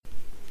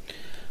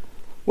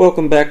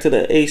Welcome back to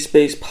the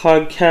A-Space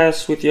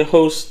Podcast with your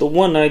hosts, the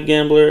One-Night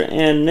Gambler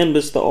and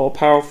Nimbus the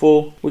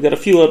All-Powerful. We got a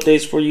few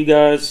updates for you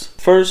guys.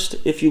 First,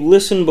 if you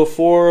listened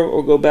before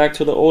or go back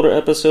to the older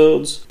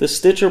episodes, the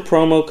Stitcher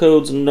promo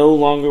codes no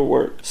longer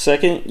work.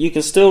 Second, you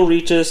can still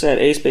reach us at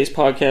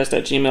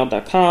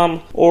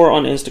aspacepodcast@gmail.com or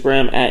on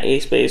Instagram at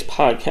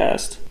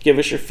aspacepodcast. Give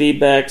us your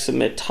feedback,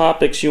 submit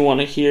topics you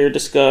want to hear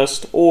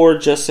discussed, or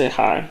just say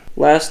hi.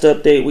 Last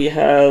update, we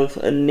have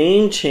a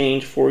name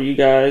change for you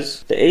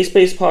guys. The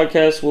A-Space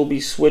Podcast will be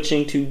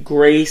switching to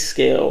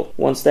Grayscale.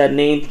 Once that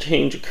name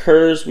change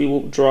occurs, we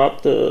will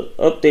drop the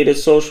updated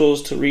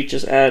socials to reach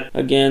us at.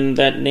 Again,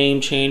 that name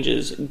change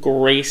is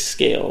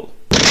Grayscale.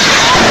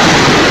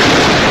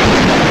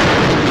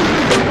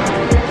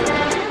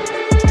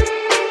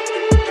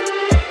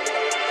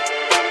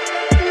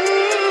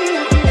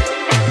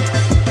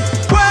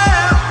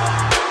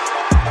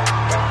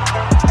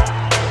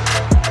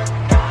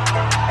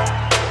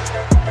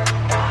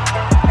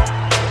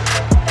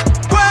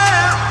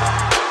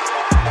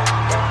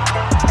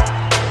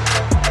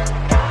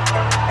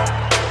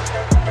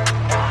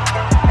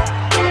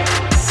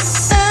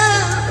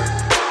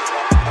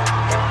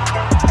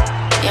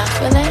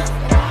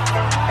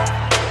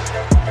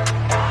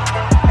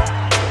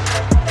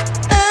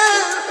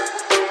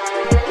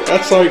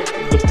 That's like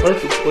the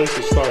perfect place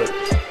to start.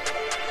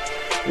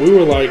 We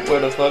were like, where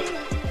the fuck?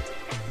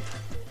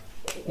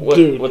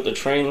 Dude, what the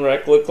train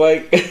wreck looked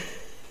like?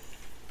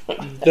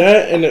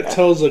 That, and it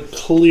tells a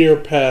clear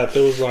path.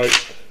 It was like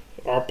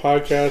our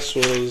podcast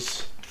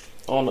was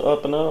on the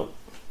up and up.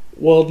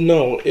 Well,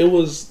 no, it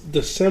was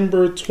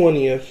December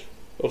 20th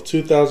of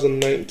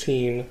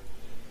 2019.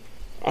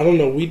 I don't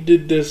know. We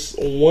did this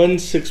 1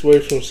 Way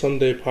from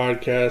Sunday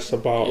podcast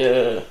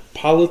about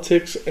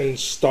politics and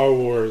Star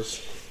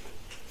Wars.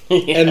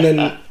 Yeah. And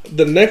then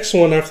the next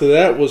one after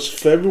that was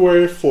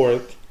February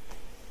 4th.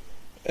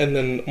 And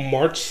then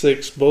March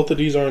 6th. Both of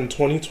these are in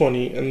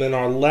 2020. And then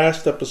our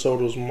last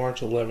episode was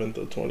March 11th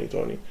of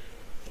 2020.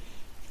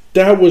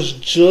 That was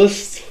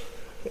just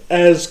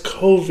as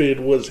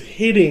COVID was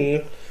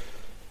hitting.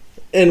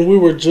 And we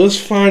were just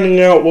finding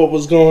out what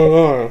was going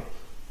on.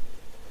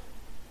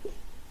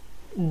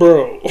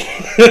 Bro.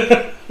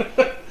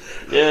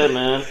 Yeah,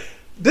 man.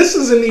 This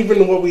isn't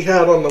even what we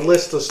had on the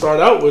list to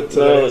start out with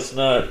today. No, it's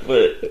not.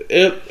 But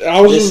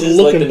I was just looking back on it. This is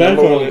like the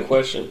number one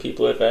question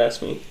people have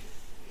asked me.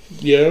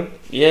 Yeah?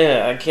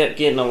 Yeah, I kept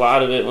getting a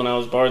lot of it when I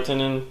was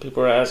bartending.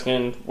 People were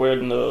asking where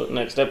the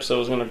next episode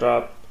was going to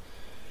drop.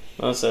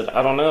 And I said,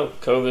 I don't know.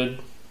 COVID,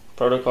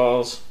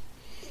 protocols,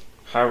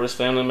 high-risk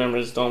family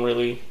members don't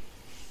really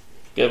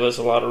give us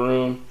a lot of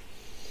room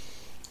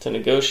to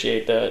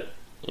negotiate that.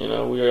 You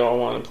know, we all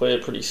want to play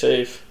it pretty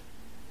safe.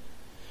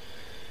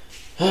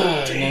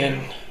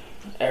 Man,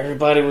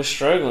 everybody was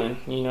struggling.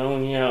 You know,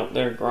 when you're out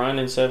there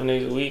grinding 7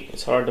 days a week,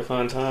 it's hard to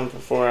find time for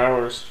 4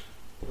 hours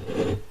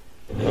of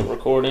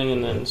recording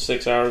and then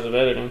 6 hours of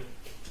editing.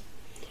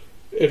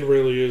 It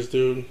really is,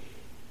 dude.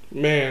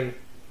 Man,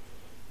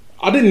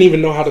 I didn't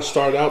even know how to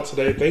start out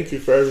today. Thank you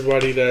for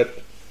everybody that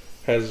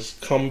has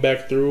come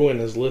back through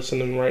and is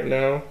listening right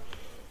now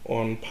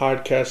on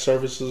podcast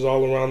services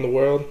all around the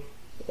world.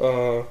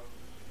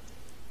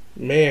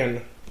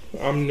 Man,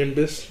 I'm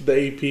Nimbus,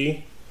 the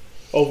AP.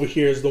 Over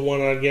here is the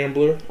One-Eyed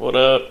Gambler. What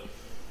up?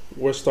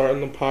 We're starting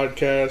the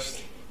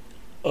podcast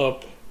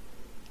up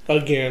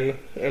again,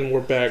 and we're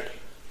back.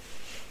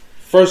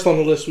 First on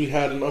the list, we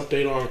had an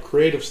update on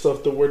creative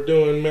stuff that we're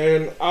doing,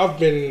 man. I've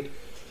been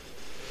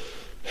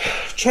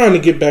trying to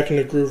get back in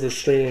the groove of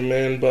streaming,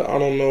 man, but I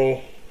don't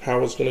know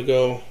how it's going to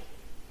go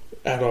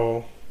at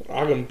all.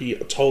 I'm going to be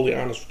totally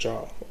honest with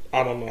y'all.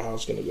 I don't know how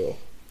it's going to go.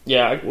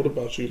 Yeah. What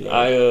about you,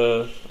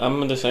 man?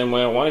 I'm the same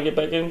way. I want to get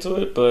back into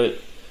it, but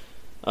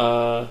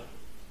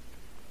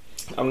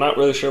I'm not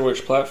really sure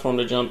which platform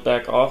to jump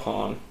back off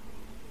on,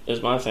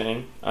 is my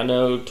thing. I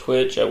know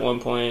Twitch at one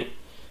point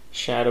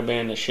shadow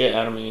banned the shit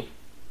out of me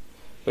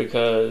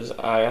because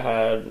I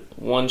had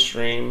one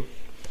stream.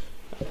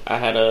 I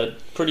had a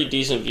pretty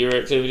decent viewer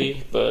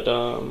activity, but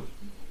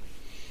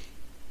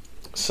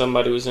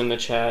somebody was in the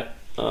chat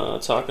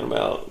talking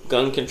about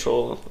gun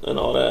control and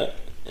all that,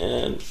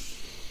 and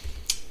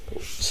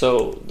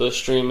so the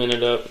stream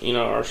ended up,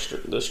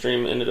 the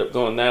stream ended up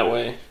going that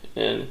way.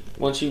 And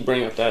once you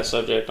bring up that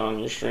subject on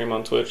your stream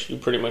on Twitch, you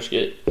pretty much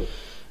get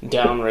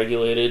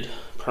down-regulated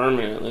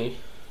permanently.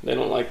 They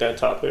don't like that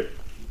topic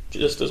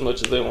just as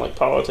much as they don't like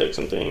politics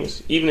and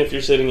things, even if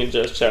you're sitting and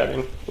just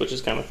chatting, which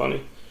is kind of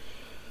funny.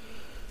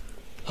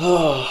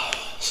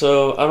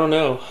 So, I don't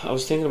know. I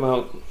was thinking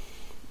about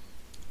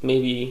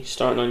maybe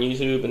starting on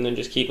YouTube and then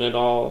just keeping it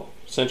all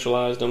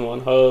centralized in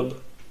one hub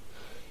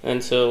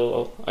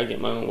until I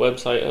get my own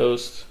website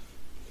host.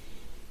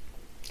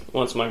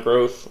 Once I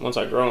grow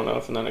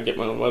enough, and then I get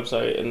my own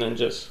website, and then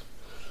just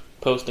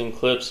posting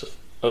clips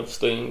of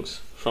things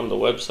from the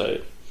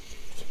website.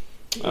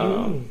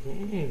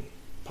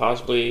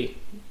 Possibly,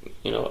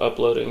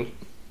 uploading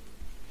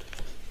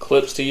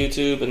clips to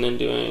YouTube and then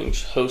doing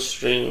host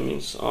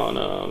streams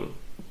on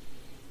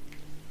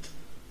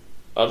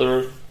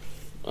other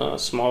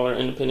smaller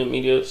independent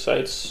media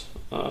sites,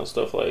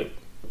 stuff like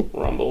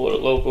Rumble or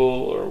Local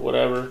or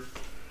whatever,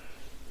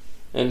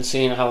 and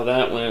seeing how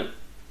that went.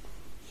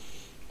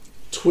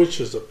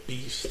 Twitch is a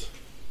beast.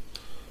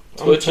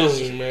 Twitch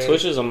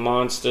is a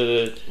monster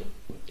that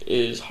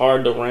is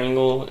hard to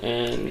wrangle,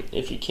 and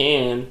if you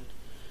can,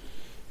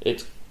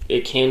 it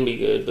can be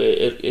good, but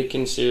it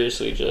can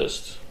seriously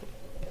just,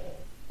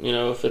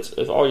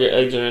 if all your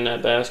eggs are in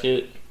that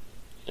basket,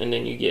 and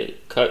then you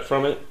get cut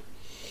from it,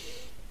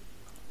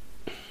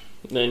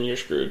 then you're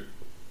screwed.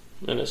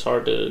 And it's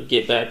hard to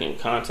get back in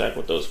contact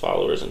with those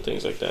followers and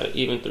things like that,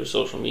 even through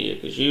social media.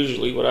 Because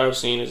usually what I've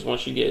seen is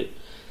once you get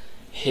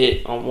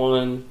hit on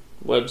one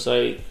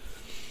website,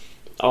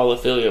 all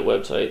affiliate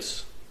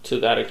websites to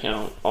that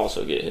account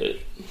also get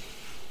hit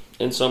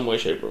in some way,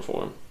 shape, or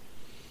form.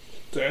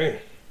 Dang.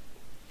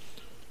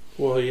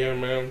 Well, yeah,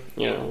 man.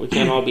 We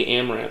can't all be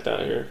Amaranth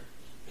out here.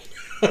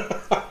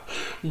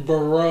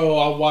 Bro,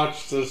 I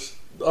watched this.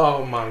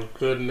 Oh my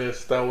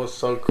goodness, that was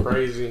so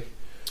crazy.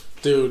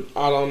 Dude,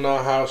 I don't know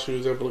how she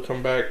was able to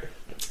come back.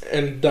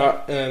 And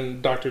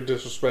Dr.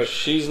 Disrespect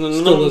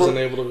still isn't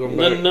able to come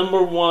back. The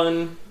number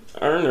one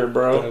earner,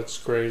 bro. That's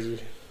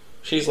crazy.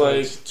 She's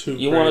like,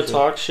 you want to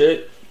talk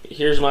shit?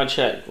 Here's my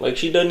check. Like,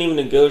 she doesn't even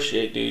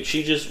negotiate, dude.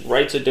 She just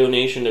writes a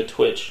donation to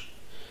Twitch.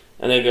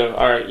 And they go,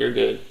 alright, you're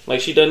good.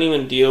 Like, she doesn't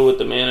even deal with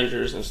the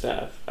managers and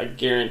staff. I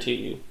guarantee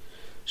you.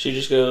 She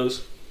just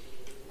goes,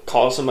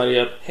 calls somebody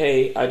up.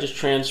 Hey, I just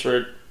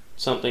transferred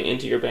something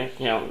into your bank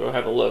account. Go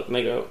have a look. And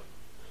they go,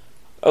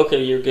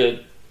 okay, you're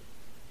good.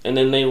 And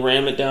then they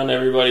ram it down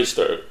everybody's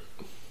throat.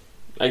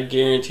 I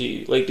guarantee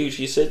you. Like, dude,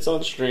 she sits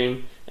on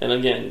stream, and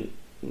again,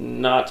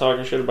 not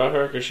talking shit about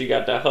her because she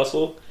got that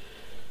hustle.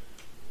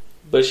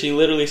 But she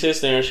literally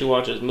sits there and she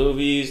watches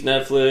movies,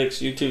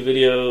 Netflix, YouTube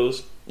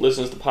videos,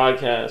 listens to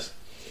podcasts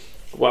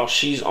while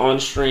she's on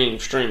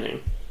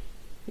streaming.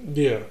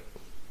 Yeah.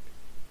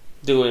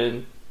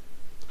 Doing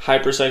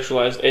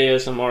hypersexualized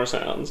ASMR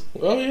sounds.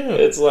 Oh, yeah.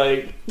 It's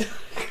like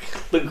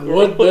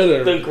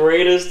the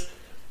greatest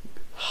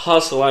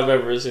hustle I've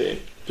ever seen.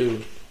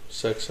 Dude,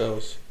 sex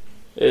sells.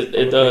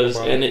 It does,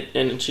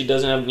 and she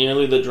doesn't have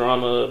nearly the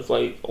drama of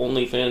like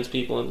OnlyFans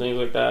people and things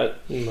like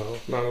that. No,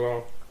 not at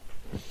all.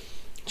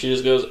 She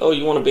just goes, "Oh,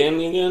 you want to ban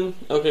me again?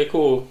 Okay,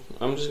 cool.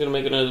 I'm just gonna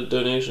make another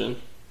donation."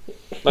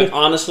 Like,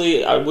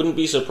 honestly, I wouldn't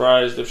be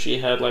surprised if she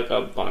had like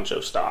a bunch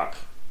of stock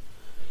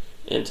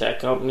in tech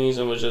companies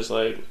and was just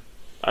like,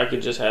 I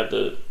could just have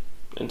the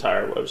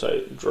entire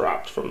website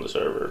dropped from the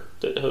server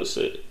that hosts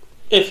it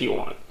if you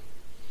want.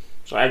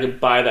 So I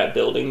could buy that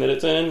building that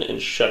it's in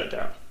and shut it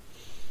down.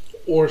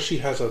 Or she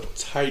has a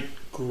tight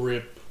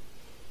grip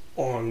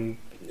on...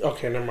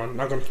 Okay, never mind. I'm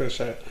not going to finish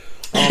that.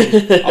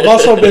 I've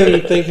also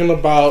been thinking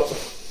about...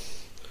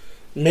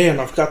 Man,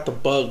 I've got the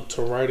bug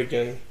to write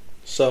again.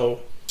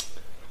 So...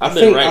 I've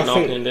been writing all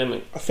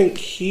pandemic. I think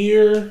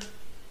here,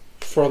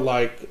 for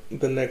like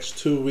the next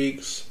 2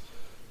 weeks,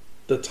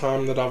 the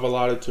time that I've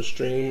allotted to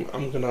stream,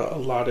 I'm going to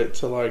allot it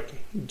to like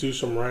do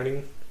some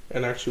writing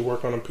and actually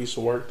work on a piece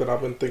of work that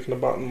I've been thinking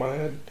about in my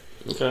head.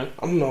 Okay.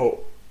 I don't know.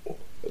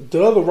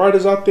 The other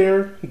writers out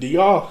there, do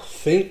y'all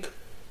think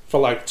for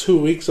like 2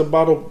 weeks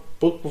about a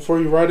book before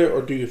you write it,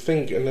 or do you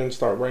think and then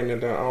start writing it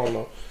down? I don't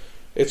know.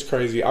 It's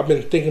crazy. I've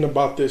been thinking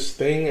about this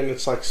thing and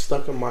it's like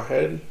stuck in my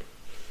head.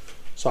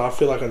 So I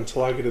feel like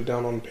until I get it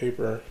down on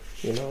paper,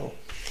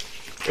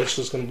 it's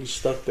just going to be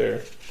stuck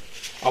there.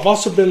 I've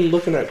also been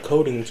looking at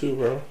coding too,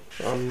 bro.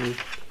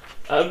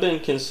 I've been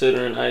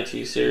considering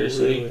IT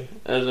seriously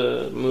as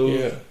a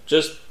move. Yeah.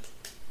 Just,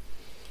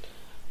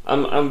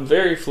 I'm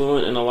very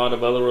fluent in a lot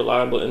of other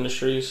reliable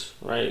industries,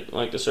 right?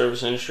 Like the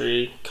service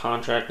industry,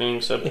 contracting,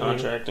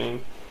 subcontracting.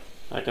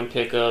 Mm-hmm. I can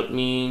pick up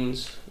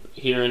means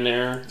here and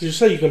there. Did you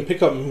say you can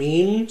pick up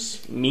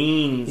memes?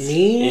 Memes.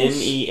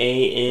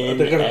 MEANS.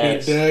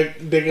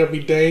 They're gonna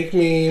be dank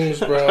memes,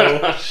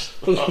 bro.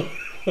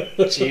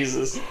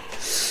 Jesus.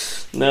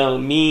 No,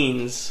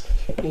 means.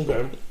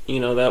 Okay.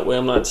 That way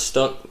I'm not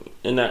stuck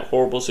in that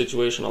horrible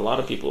situation a lot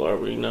of people are,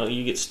 where,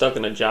 you get stuck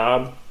in a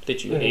job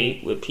that you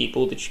hate with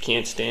people that you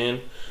can't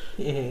stand,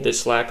 that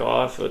slack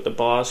off with the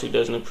boss who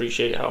doesn't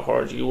appreciate how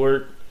hard you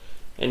work,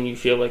 and you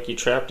feel like you're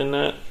trapped in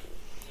that.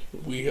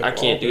 I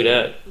can't do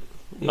that.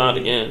 Not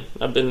again.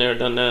 I've been there,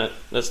 done that.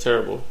 That's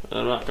terrible. And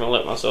I'm not going to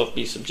let myself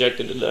be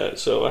subjected to that.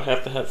 So I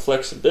have to have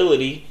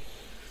flexibility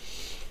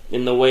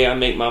in the way I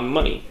make my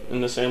money.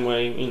 In the same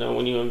way,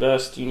 when you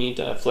invest, you need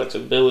to have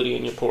flexibility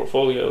in your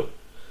portfolio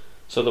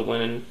so that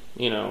when,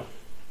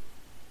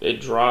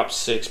 it drops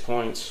 6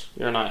 points,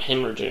 you're not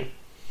hemorrhaging.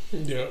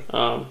 Yeah.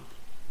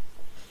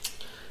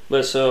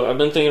 But so I've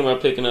been thinking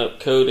about picking up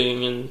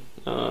coding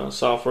and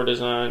software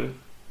design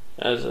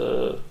as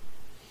the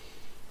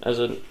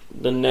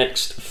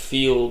next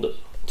field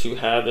to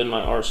have in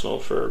my arsenal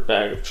for a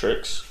bag of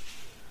tricks.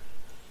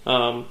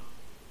 But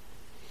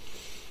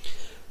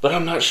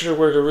I'm not sure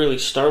where to really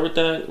start with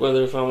that.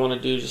 Whether if I want to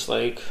do just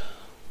like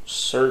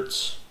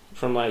certs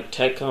from like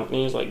tech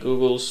companies like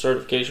Google's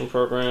certification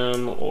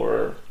program,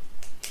 or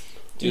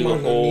do you the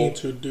might whole. Need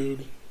to,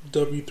 dude.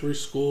 W3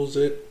 Schools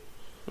it.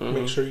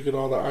 Make sure you get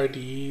all the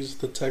IDEs,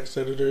 the text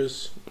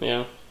editors.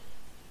 Yeah.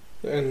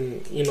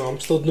 And, I'm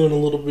still doing a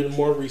little bit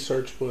more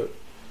research, but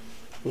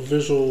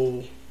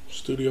Visual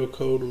Studio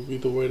Code would be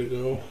the way to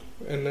go.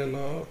 And then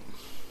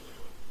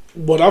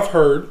what I've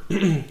heard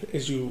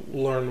is you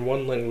learn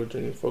one language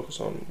and you focus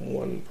on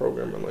one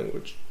programming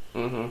language.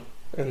 Mm-hmm.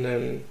 And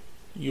then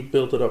you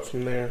build it up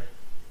from there.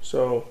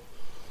 So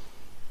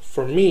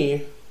for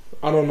me,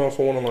 I don't know if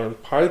I want to learn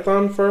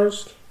Python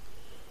first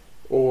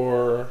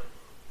or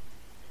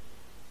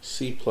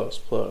C++.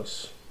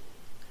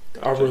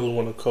 I really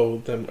want to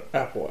code them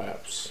Apple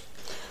apps.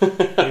 You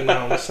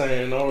know what I'm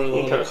saying? I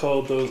really want to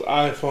code those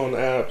iPhone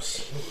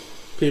apps.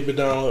 People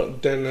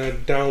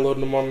download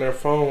them on their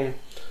phone.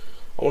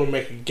 I want to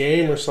make a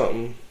game or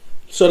something.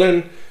 So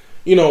then,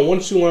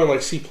 once you learn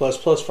like C++ for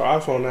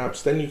iPhone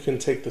apps, then you can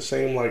take the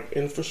same like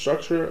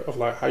infrastructure of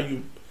like how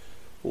you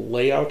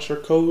lay out your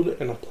code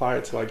and apply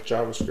it to like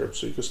JavaScript,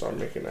 so you can start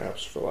making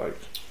apps for like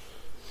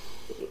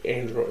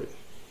Android.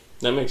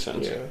 That makes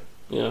sense. Yeah.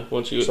 Yeah.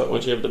 Once you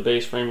have the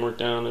base framework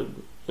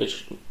down, it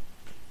should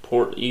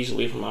port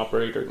easily from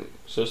operating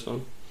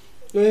system.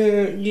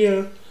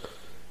 Yeah.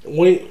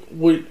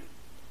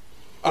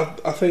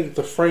 I think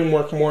the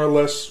framework more or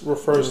less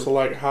refers to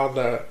like how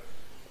the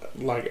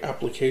like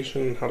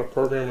application, how the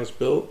program is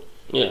built.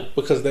 Yeah.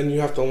 Because then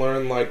you have to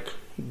learn like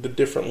the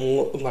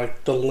different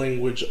like the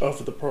language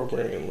of the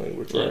programming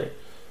language, right?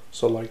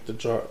 So like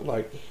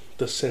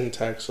the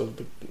syntax of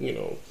the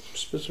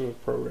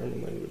specific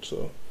programming language.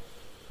 So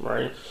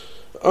right.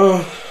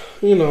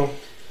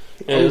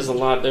 There's a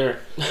lot there.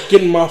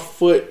 Getting my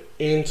foot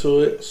into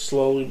it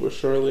slowly but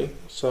surely.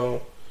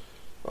 So,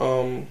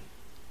 I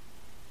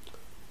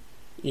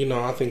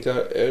think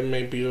that it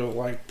may be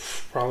like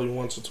probably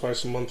once or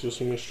twice a month you'll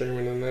see me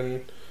streaming, and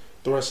then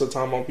the rest of the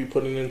time I'll be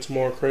putting into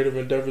more creative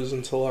endeavors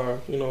until I,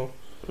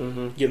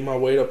 get my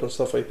weight up and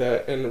stuff like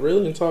that, and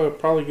really until I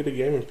probably get a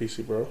gaming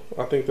PC, bro.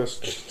 I think that's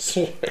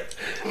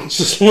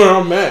just where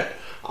I'm at.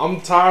 I'm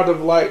tired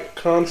of like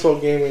console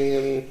gaming,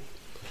 and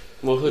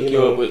we'll hook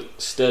you up with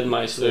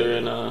Steadmeister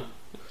and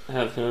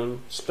have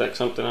him spec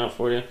something out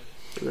for you.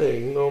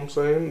 Hey, you know what I'm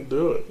saying?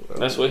 Do it.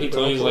 That's what he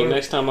told me. He's like,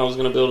 next time I was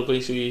going to build a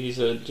PC, he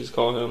said, just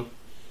call him.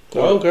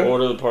 Okay.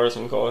 Order the parts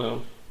and call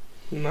him.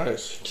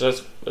 Nice. So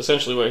that's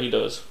essentially what he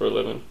does for a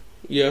living.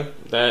 Yeah.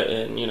 That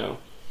and,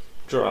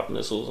 drop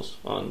missiles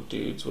on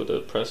dudes with a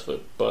press of a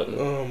button.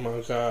 Oh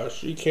my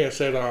gosh. You can't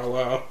say that out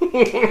loud.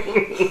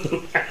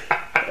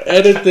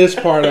 Edit this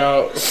part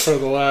out for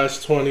the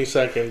last 20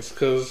 seconds,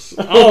 because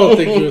I don't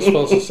think you were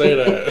supposed to say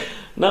that.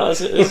 No,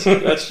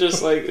 that's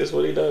just like, it's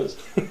what he does.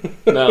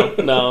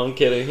 No, I'm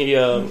kidding.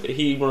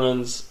 He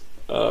runs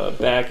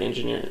back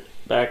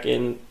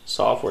end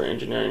software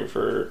engineering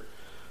for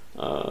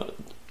the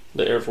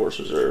Air Force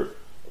Reserve.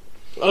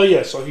 Oh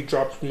yeah, so he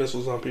drops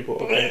missiles on people.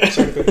 Okay,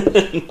 same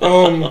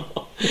thing.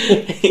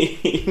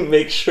 He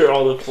makes sure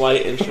all the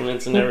flight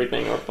instruments and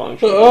everything are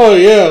functional. Oh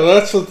yeah,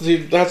 that's what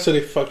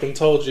he fucking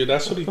told you.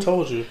 That's what he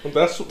told you.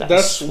 That's what the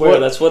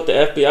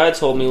FBI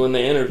told me when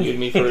they interviewed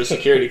me for a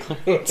security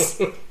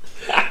clearance.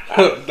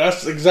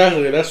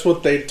 That's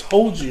what they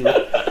told you.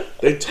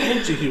 They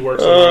told you he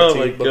works in IT. Oh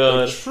my but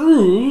God.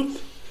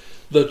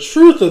 The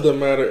truth of the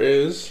matter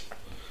is,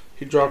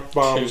 he dropped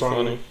bombs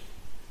on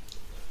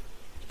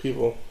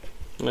people.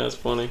 That's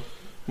funny.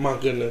 My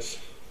goodness.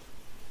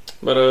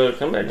 But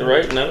come back to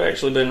writing. I've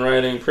actually been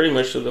writing pretty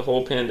much through the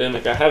whole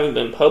pandemic. I haven't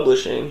been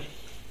publishing.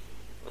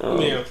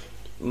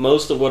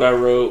 Most of what I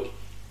wrote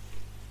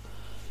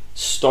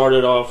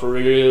started off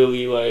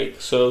really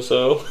like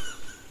so,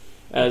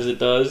 as it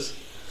does.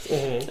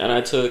 Mm-hmm. And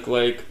I took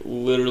like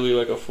literally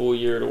like a full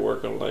year to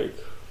work on like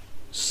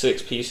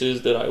 6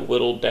 pieces that I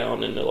whittled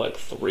down into like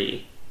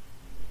 3.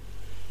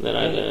 That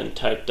I then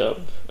typed up,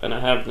 and I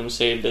have them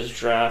saved as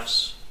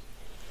drafts.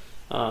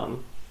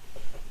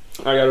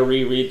 I got to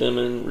reread them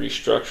and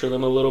restructure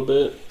them a little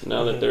bit.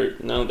 Now that they've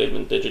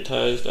been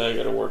digitized, I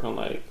got to work on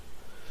like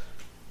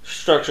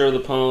structure of the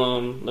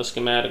poem, the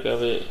schematic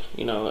of it.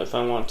 If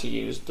I want to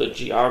use the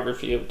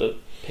geography of the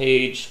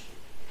page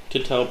to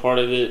tell part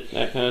of it,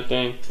 that kind of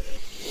thing.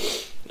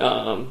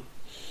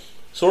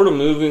 Sort of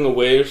moving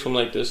away from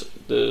like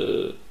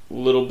the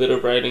little bit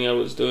of writing I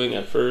was doing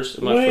at first.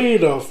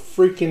 Wait a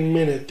freaking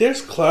minute.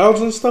 There's clouds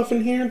and stuff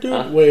in here,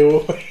 dude?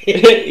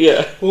 Wait.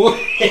 Yeah.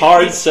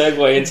 Hard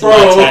segue into my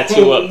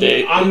tattoo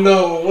update. I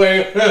know.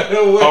 Wait.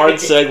 Hard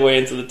segue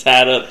into the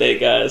tat update,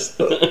 guys.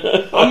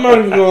 I'm not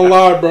even gonna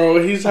lie,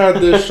 bro. He's had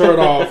this shirt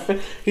off.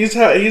 He's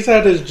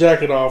had his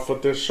jacket off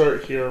with this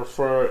shirt here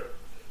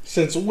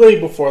since way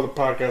before the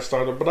podcast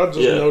started, but I just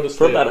noticed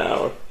for about an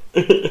hour.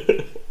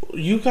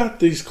 You got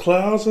these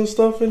clouds and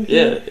stuff in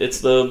here? Yeah, it's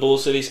the Bull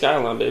City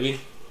skyline, baby.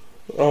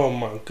 Oh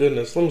my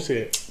goodness, let me see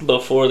it.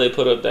 Before they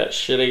put up that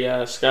shitty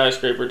ass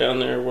skyscraper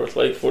down there worth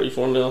like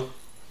 44 mil.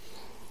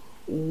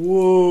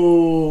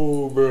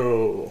 Whoa,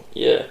 bro.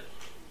 Yeah.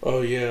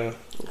 Oh yeah.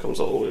 It comes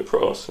all the way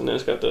across, and then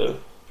it's got the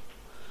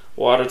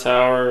water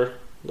tower,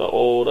 the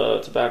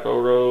old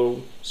Tobacco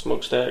Road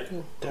smokestack,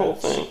 the whole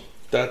thing.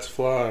 That's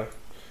fly.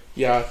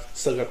 Yeah,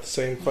 still got the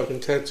same fucking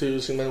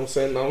tattoos, you know what I'm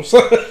saying?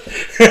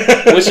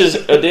 Which is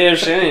a damn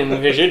shame,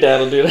 because your dad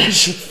will do that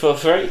shit for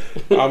free.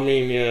 I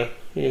mean, yeah,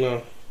 you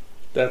know,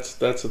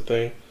 that's a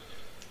thing.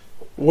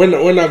 We're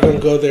not gonna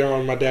go there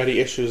on my daddy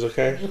issues,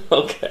 okay?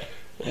 Okay.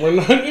 We're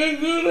not gonna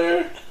go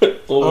there.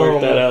 We'll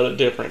work that out a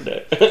different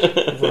day.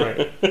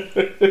 Right.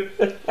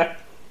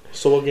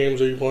 So what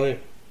games are you playing?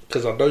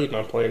 Because I know you're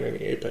not playing any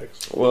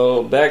Apex.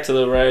 Well, back to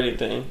the writing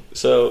thing.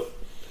 So...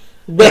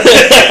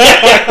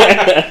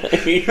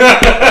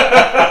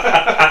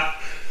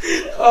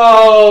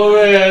 Oh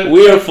man,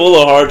 we are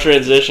full of hard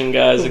transition,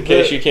 guys. In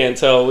case you can't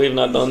tell, we've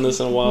not done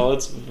this in a while.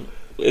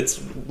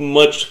 It's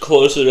much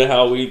closer to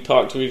how we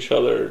talk to each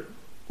other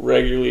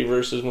regularly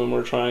versus when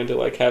we're trying to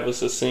like have a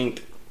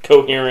succinct,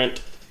 coherent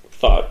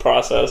thought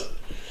process.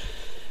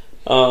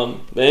 But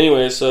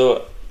anyway,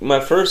 so my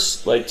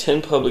first like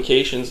 10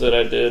 publications that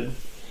I did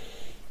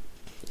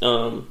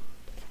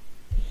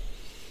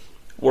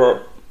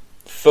were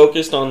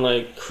focused on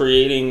like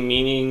creating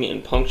meaning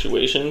and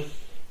punctuation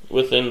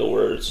within the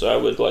words. So I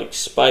would like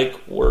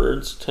spike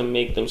words to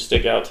make them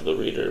stick out to the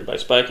reader. By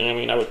spiking, I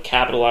mean I would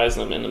capitalize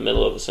them in the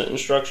middle of a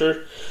sentence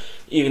structure,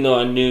 even though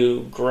I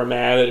knew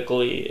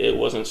grammatically it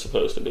wasn't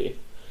supposed to be.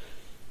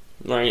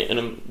 Right? And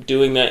I'm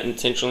doing that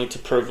intentionally to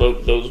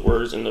provoke those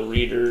words in the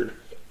reader's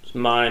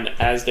mind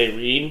as they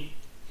read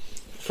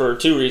for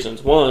two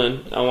reasons.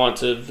 One, I want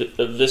to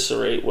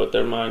eviscerate what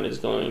their mind is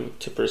going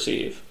to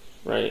perceive.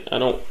 Right? I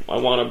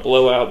want to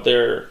blow out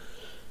their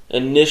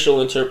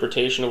initial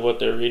interpretation of what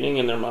they're reading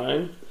in their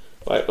mind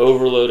by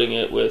overloading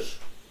it with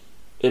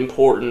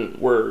important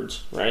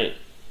words, right?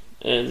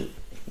 And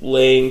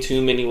laying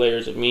too many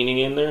layers of meaning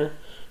in there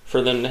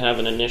for them to have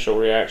an initial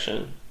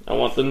reaction. I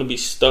want them to be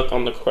stuck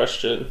on the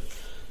question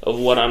of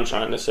what I'm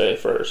trying to say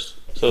first,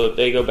 so that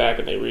they go back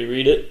and they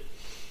reread it.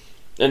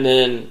 And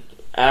then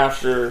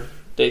after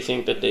they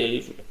think that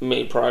they've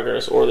made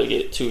progress or they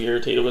get too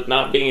irritated with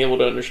not being able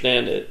to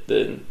understand it,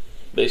 then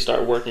they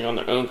start working on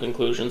their own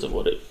conclusions of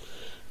what it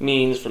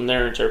means from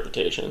their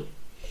interpretation.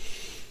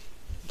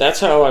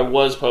 That's how I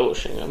was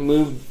publishing. I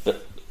moved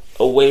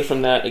away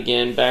from that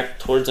again back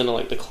towards into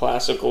like the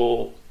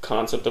classical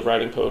concept of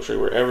writing poetry,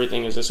 where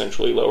everything is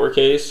essentially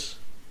lowercase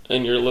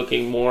and you're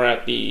looking more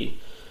at the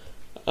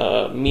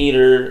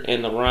meter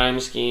and the rhyme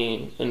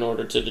scheme in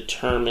order to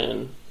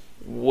determine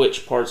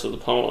which parts of the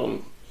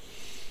poem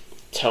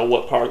tell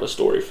what part of the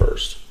story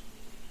first.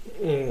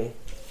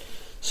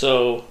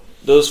 So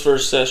those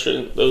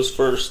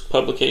first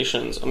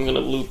publications, I'm going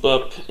to loop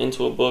up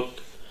into a book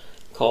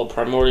called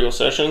Primordial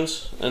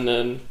Sessions, and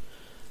then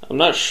I'm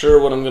not sure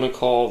what I'm going to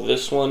call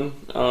this one.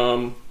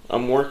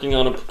 I'm working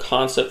on a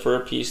concept for a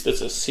piece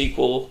that's a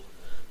sequel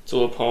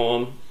to a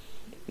poem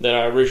that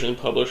I originally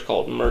published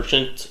called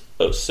Merchant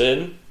of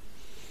Sin,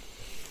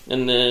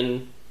 and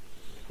then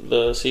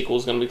the sequel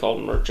is going to be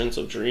called Merchants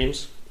of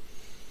Dreams.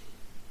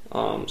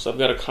 So I've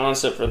got a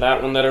concept for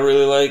that one that I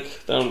really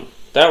like.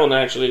 That one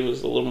actually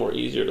was a little more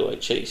easier to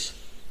like chase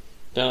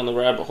down the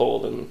rabbit hole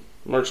than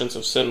Merchants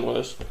of Sin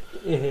was.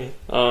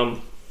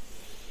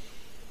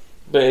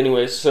 But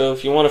anyway, so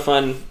if you want to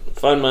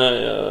find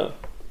my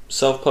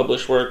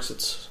self-published works,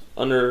 it's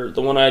under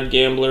The One-Eyed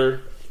Gambler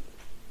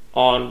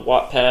on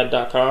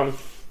Wattpad.com.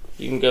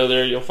 You can go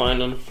there, you'll find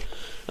them.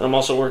 And I'm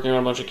also working on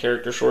a bunch of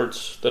character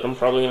shorts that I'm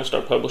probably going to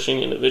start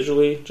publishing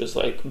individually, just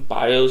like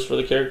bios for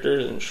the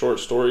characters and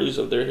short stories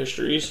of their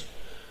histories,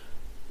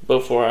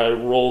 before I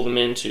roll them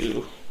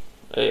into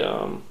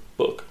a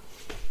book.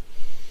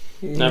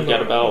 And I've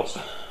got about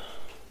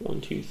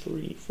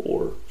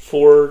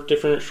 4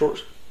 different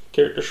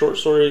character short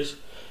stories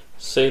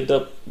saved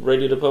up,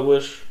 ready to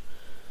publish.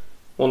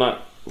 Well,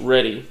 not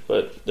ready,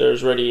 but they're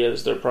as ready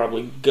as they're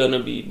probably gonna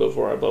be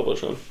before I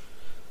publish them.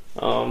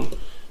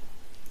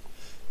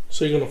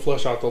 So you're gonna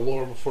flesh out the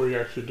lore before you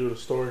actually do the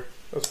story.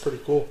 That's pretty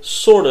cool.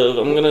 Sort of.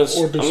 I'm gonna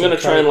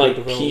try and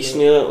like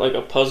piecemeal it like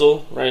a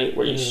puzzle, right?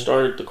 Where you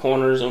start at the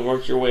corners and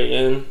work your way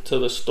in to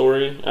the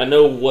story. I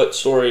know what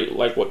story,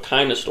 like what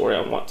kind of story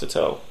I want to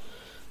tell.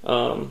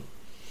 I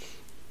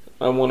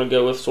want to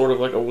go with sort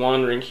of like a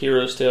wandering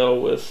hero's tale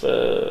with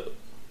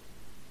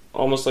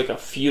almost like a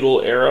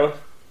feudal era,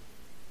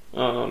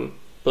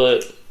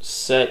 but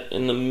set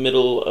in the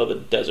middle of a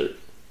desert,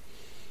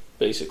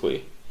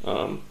 basically.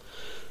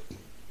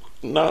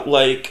 Not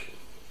like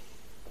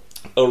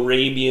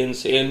Arabian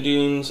sand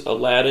dunes,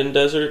 Aladdin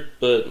desert,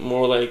 but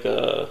more like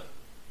a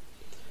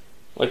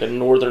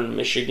northern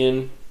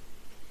Michigan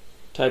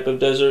type of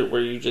desert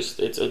where it's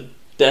a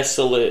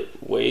desolate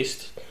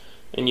waste,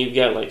 and you've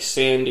got like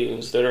sand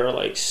dunes that are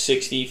like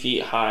 60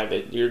 feet high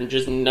that you're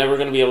just never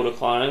going to be able to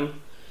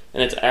climb,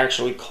 and it's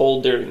actually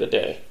cold during the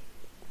day,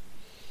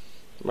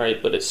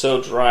 right? But it's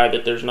so dry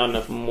that there's not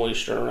enough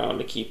moisture around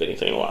to keep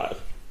anything alive.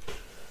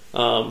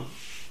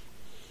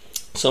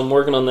 So I'm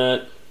working on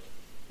that.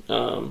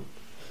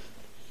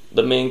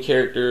 The main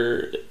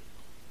character,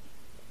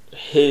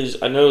 his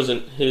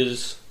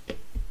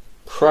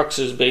crux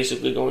is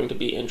basically going to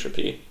be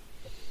entropy.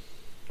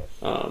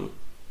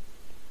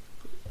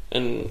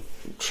 And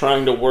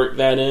trying to work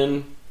that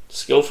in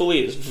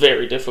skillfully is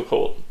very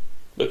difficult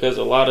because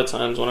a lot of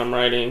times when I'm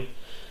writing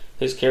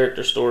his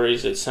character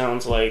stories, it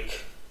sounds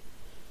like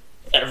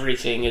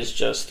everything is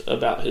just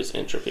about his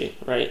entropy,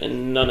 right?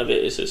 And none of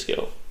it is his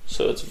skill.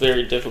 So it's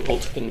very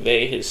difficult to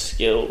convey his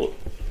skill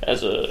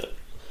as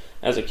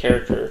a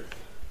character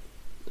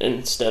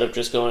instead of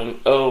just going,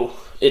 oh,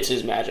 it's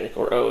his magic,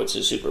 or oh, it's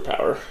his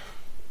superpower,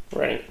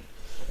 right?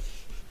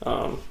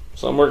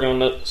 So I'm working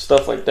on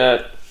stuff like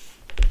that.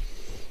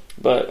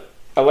 But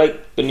I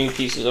like the new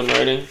pieces I'm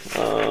writing.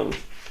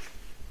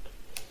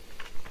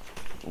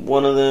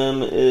 One of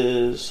them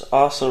is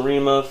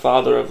Asarima,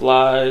 Father of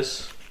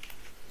Lies.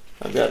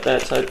 I've got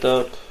that typed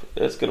up.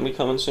 It's going to be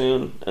coming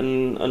soon.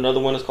 And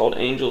another one is called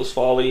Angel's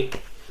Folly.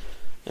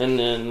 And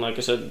then, like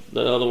I said,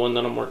 the other one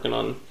that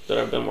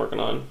I've been working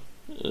on,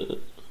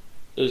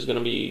 is going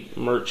to be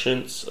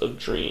Merchants of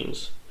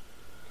Dreams.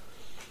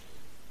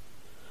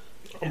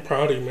 I'm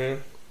proud of you,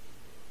 man.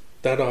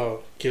 That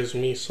gives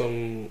me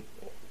some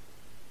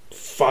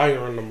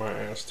fire under my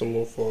ass to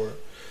move forward.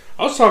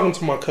 I was talking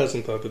to my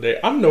cousin the other day.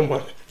 I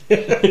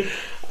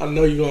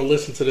know you're gonna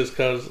listen to this,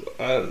 cuz,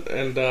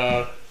 and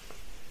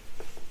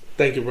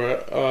thank you,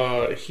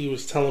 bro. He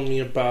was telling me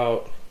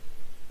about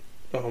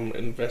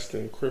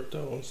investing in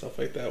crypto and stuff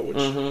like that, which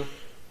we're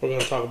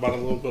gonna talk about a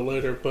little bit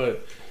later.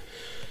 But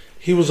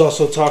he was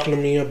also talking to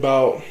me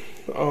about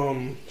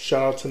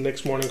shout out to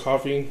Nick's Morning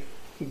Coffee,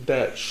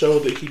 that show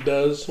that he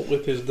does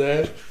with his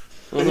dad.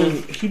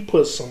 And he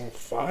put some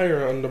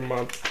fire under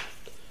my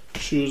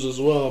shoes as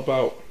well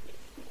about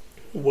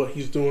what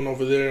he's doing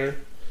over there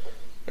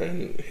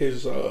and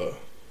his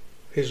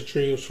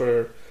dreams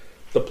for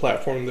the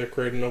platform they're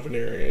creating over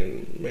there.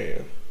 And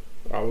man,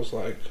 I was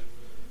like,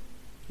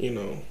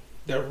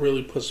 that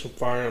really put some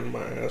fire on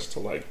my ass to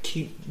like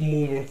keep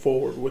moving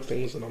forward with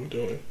things that I'm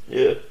doing.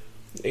 Yeah,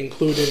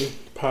 including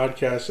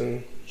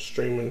podcasting,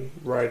 streaming,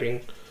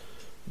 writing,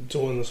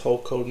 doing this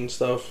whole coding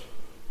stuff,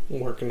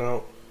 working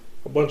out,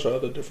 a bunch of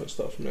other different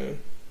stuff, man.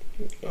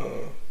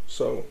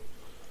 So,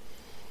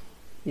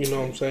 you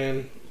know what I'm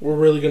saying? We're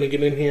really going to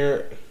get in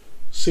here.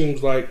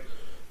 Seems like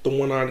the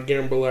One-Eyed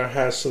Gambler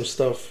has some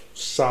stuff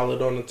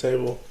solid on the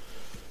table.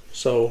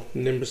 So,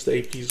 Nimbus the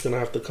AP is going to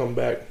have to come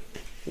back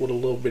with a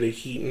little bit of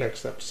heat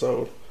next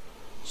episode.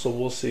 So,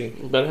 we'll see.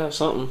 You better have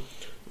something.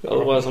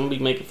 Otherwise, I'm going to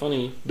be making fun of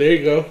you. There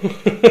you go.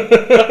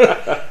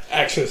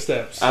 Action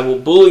steps. I will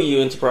bully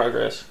you into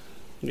progress.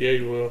 Yeah,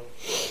 you will.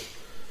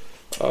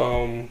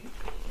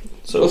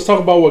 So let's talk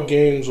about what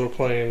games we're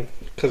playing,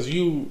 because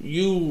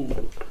you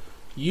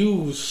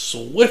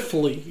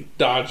swiftly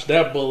dodged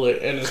that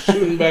bullet and it's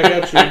shooting back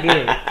at you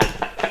again.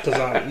 Because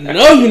I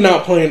know you're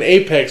not playing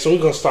Apex, so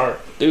we're gonna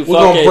start. Dude, we're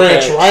gonna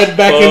branch right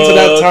back into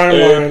that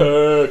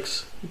timeline.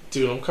 Apex.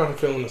 Dude, I'm kind of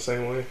feeling the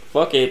same way.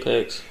 Fuck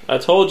Apex. I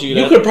told you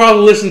that. You could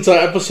probably listen to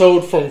an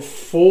episode from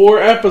 4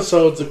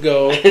 episodes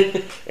ago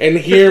and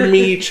hear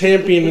me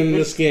championing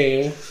this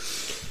game,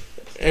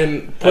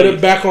 and put it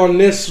back on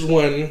this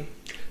one.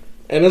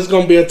 And it's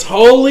going to be a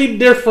totally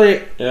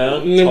different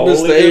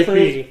Nimbus the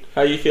AP.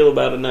 How you feel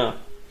about it now?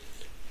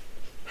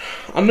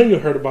 I know you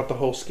heard about the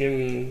whole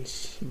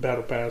skins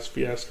Battle Pass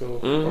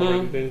fiasco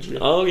already, didn't you?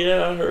 Oh,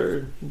 yeah, I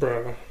heard.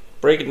 Bruh.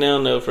 Break it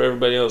down, though, for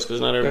everybody else,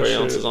 because not everybody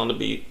else is on the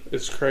beat.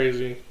 It's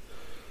crazy.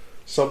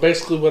 So,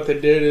 basically what they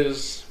did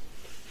is,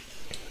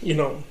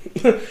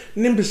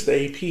 Nimbus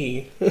the AP,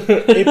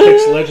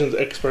 Apex Legends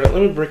expert.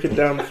 Let me break it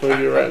down for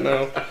you right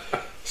now.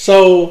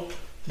 So,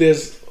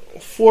 there's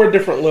 4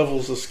 different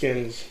levels of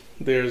skins.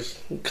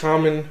 There's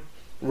common,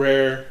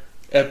 rare,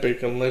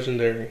 epic, and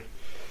legendary.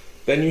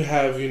 Then you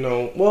have,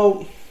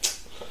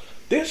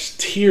 there's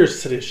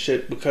tiers to this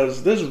shit,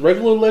 because there's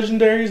regular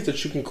legendaries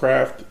that you can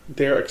craft.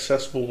 They're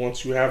accessible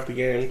once you have the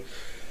game.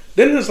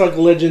 Then there's like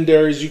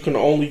legendaries you can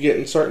only get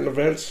in certain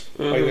events,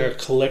 like there are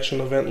collection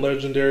event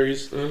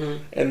legendaries.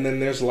 And then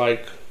there's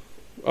like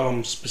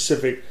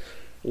specific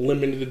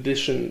limited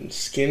edition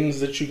skins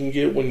that you can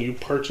get when you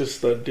purchase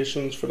the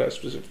editions for that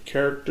specific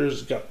characters.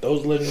 You got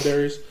those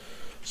legendaries.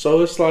 So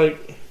it's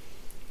like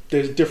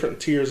there's different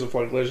tiers of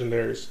like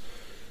legendaries.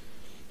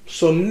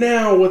 So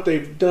now what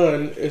they've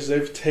done is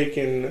they've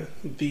taken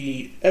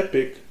the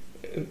epic,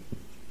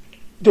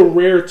 the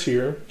rare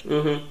tier.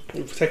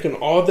 They've taken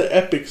all the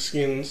epic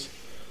skins,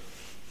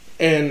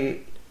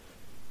 and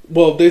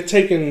they've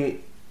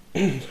taken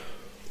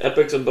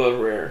epic's above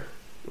rare,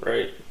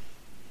 right?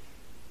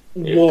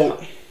 You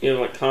have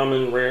like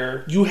common,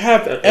 rare. You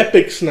have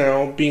epics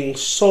now being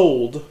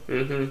sold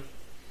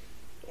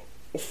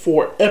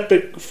for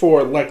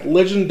like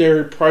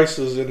legendary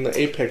prices in the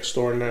Apex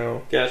store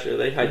now. Gotcha.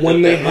 They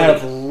when they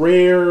have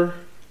rare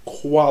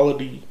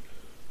quality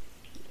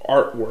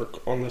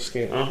artwork on the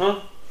skin.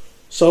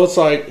 So it's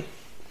like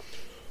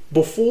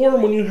before,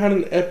 when you had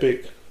an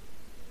epic,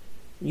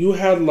 you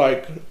had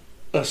like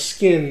a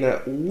skin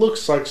that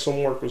looks like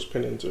some work was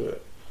put into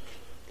it,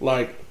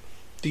 like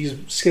these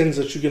skins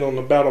that you get on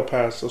the Battle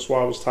Pass. That's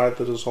why I was tied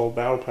to this whole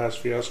Battle Pass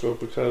fiasco,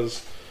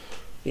 because,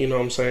 you know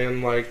what I'm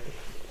saying, like,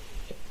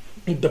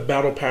 the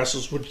battle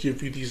passes would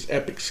give you these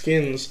epic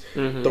skins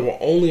that were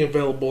only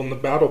available in the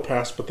battle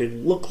pass, but they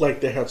look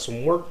like they had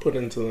some work put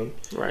into them.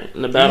 Right,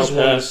 and the battle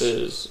pass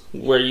is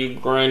where you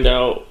grind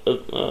out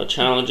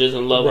challenges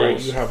and levels.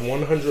 Right, you have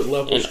 100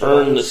 levels and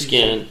earn the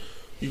skin.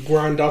 You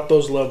grind out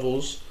those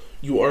levels.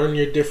 You earn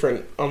your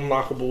different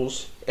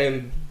unlockables,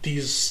 and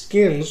these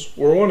skins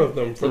were one of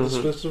them for the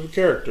specific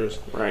characters.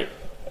 Right.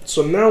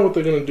 So now what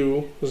they're going to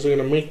do is they're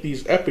going to make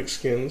these epic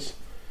skins.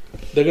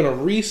 They're going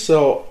to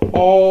resell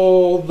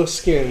all the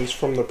skins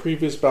from the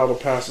previous battle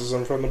passes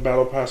and from the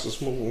battle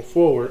passes moving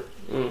forward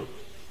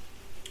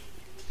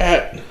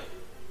at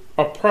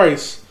a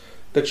price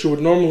that you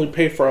would normally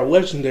pay for a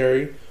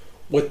legendary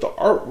with the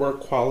artwork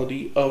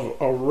quality of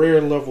a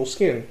rare level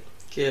skin.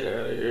 Get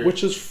out of here.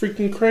 Which is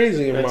freaking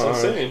crazy in my eyes.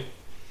 That's insane.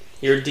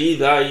 You're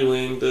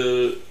devaluing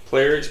the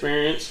player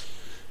experience,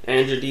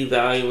 and you're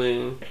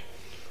devaluing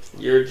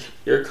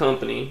your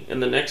company,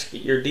 and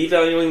you're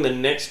devaluing the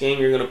next game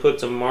you're going to put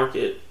to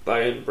market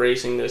by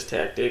embracing this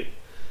tactic,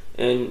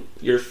 and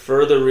you're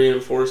further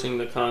reinforcing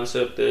the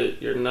concept that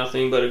you're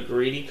nothing but a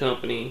greedy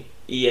company.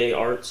 EA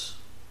Arts,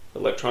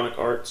 Electronic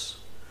Arts,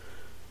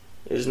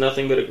 is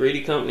nothing but a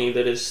greedy company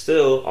that is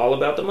still all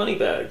about the money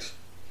bags.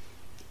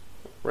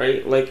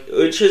 Right? Like,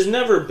 which has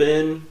never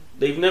been,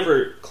 they've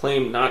never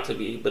claimed not to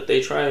be, but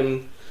they try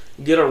and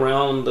get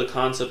around the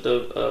concept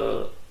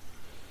of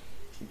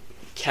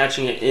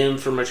catching an M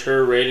for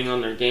mature rating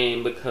on their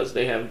game because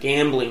they have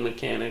gambling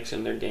mechanics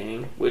in their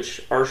game,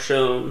 which are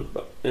shown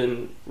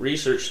in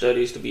research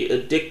studies to be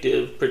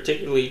addictive,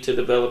 particularly to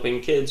developing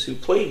kids who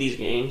play these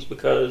games,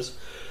 because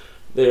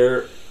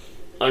they're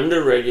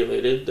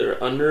under-regulated,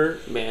 they're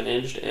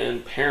under-managed,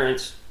 and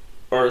parents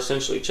are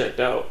essentially checked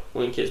out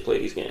when kids play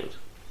these games.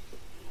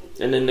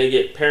 And then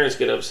parents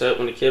get upset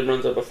when a kid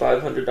runs up a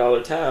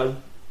 $500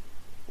 tab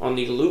on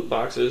these loot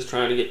boxes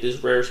trying to get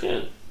this rare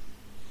skin.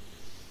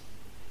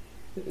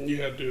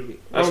 Yeah, dude.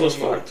 That's what's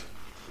fucked.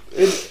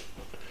 This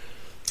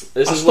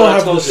is what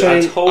I told you.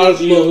 I told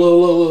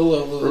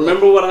you.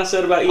 Remember what I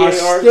said about EA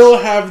Arts? I still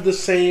have the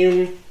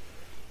same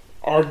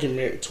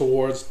argument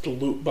towards the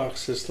loot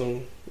box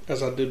system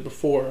as I did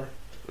before.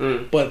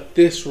 But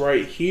this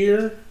right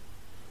here,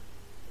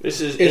 this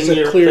is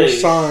a clear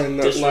sign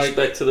that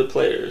disrespect to the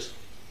players.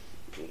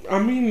 I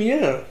mean,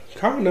 yeah,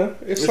 kinda.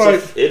 It's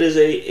it is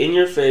a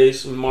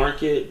in-your-face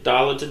market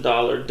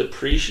dollar-to-dollar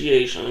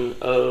depreciation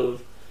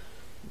of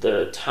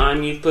the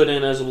time you've put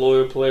in as a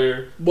loyal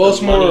player. Well,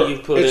 it's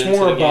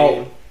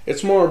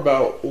more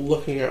about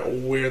looking at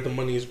where the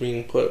money is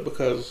being put,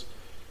 because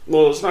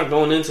it's not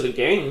going into the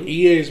game.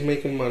 EA is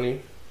making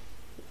money,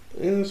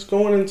 and it's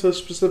going into a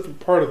specific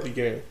part of the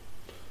game.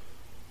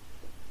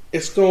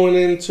 It's going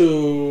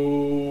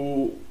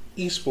into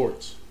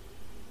esports,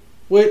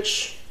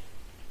 which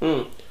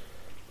I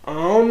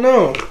don't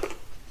know.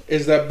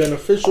 Is that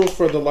beneficial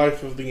for the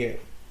life of the game?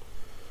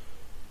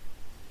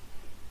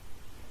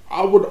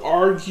 I would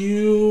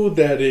argue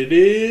that it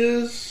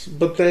is,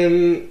 but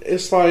then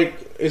it's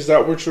like, is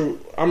that what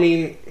I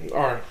mean,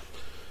 alright.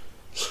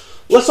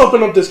 Let's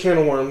open up this can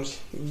of worms.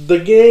 The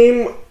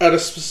game at a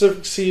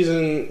specific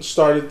season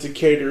started to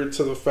cater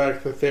to the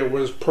fact that there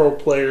was pro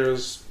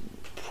players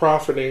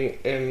profiting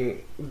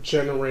and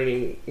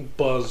generating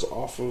buzz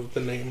off of the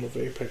name of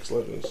Apex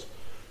Legends.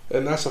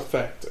 And that's a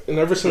fact. And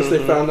ever since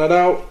they found that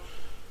out,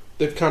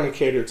 they've kind of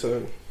catered to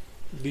them.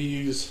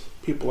 These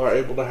people are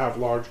able to have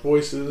large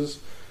voices,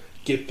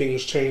 get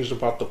things changed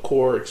about the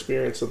core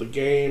experience of the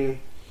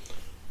game,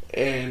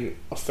 and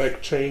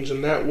affect change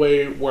in that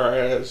way,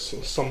 whereas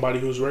somebody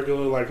who's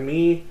regular like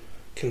me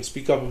can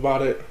speak up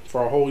about it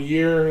for a whole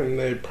year and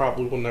they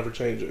probably will never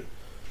change it.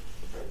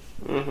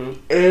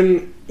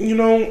 And,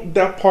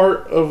 that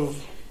part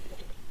of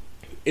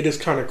it is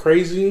kind of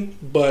crazy,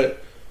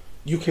 but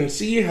you can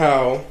see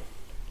how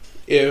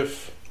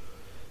if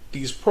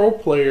these pro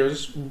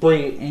players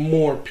bring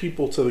more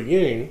people to the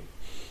game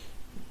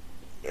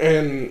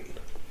and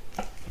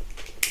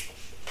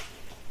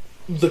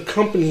the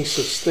company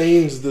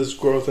sustains this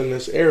growth in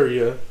this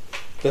area,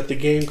 that the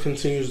game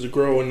continues to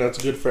grow, and that's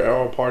good for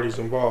all parties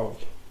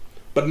involved.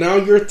 But now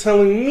you're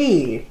telling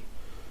me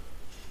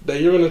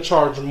that you're going to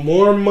charge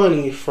more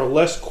money for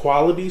less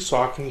quality so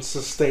I can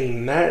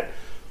sustain that,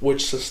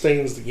 which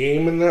sustains the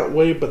game in that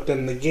way, but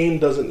then the game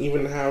doesn't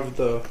even have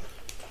the...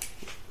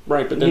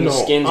 Right, but then the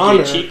skins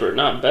get cheaper,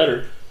 not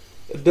better.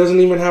 It doesn't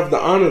even have the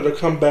honor to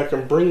come back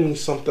and bring me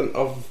something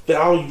of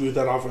value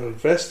that I've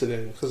invested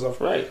in, because I've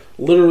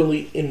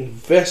literally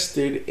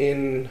invested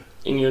in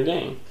your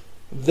game.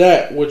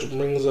 That, which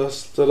brings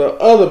us to the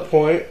other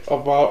point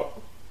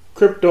about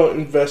crypto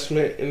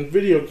investment in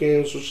video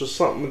games, which is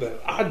something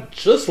that I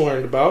just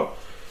learned about,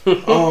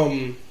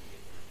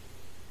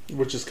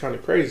 which is kind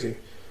of crazy,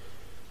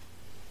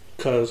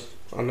 because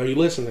I know you're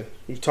listening.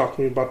 You talked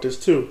to me about this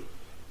too.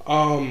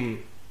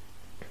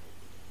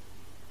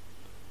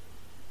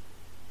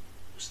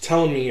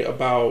 Telling me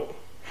about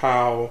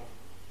how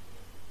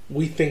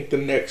we think the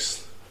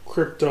next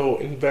crypto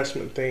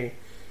investment thing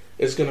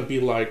is going to be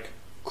like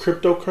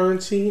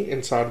cryptocurrency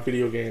inside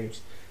video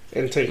games,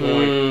 and taking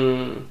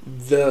like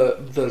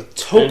the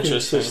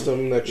token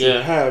system that you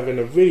have in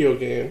a video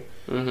game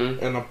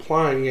and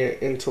applying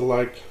it into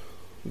like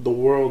the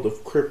world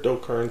of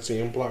cryptocurrency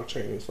and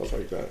blockchain and stuff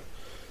like that,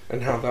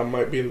 and how that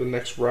might be the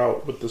next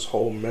route with this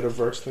whole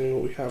metaverse thing that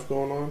we have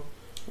going on.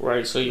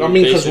 Right. So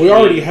because we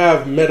already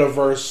have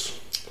metaverse.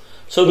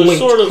 So there's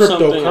sort of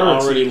something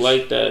already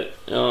like that.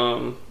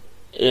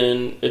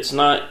 And it's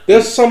not...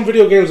 There's some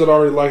video games that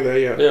already like that,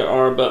 yeah. There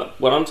are, but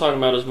what I'm talking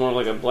about is more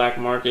like a black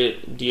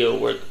market deal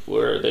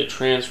where they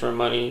transfer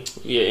money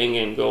via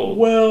in-game gold.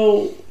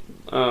 Well...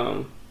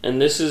 and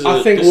this is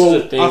I think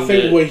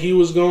what he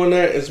was going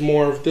at is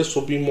more of... This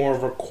will be more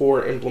of a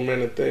core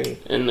implemented thing.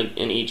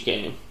 In each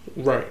game.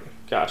 Right.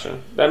 Gotcha.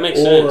 That makes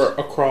sense. Or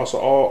across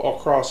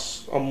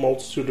a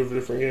multitude of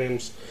different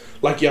games.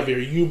 Like you have your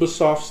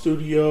Ubisoft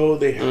studio,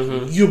 they have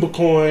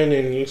Ubicoin,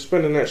 and you're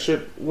spending that shit,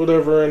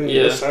 whatever, in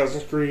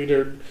Assassin's Creed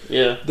or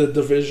the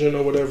Division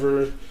or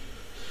whatever.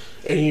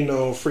 And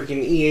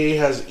freaking EA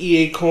has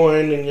EA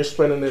Coin, and you're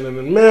spending it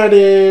in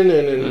Madden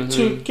and in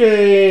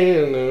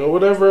 2K and in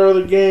whatever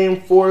other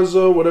game,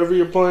 Forza, whatever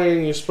you're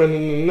playing, you're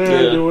spending in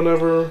that or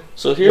whatever.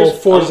 So here's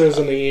Forza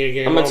isn't an EA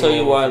game. I'm gonna tell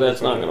you why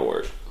that's not gonna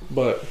work.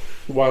 But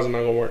why is it not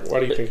going to work? Why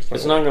do you think it's not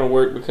It's not going to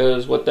work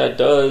because what that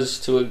does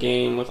to a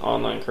game with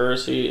online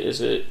currency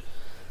is if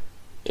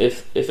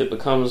it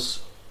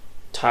becomes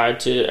tied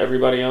to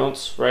everybody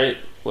else, right?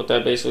 What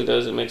that basically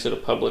does, it makes it a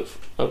public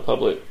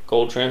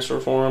gold transfer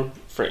forum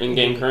for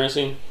in-game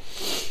currency.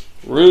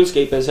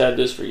 RuneScape has had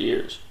this for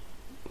years.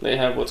 They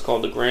have what's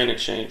called the Grand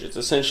Exchange. It's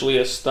essentially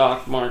a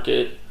stock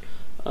market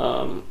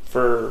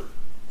for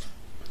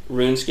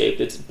RuneScape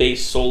that's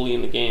based solely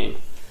in the game.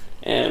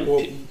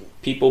 And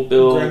people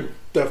build... Grand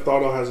Theft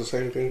Auto has the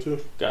same thing too.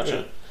 Gotcha.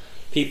 Yeah.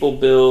 People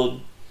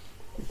build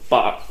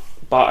bot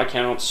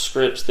accounts,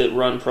 scripts that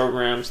run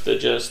programs that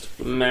just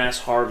mass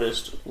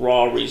harvest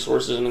raw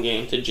resources in the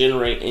game to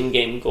generate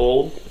in-game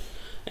gold,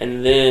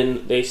 and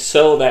then they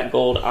sell that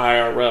gold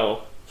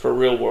IRL for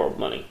real-world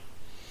money.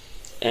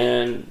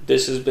 And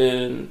this has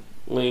been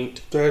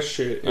linked. That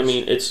shit.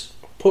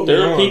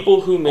 There are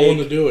people who make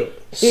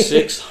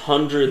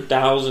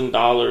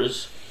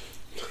 $600,000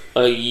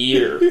 a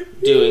year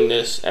doing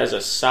this as a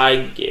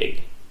side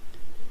gig,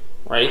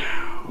 right?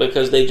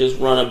 Because they just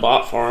run a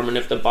bot farm, and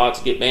if the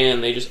bots get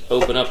banned, they just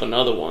open up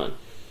another one,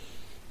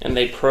 and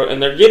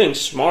they're getting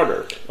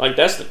smarter. Like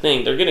that's the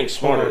thing, they're getting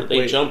smarter.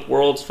 They jump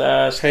worlds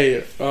fast.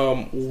 Hey,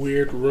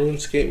 weird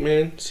RuneScape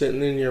man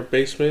sitting in your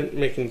basement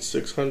making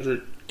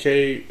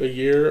 $600K a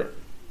year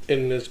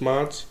in his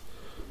mods.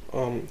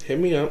 Hit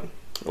me up.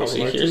 Well,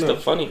 see, here's the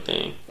funny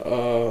thing.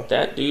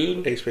 That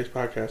dude...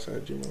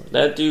 ASpacePodcast@gmail.com.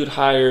 That dude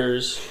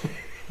hires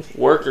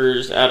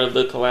workers out of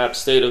the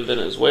collapsed state of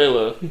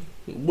Venezuela.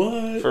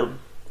 What? For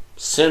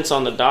cents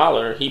on the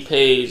dollar. He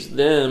pays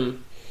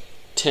them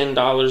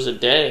 $10 a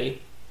day,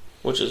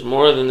 which is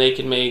more than they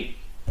can make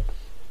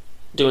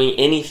doing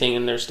anything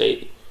in their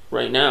state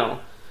right now.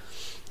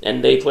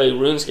 And they play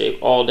RuneScape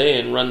all day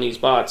and run these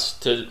bots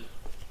to...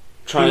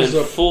 try and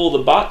fool the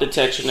bot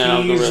detection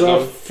algorithm. He's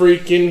a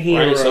freaking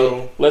hero. Right?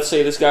 So let's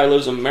say this guy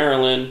lives in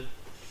Maryland.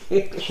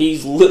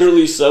 He's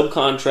literally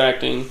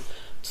subcontracting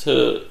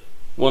to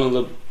one of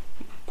the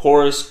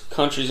poorest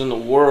countries in the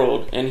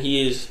world, and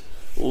he is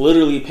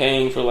literally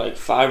paying for like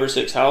 5 or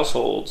 6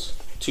 households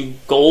to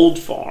gold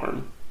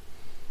farm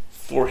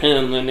for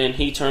him, and then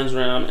he turns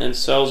around and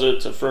sells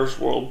it to first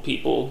world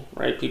people,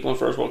 right? People in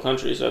first world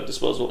countries who have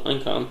disposable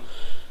income,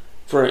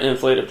 for an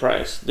inflated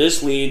price.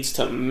 This leads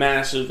to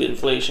massive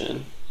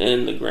inflation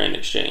in the Grand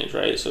Exchange,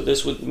 right? So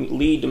this would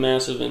lead to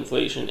massive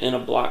inflation in a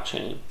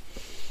blockchain.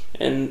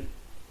 And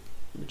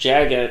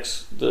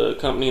Jagex, the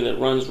company that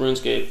runs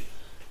RuneScape,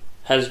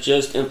 has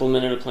just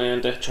implemented a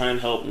plan to try and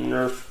help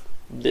nerf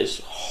this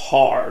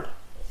hard.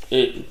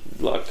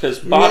 Because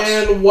bots...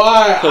 Man,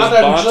 why?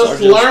 I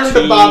just learned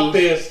about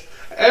this.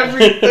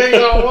 Everything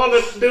I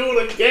wanted to do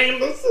in a game,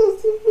 the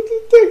system would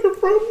take it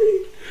from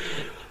me.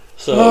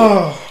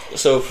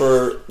 So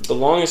for the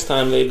longest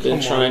time, they've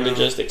been trying to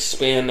just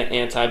expand the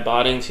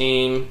anti-botting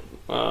team.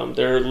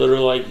 There are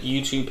literally like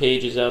YouTube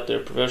pages out there,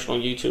 professional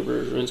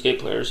YouTubers, RuneScape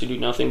players who do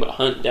nothing but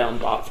hunt down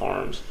bot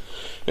farms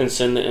and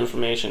send the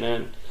information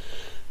in.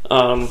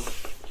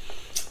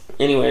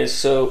 Anyways,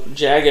 so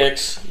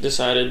Jagex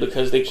decided,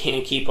 because they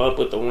can't keep up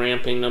with the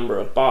ramping number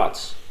of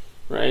bots,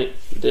 right,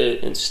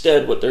 that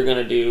instead what they're going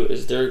to do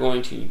is they're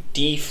going to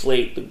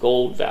deflate the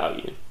gold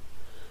value.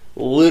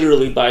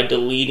 Literally by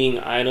deleting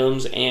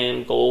items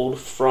and gold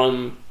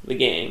from the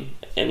game.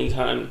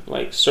 Anytime,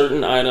 like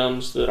certain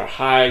items that are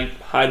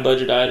high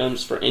budget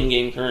items for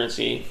in-game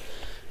currency,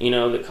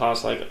 that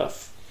cost like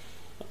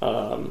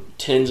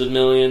tens of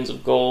millions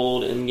of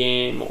gold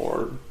in-game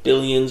or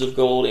billions of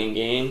gold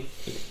in-game.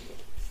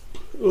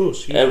 Ooh,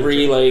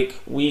 every like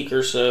week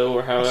or so,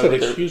 or however. I said,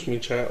 excuse me,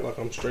 chat, like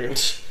I'm streaming.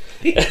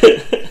 Made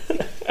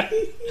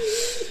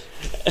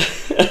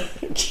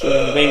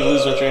me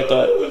lose my train of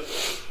thought.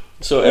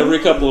 So every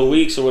couple of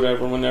weeks or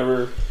whatever,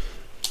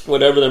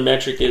 whatever the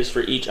metric is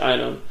for each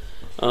item,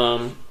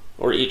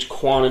 or each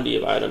quantity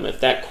of item,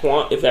 if that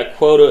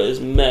quota is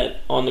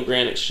met on the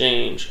Grand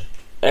Exchange,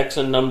 X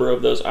number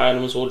of those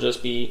items will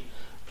just be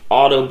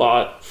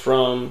auto-bought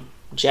from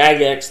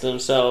Jagex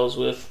themselves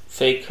with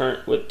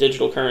with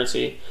digital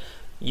currency.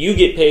 You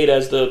get paid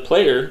as the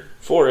player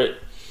for it,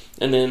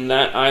 and then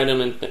that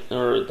item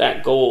or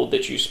that gold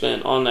that you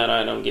spent on that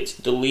item gets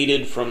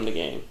deleted from the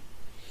game.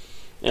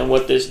 And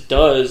what this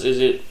does is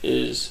it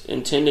is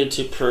intended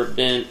to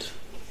prevent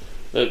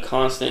the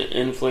constant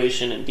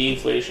inflation and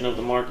deflation of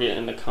the market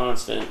and the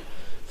constant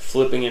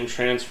flipping and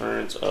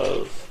transference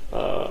of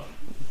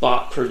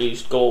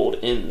bot-produced gold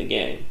in the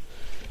game.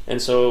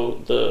 And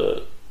so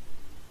the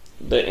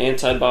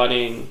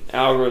anti-botting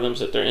algorithms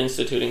that they're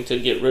instituting to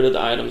get rid of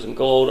the items in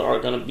gold are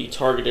going to be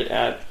targeted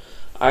at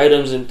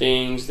items and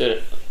things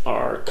that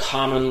are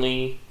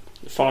commonly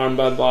farmed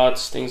by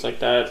bots, things like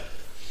that.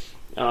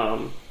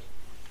 And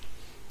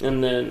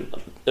then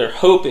they're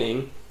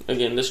hoping,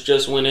 again, this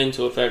just went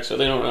into effect, so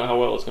they don't know how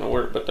well it's going to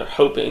work, but they're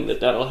hoping that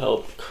that'll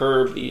help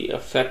curb the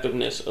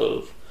effectiveness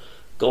of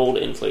gold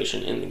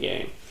inflation in the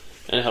game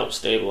and help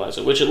stabilize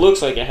it, which it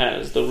looks like it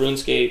has. The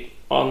RuneScape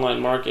online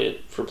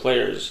market for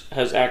players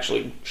has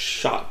actually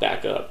shot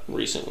back up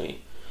recently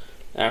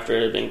after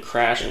it had been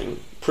crashing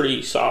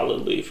pretty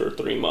solidly for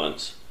 3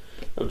 months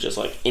of just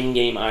like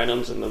in-game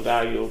items, and the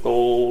value of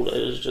gold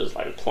is just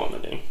like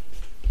plummeting.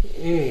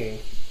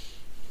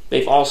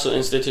 They've also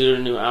instituted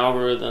a new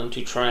algorithm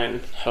to try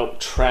and help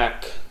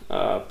track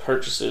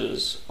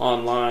purchases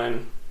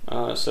online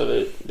so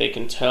that they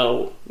can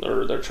tell,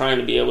 or they're trying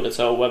to be able to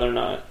tell whether or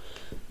not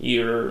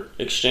you're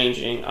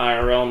exchanging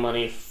IRL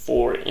money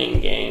for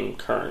in-game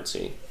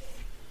currency.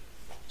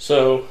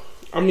 So,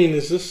 I mean,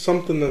 is this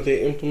something that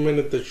they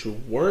implemented that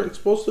you weren't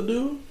supposed to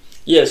do?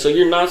 Yeah, so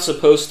you're not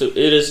supposed to.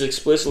 It is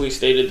explicitly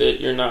stated that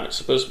you're not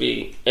supposed to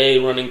be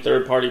running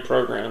third-party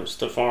programs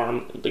to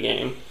farm the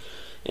game,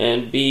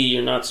 and B,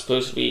 you're not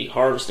supposed to be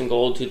harvesting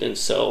gold to then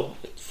sell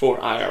for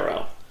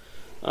IRL.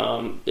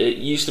 It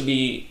used to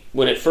be,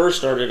 when it first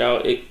started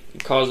out, it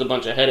caused a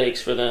bunch of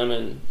headaches for them,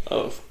 and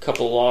a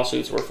couple of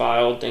lawsuits were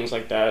filed, things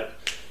like that.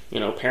 You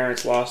know,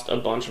 parents lost a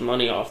bunch of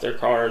money off their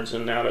cards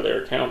and out of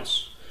their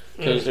accounts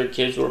because their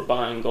kids were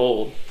buying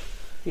gold.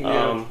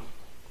 Yeah.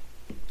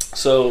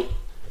 So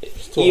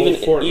even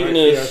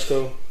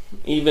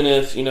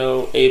if you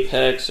know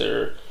Apex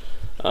or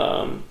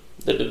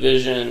the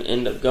Division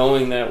end up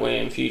going that way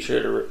in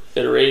future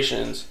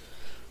iterations,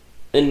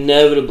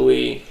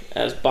 inevitably,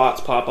 as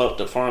bots pop up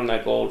to farm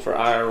that gold for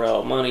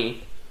IRL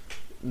money,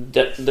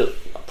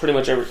 pretty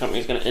much every company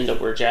is going to end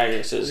up where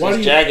Jagex is.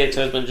 Because Jagex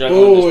has been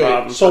juggling this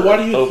problem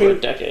for over a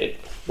decade.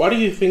 Why do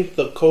you think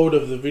the code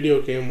of the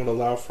video game would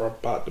allow for a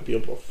bot to be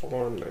able to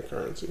farm that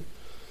currency?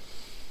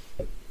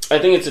 I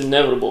think it's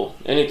inevitable.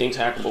 Anything's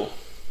hackable.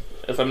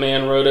 If a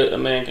man wrote it, a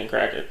man can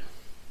crack it.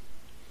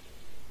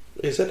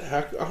 Is it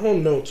hack? I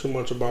don't know too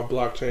much about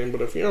blockchain,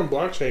 but if you're on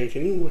blockchain,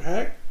 can you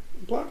hack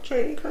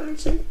blockchain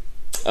currency?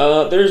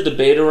 There's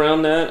debate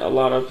around that. A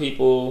lot of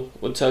people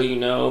would tell you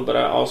no, but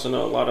I also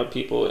know a lot of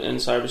people in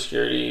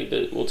cybersecurity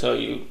that will tell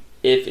you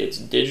if it's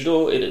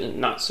digital, it is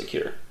not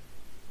secure.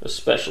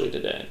 Especially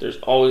today. There's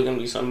always going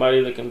to be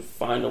somebody that can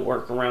find a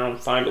workaround,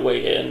 find a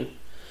way in.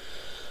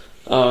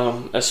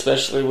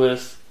 Especially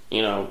with,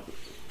 you know,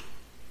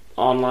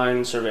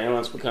 online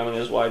surveillance becoming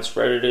as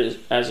widespread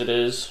as it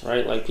is,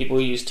 right? Like, people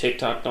who use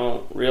TikTok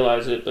don't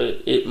realize it,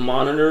 but it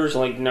monitors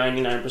like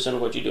 99%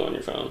 of what you do on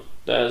your phone.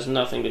 That has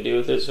nothing to do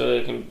with it, so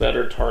they can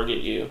better target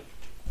you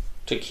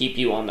to keep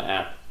you on the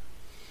app.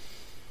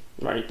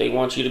 Right? They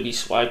want you to be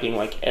swiping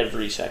like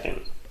every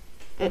second.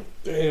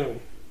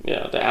 Damn.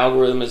 Yeah, the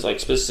algorithm is like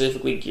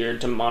specifically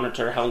geared to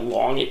monitor how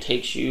long it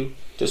takes you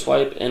to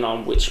swipe and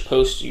on which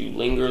posts you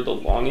linger the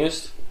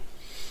longest,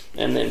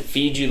 and then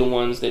feed you the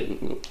ones that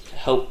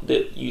help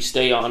that you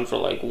stay on for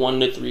like 1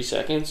 to 3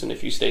 seconds. And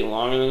if you stay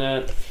longer than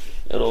that,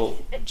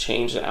 it'll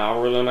change the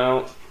algorithm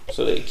out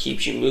so that it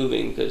keeps you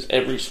moving, because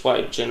every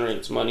swipe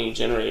generates money,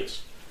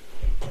 generates.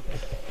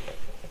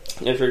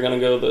 If you're gonna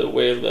go the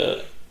way of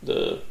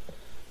the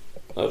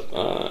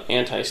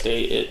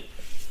anti-state,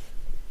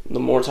 the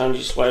more times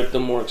you swipe, the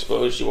more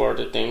exposed you are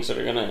to things that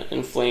are going to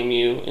inflame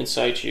you,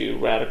 incite you,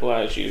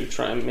 radicalize you,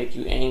 try and make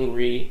you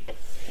angry,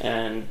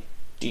 and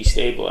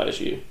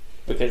destabilize you.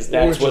 Because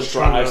that's what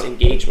drives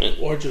engagement.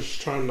 Or just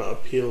trying to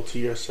appeal to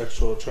your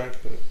sexual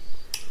attraction.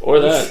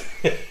 Or that.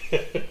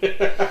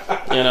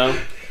 You know?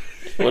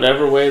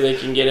 Whatever way they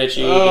can get at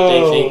you that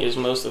they think is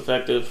most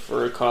effective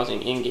for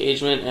causing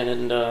engagement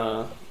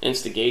and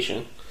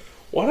instigation.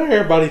 Why does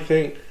everybody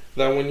think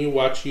that when you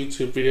watch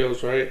YouTube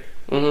videos, right,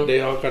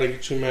 they all gotta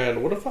get you mad?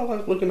 What if I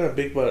like looking at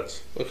big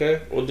butts?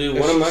 Okay. Well, dude,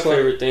 one of my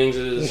favorite things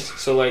is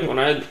so like when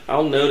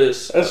I'll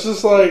notice. It's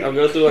just like I'll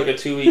go through like a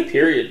 2-week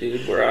period,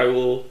 dude, where I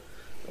will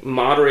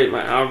moderate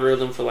my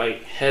algorithm for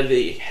like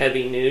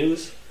heavy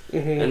news,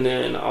 and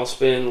then I'll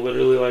spend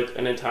literally like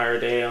an entire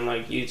day on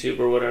like YouTube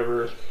or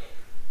whatever,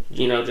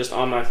 you know, just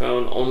on my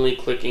phone, only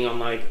clicking on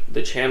like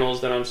the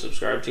channels that I'm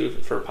subscribed to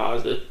for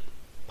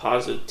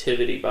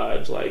positivity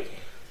vibes, like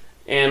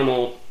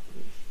animal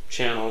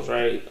channels,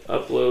 right?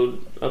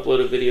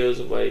 Uploaded videos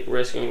of like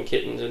rescuing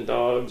kittens and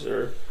dogs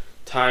or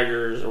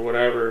tigers or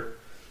whatever,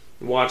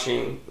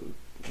 watching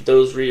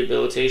those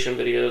rehabilitation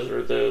videos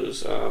or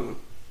those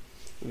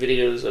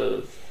videos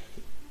of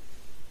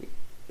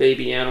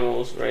baby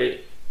animals,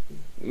 right,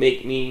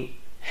 make me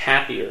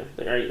happier.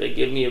 They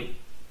give me a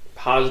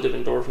positive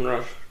endorphin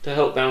rush to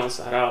help balance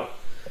that out,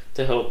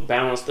 to help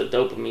balance the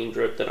dopamine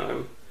drip that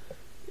I'm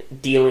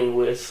dealing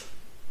with.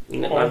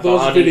 My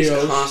body is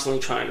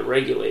constantly trying to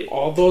regulate.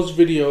 All those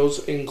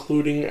videos,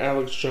 including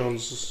Alex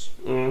Jones's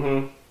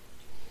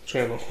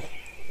channel.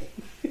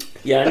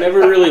 Yeah, I never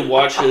really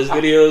watch his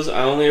videos.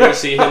 I only ever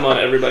see him on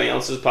everybody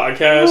else's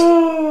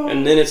podcast,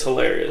 and then it's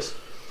hilarious.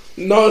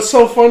 No, it's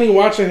so funny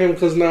watching him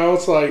because now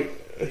it's like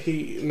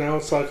he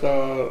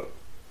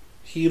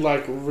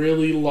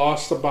really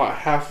lost about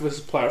half of his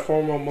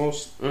platform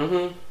almost.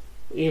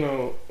 You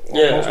know.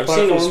 Yeah, I've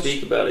seen him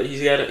speak about it.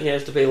 He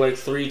has to pay like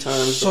 3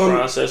 times the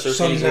processor fees.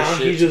 So now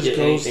he just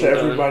goes to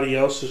everybody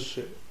else's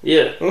shit.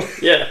 Yeah,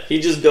 yeah. He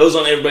just goes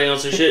on everybody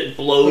else's shit,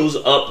 blows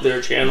up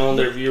their channel and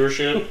their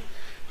viewership.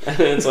 And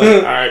it's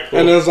like, alright, cool.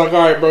 And it's like,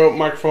 alright, bro,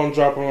 microphone,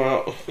 drop him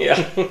out.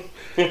 Yeah.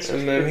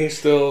 And then he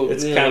still...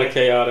 It's kind of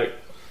chaotic.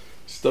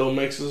 Still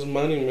makes his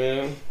money,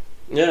 man.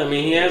 Yeah, I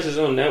mean, he has his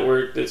own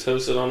network that's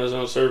hosted on his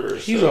own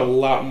servers. He's a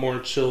lot more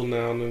chill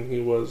now than he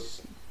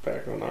was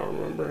back when I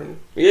remember him.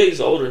 Yeah,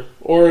 he's older.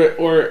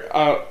 Or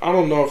I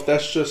don't know if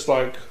that's just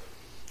like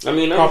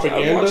propaganda.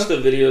 I watched the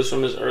videos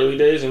from his early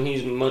days, and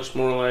he's much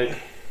more like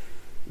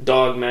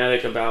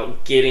dogmatic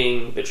about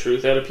getting the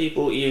truth out of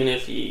people, even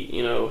if he,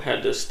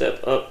 had to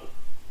step up,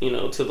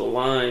 to the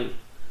line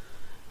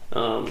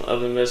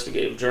of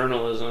investigative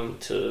journalism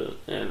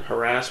and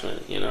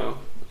harassment.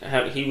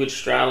 He would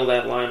straddle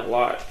that line a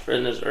lot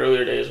in his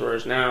earlier days,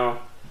 whereas now,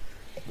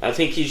 I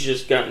think he's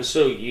just gotten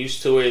so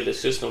used to the way the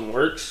system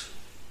works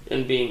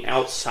and being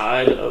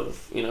outside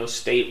of,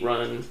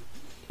 state-run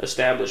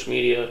established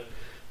media.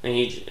 And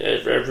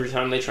every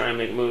time they try and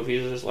make a move,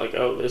 he's just like,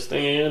 oh, this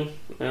thing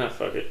again?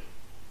 Fuck it.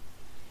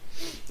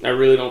 I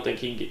really don't think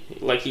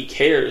he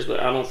cares, but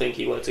I don't think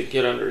he lets it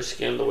get under his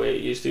skin the way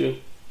it used to.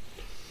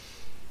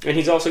 And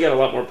he's also got a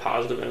lot more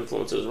positive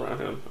influences around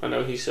him. I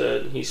know he's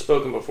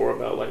spoken before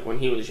about like when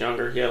he was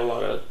younger, he had a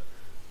lot of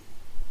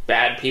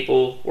bad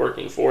people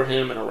working for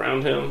him and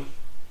around him.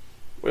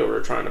 We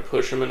were trying to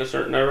push him in a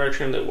certain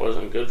direction that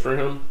wasn't good for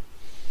him.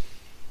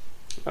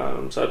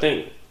 So I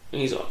think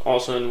he's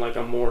also in like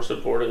a more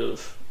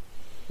supportive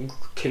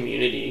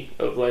community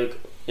of like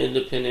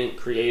independent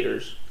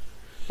creators.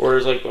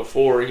 Whereas like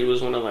before, he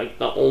was one of like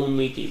the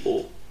only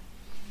people.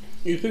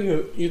 You think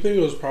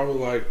it was probably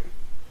like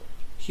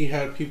he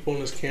had people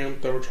in his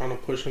camp that were trying to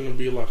push him to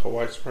be like a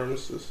white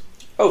supremacist?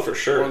 Oh, for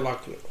sure. Or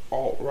like an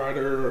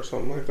alt-righter or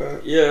something like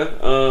that? Yeah,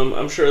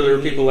 I'm sure there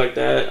are people like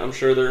that. I'm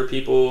sure there are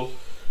people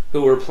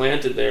who were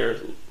planted there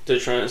to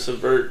try and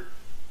subvert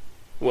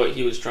what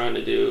he was trying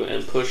to do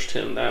and pushed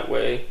him that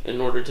way in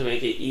order to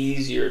make it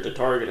easier to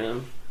target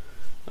him.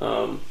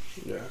 Yeah,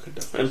 I could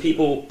definitely.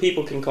 And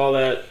people can call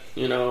that,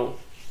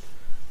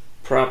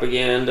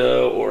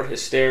 propaganda or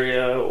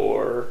hysteria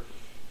or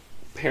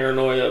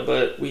paranoia,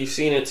 but we've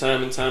seen it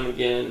time and time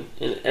again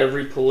in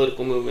every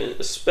political movement,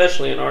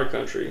 especially in our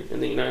country,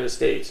 in the United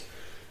States,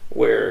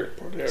 where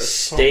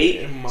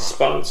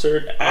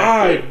state-sponsored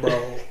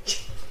bro.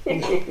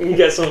 You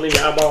got something in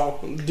your eyeball?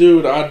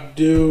 Dude, I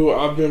do.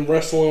 I've been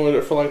wrestling with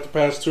it for like the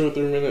past 2 or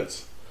 3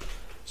 minutes.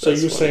 So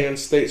you're saying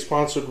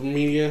state-sponsored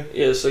media?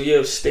 Yeah, so you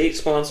have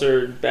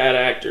state-sponsored bad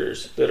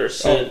actors that are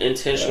sent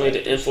intentionally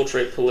to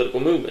infiltrate political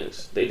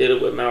movements. They did it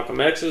with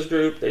Malcolm X's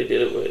group. They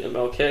did it with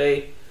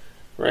MLK,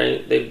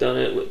 right? They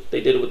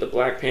did it with the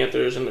Black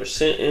Panthers, and they're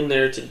sent in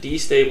there to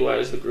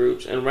destabilize the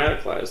groups and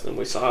radicalize them.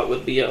 We saw it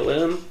with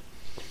BLM,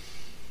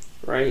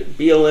 right?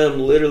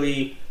 BLM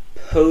literally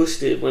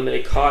posted when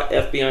they caught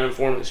FBI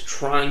informants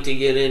trying to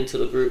get into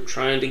the group,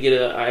 trying to get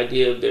an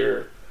idea of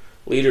their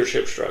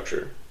leadership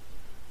structure.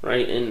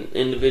 Right, in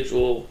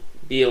individual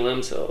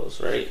BLM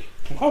cells, right?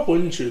 Why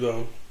wouldn't you,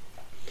 though?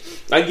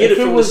 I get it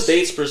from the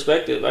state's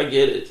perspective. I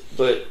get it.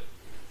 But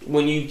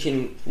when you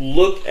can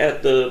look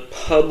at the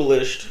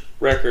published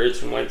records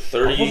from like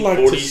 30,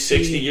 40,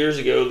 60 years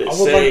ago that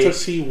say... I would like to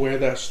see where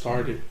that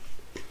started.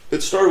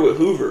 It started with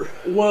Hoover.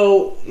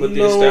 Well, with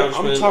the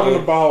establishment I'm talking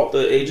about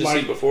the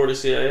agency before the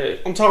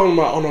CIA. I'm talking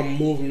about on a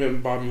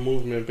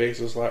movement-by-movement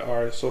basis. Like,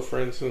 all right, so for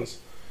instance...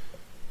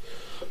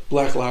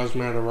 Black Lives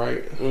Matter,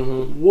 right?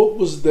 Mm-hmm. What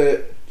was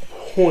that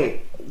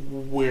point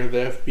where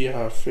the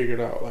FBI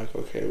figured out, like,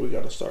 okay, we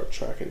got to start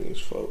tracking these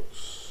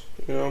folks?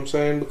 You know what I'm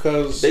saying?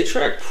 Because they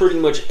track pretty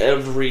much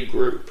every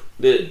group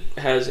that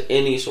has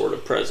any sort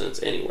of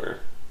presence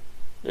anywhere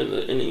in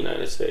the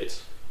United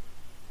States.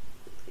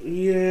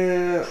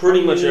 Yeah,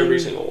 pretty much every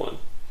single one.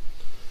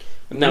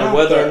 Now,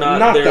 whether or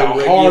not they're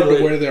that hard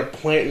to where they're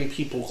planting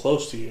people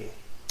close to you.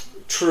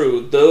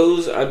 True,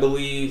 those I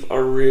believe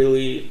are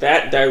really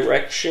that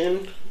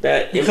direction.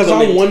 Because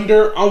I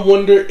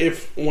wonder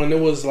if when it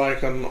was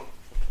like an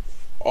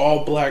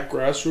all black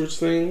grassroots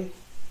thing,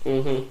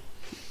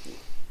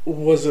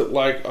 was it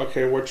like,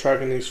 okay, we're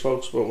tracking these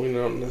folks, but we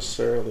don't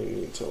necessarily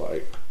need to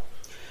like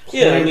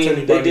Yeah, I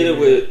mean they did it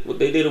with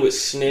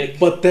SNCC.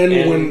 But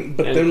then when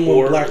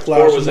Black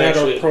Lives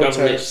Matter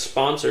protest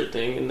sponsored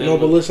thing, and then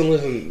but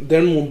listen.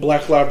 Then when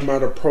Black Lives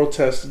Matter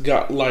protests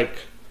got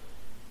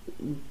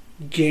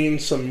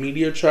gained some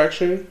media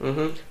traction,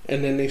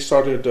 and then they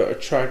started to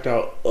attract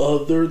out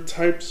other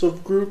types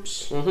of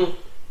groups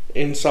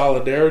in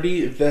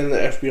solidarity. Then the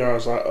FBI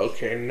was like,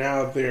 okay,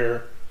 now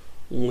they're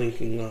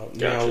linking up.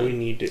 Gotcha. Now we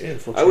need to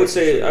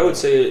infiltrate. I would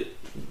say,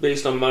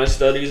 based on my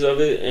studies of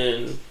it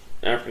and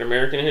African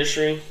American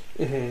history,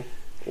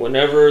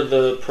 whenever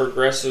the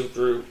progressive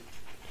group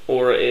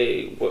or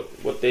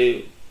what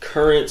the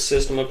current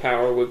system of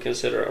power would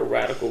consider a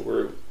radical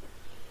group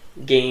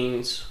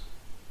gains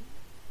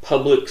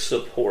public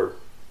support,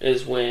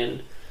 is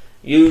when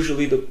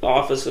usually the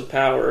office of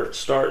power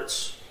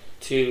starts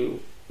to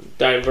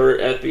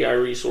divert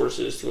FBI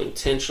resources to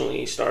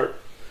intentionally start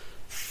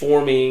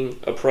forming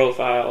a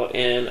profile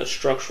and a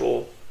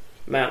structural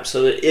map,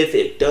 so that if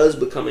it does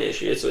become an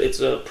issue, it's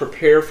a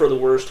prepare for the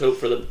worst, hope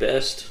for the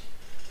best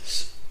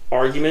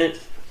argument.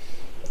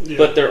 Yeah.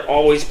 But they're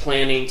always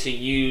planning to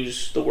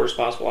use the worst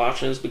possible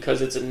options,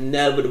 because it's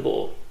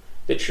inevitable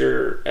that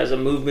you're, as a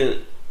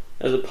movement,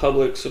 as a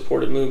public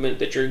supported movement,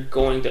 that you're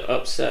going to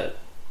upset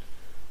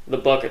the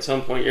buck at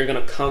some point. You're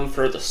going to come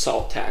for the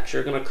salt tax.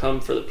 You're going to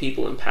come for the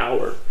people in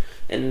power,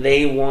 and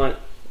they want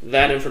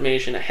that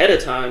information ahead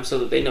of time so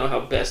that they know how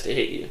best to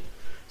hit you.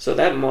 So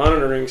that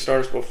monitoring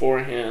starts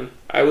beforehand.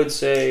 I would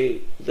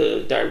say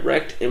the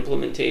direct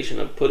implementation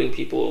of trying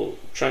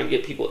to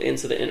get people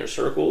into the inner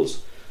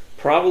circles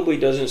probably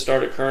doesn't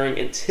start occurring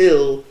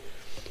until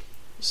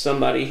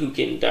somebody who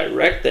can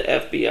direct the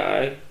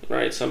FBI,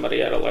 right?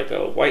 Somebody at a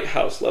White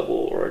House level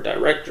or a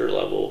director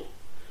level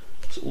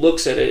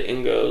looks at it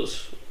and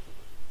goes,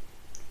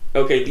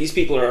 okay, these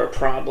people are a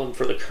problem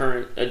for the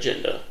current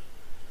agenda.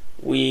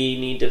 We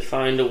need to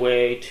find a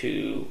way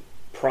to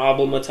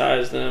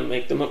problematize them,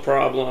 make them a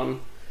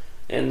problem,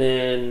 and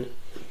then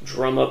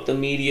drum up the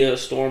media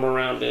storm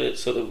around it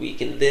so that we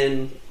can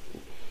then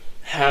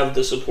have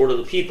the support of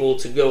the people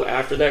to go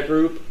after that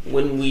group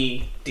when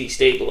we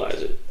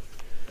destabilize it.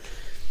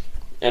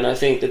 And I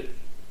think that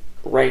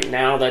right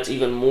now that's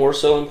even more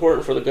so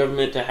important for the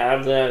government to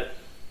have that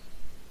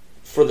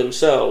for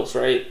themselves,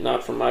 right?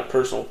 Not from my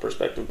personal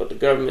perspective, but the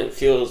government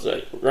feels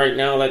that right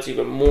now that's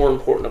even more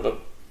important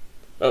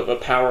of a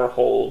power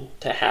hold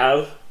to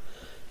have,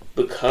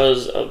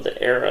 because of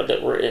the era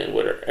that we're in,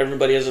 where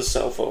everybody has a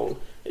cell phone.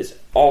 It's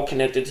all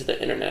connected to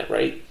the internet,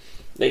 right?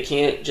 They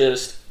can't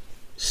just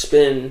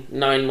spend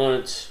 9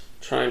 months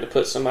trying to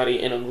put somebody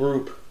in a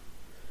group,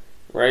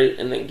 right,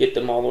 and then get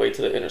them all the way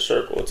to the inner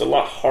circle. It's a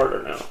lot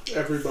harder now.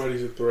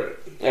 Everybody's a threat.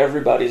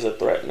 Everybody's a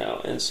threat now,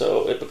 and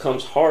so it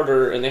becomes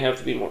harder, and they have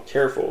to be more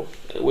careful,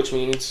 which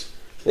means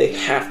they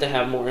have to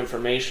have more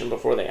information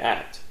before they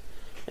act.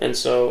 And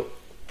so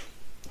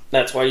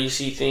that's why you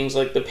see things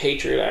like the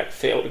Patriot Act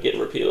fail to get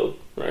repealed,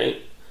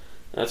 right?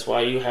 That's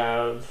why you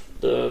have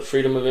the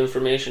Freedom of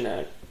Information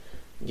Act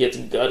gets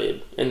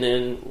gutted and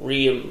then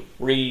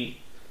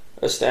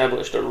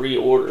re-established or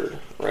reordered,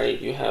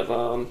 right? You have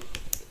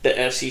the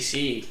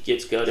FCC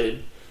gets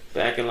gutted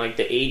back in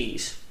the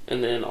 80s,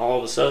 and then all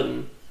of a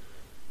sudden,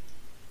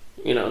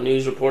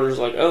 news reporters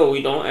are like, oh,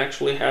 we don't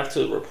actually have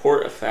to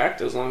report a fact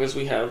as long as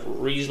we have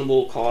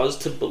reasonable cause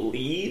to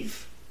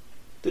believe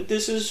that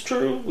this is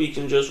true. We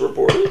can just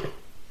report it.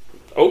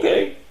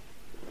 Okay.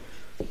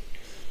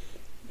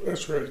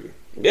 That's crazy.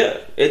 Yeah,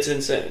 it's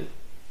insane.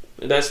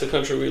 That's the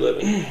country we live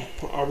in.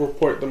 I'll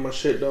report that my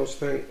shit don't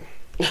stink.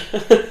 That's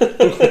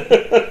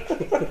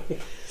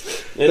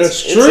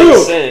true.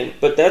 It's insane,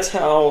 but that's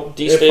how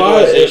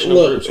destabilization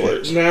of groups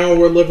works. Now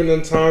we're living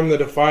in a time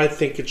that if I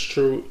think it's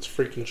true, it's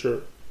freaking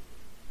true.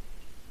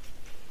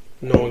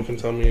 No one can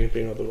tell me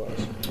anything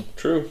otherwise.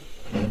 True.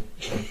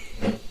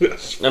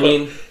 I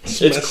mean,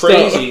 it's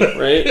crazy,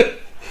 right?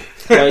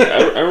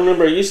 I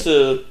remember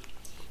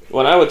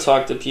when I would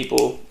talk to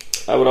people,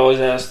 I would always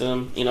ask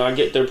them, I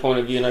get their point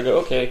of view, and I go,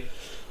 okay,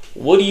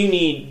 what do you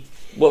need?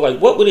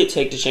 What would it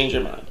take to change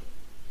your mind?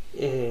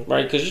 Mm-hmm.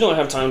 Right? Because you don't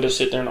have time to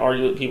sit there and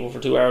argue with people for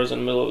 2 hours in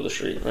the middle of the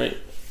street, right?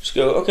 Just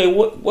go, okay,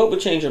 what would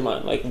change your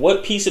mind?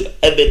 What piece of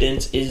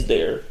evidence is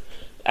there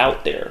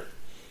out there,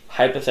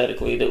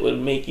 hypothetically, that would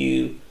make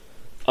you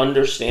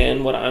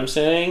understand what I'm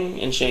saying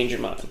and change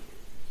your mind?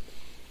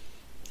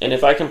 And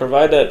if I can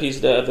provide that piece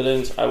of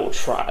evidence, I will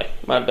try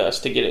my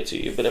best to get it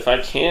to you. But if I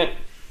can't,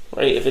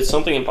 right, if it's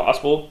something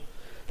impossible,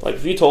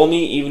 if you told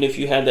me, even if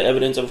you had the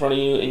evidence in front of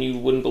you and you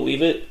wouldn't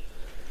believe it,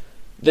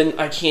 then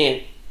I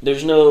can't.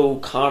 There's no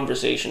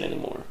conversation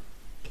anymore.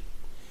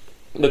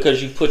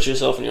 Because you've put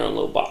yourself in your own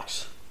little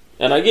box.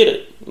 And I get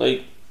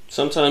it.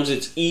 Sometimes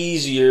it's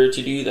easier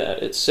to do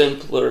that. It's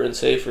simpler and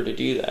safer to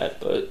do that.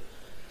 But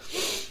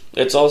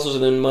it's also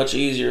then much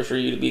easier for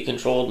you to be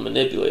controlled and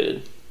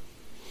manipulated.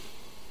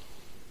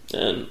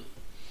 And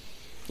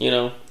you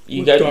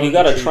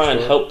got to try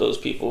and help those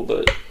people,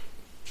 but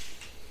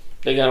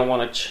they gotta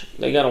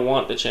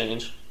want the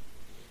change.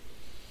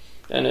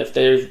 And if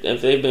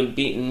they've been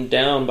beaten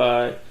down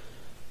by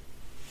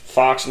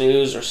Fox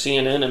News or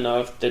CNN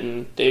enough,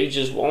 then they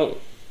just won't.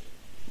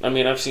 I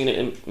mean, I've seen it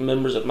in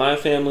members of my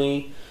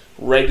family,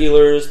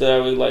 regulars that I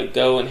would like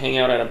go and hang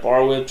out at a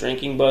bar with,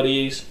 drinking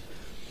buddies.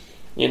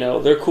 You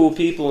know, they're cool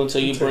people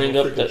until you bring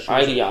up the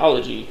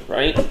ideology,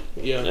 right?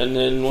 Yeah. And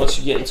then once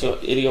you get into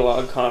an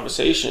ideologue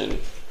conversation,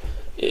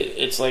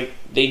 it's like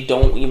they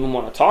don't even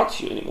want to talk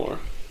to you anymore.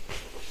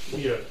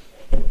 Yeah.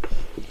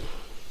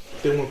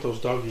 They want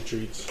those doggy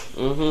treats.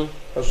 Mm-hmm.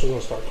 That's what I'm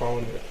going to start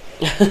calling it.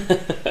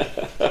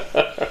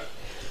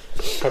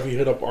 Have you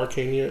hit up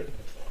Arcane yet?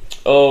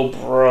 Oh,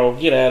 bro,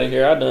 get out of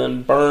here. I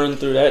done burned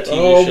through that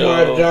TV show.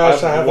 Oh, my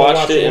gosh. I've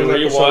watched it and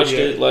rewatched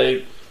it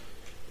like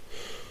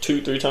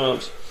 2-3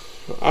 times.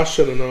 I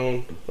should have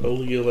known a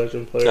League of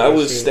Legends player. I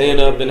was staying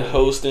up and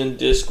hosting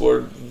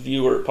Discord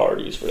viewer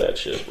parties for that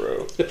shit,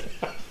 bro.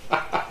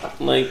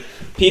 Like,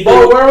 people...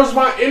 Bro, where was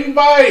my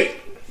invite?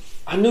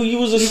 I knew you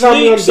was asleep, you got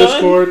me on son.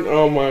 Discord?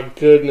 Oh, my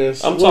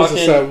goodness. I'm what talking...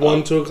 Is this at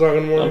 1, 2 o'clock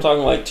in the morning? I'm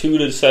talking like 2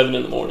 to 7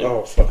 in the morning.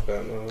 Oh, fuck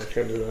that. No, I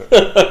can't do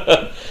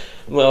that.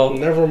 Well...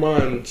 Never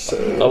mind.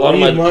 A lot of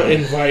my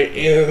invite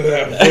in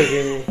that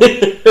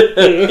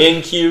fucking...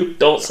 in queue.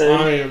 Don't say.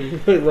 I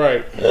am...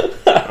 Right.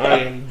 I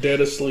am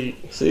dead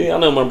asleep. See, I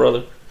know my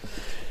brother.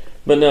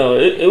 But no,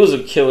 it was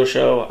a killer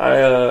show.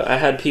 I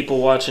had people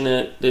watching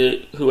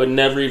it who had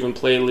never even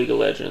played League of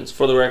Legends.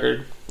 For the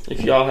record,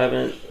 if y'all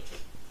haven't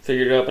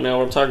figured it out by now,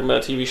 we're talking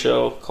about a TV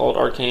show called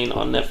Arcane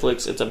on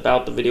Netflix. It's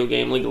about the video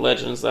game League of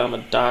Legends that I'm a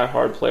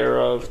die-hard player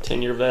of,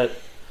 10-year vet.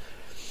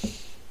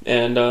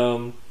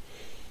 And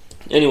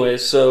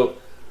anyways, so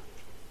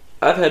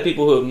I've had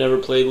people who have never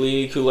played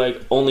League who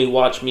like only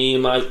watch me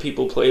and my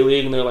people play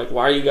League, and they're like,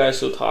 "Why are you guys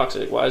so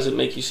toxic? Why does it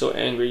make you so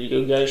angry?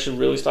 You guys should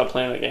really stop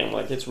playing the game.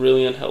 Like, it's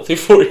really unhealthy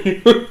for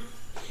you."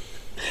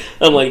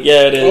 I'm like,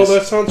 "Yeah, it is." Oh,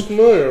 that sounds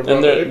familiar.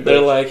 And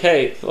they're like,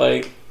 "Hey,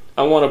 like,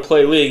 I want to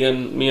play League,"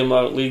 and me and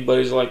my League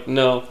buddies are like,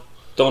 "No,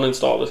 don't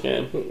install this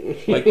game.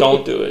 Like,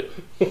 don't do it.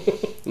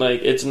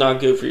 Like, it's not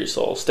good for your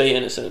soul. Stay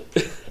innocent."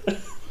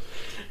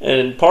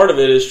 And part of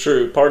it is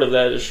true. Part of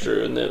that is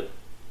true, and that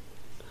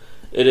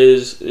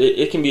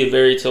it can be a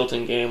very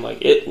tilting game.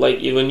 Like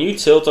when you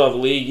tilt off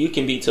League, you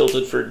can be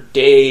tilted for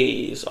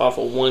days off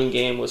of one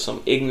game with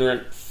some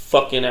ignorant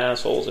fucking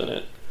assholes in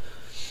it.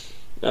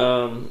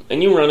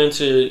 And you run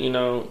into, you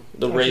know,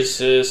 the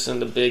racists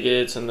and the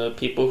bigots and the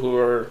people who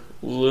are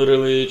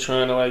literally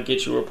trying to like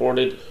get you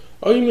reported.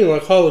 Oh, you mean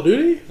like Call of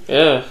Duty?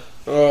 Yeah.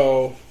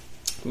 Oh.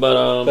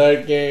 But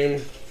that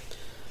game.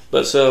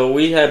 But so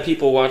we had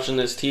people watching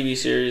this TV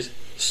series.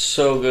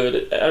 So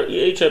good.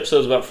 Each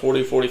episode's about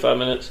 40-45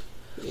 minutes.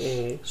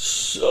 Mm-hmm.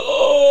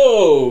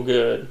 So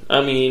good.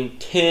 I mean,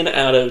 10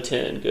 out of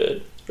 10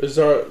 good. Is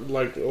there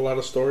like a lot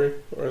of story,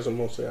 or is it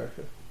mostly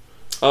action?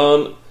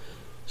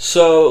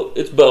 So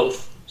it's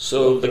both.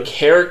 So the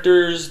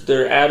characters,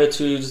 their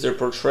attitudes, their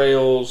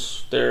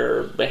portrayals,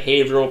 their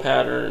behavioral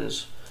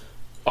patterns,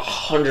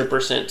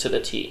 100% to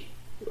the T.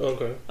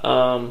 Okay.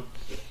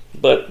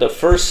 But the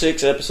first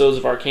 6 episodes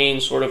of Arcane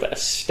sort of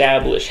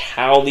establish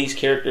how these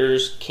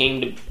characters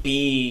came to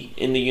be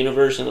in the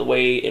universe and the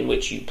way in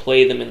which you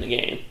play them in the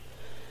game.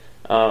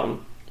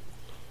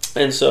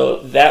 And so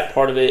that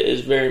part of it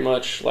is very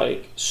much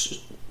like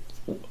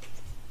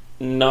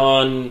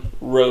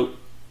non-rote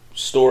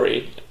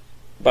story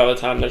by the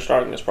time they're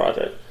starting this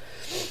project.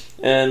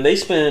 And they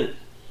spent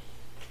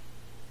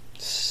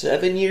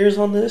 7 years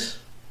on this.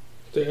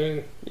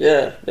 Dang.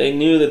 Yeah, they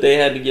knew that they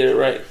had to get it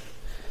right.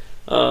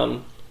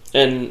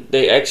 And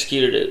they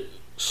executed it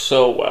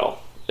so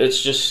well.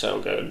 It's just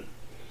so good.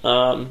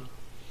 I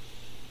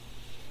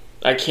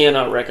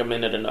cannot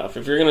recommend it enough.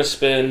 If you're going to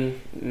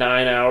spend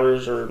 9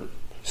 hours or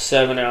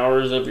 7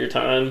 hours of your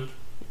time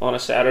on a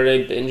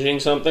Saturday binging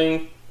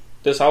something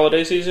this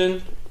holiday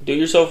season, do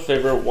yourself a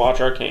favor,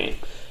 watch Arcane.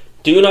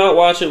 Do not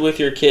watch it with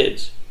your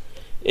kids.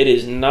 It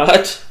is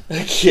not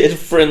a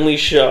kid-friendly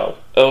show,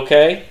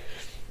 okay?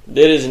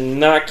 It is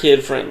not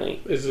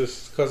kid-friendly. Is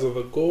this because of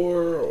the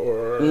gore,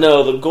 or...?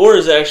 No, the gore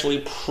is actually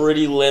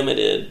pretty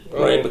limited,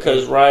 right? Okay.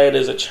 Because Riot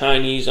is a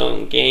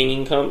Chinese-owned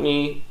gaming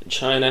company.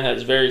 China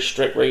has very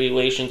strict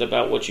regulations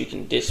about what you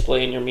can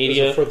display in your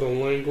media. Is it for the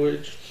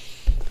language?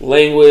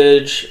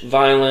 Language,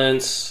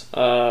 violence,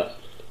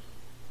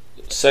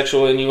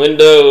 sexual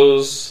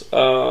innuendos,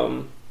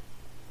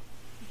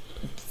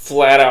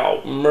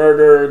 flat-out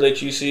murder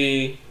that you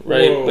see,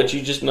 right? Whoa. But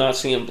you're just not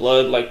seeing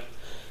blood, like...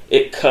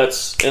 It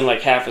cuts in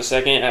like half a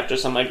second after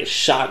somebody gets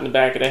shot in the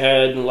back of the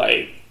head, and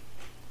like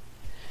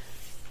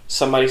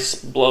somebody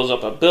blows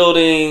up a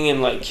building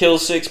and like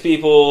kills 6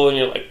 people, and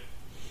you're like,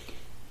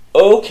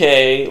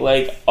 okay,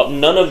 like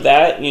none of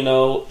that, you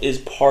know, is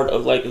part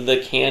of like the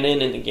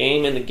canon in the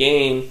game. In the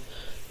game,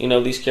 you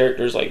know, these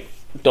characters like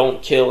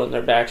don't kill in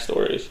their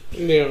backstories.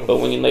 Yeah. But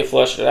when they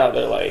flush it out,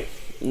 they're like,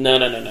 no.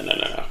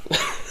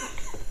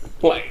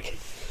 Like.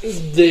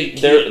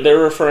 They're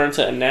referring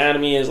to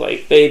anatomy as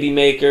like baby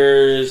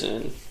makers,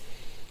 and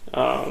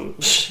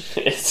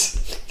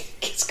it's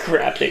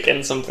graphic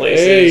in some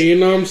places. Hey, you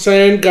know what I'm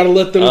saying? Gotta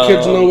let them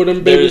kids know where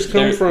them babies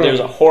come from. There's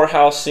a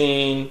whorehouse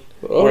scene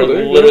where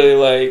literally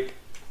like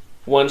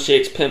one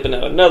chick's pimping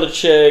out another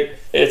chick.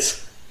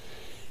 It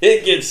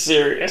gets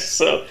serious,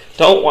 so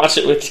don't watch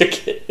it with your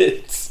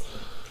kids.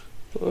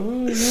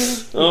 Oh,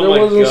 there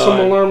wasn't some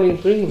alarming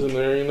things in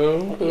there, you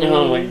know?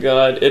 Oh my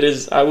god. It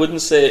is, I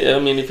wouldn't say, I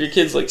mean, if your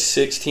kid's like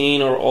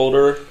 16 or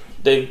older,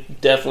 they've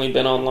definitely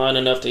been online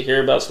enough to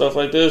hear about stuff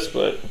like this,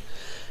 but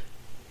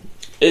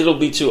it'll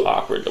be too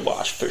awkward to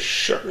watch for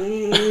sure.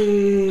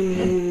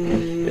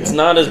 It's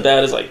not as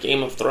bad as like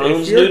Game of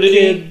Thrones nudity.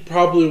 Your kid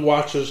probably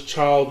watches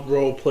child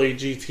role play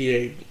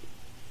GTA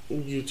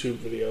YouTube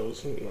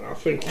videos. I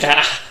think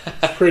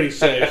it's pretty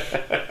safe.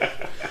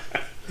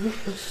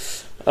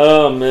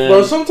 Oh man!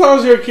 But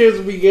sometimes your kids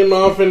be getting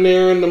off in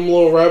there in them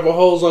little rabbit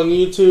holes on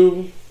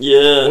YouTube.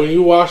 Yeah. When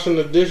you washing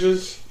the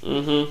dishes.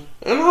 Mm-hmm.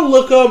 And I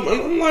look up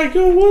and I'm like,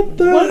 yo, what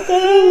the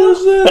hell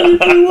is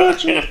that you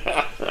watching?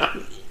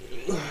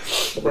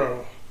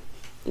 Bro.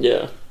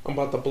 Yeah. I'm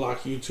about to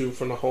block YouTube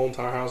from the whole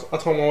entire house. I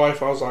told my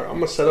wife, I was like, I'm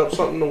going to set up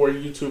something to where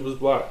YouTube is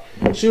blocked.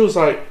 She was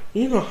like,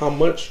 you know how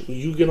much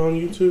you get on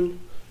YouTube?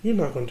 You're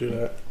not going to do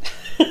that.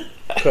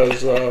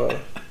 Because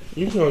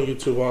you get on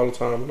YouTube all the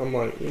time. And I'm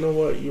like, you know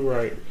what? You're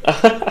right.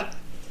 I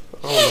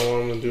don't know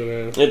what I'm going to do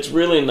then. It's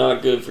really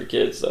not good for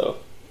kids, though.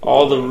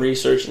 All the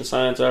research and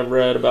science I've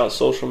read about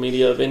social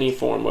media of any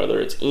form,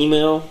 whether it's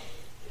email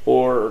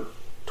or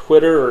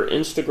Twitter or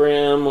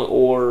Instagram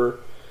or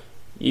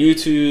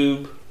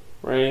YouTube,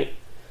 right?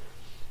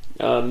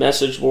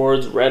 Message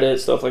boards, Reddit,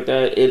 stuff like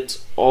that.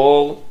 It's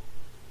all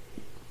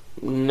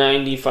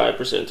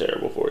 95%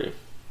 terrible for you.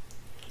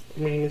 I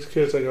mean, these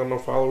kids ain't got no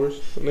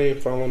followers. And they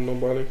ain't following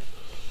nobody.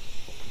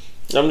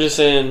 I'm just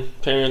saying,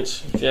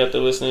 parents, if you have to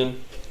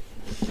listen,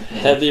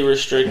 heavy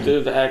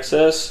restrictive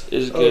access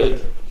is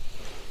good.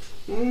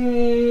 I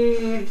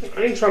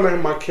ain't trying to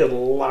have my kid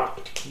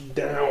locked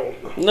down.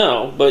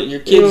 No, but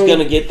your kid's going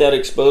to get that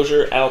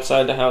exposure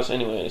outside the house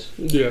anyways.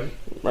 Yeah.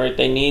 Right?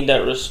 They need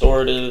that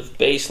restorative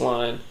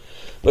baseline.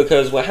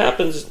 Because what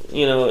happens,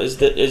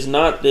 is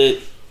not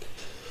that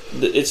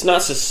it's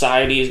not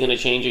society is going to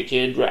change a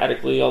kid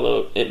radically,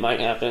 although it might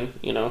happen,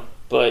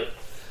 but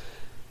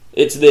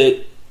it's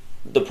that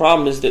the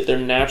problem is that their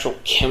natural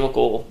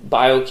chemical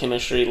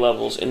biochemistry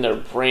levels in their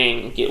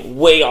brain get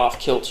way off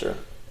kilter,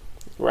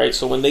 right?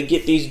 So when they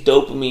get these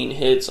dopamine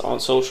hits on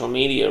social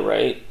media,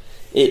 right,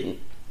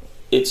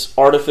 it's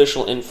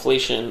artificial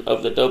inflation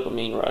of the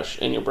dopamine rush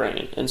in your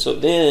brain. And so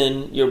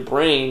then your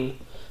brain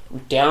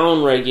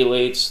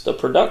downregulates the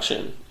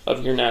production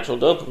of your natural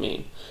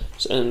dopamine.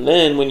 And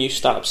then when you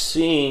stop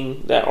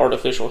seeing that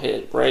artificial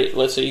hit, right?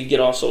 Let's say you get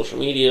off social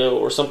media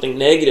or something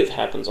negative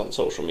happens on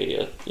social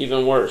media.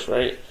 Even worse,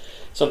 right?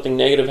 Something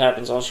negative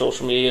happens on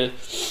social media.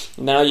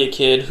 Now your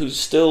kid, who's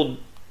still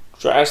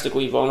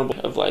drastically vulnerable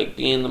of like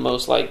being the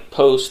most like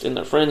post in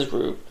their friends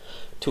group,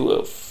 to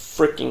a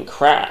freaking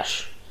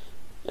crash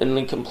in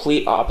the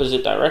complete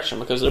opposite direction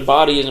because their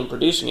body isn't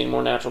producing any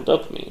more natural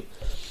dopamine.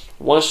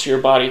 Once your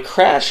body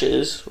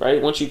crashes,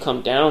 right? Once you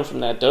come down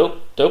from that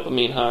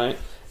dopamine high,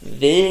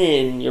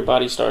 then your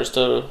body starts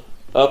to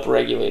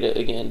upregulate it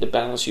again to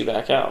balance you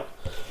back out.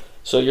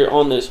 So you're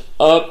on this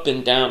up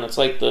and down. It's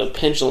like the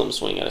pendulum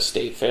swing at a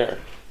state fair.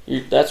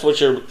 That's what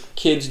your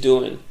kid's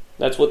doing.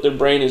 That's what their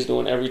brain is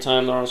doing every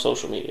time they're on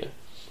social media.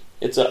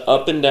 It's an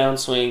up and down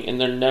swing, and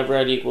they're never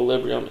at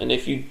equilibrium. And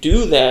if you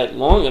do that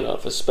long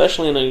enough,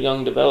 especially in a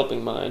young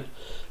developing mind,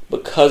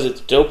 because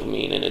it's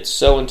dopamine and it's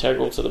so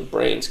integral to the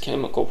brain's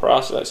chemical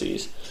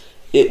processes,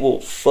 it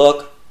will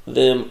fuck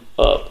them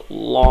up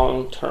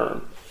long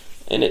term.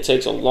 And it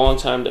takes a long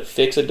time to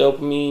fix a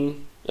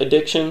dopamine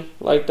addiction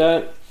like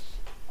that.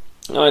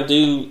 I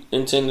do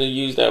intend to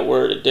use that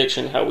word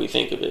addiction how we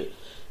think of it.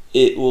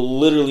 It will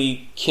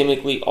literally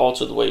chemically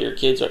alter the way your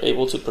kids are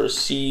able to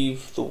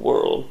perceive the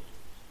world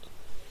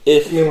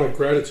if like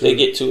gratitude. They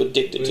get too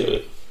addicted to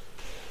it.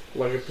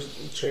 Like it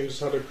changes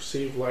how they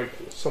perceive like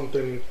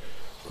something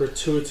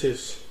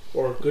gratuitous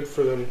or good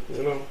for them,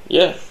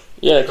 Yeah,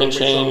 it can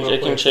change.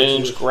 It can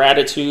change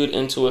gratitude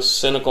into a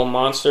cynical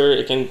monster.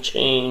 It can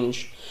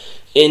change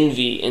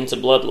envy into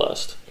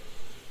bloodlust.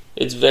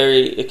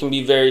 It can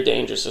be very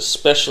dangerous,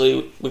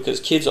 especially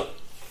because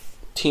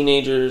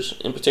teenagers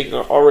in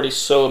particular, are already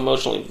so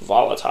emotionally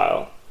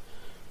volatile,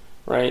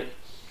 right?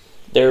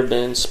 There have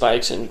been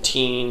spikes in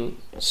teen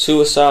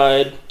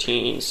suicide,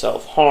 teen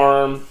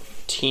self-harm,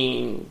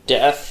 teen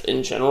death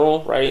in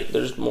general, right?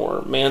 There's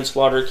more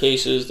manslaughter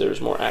cases,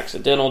 there's more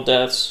accidental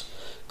deaths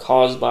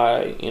caused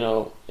by,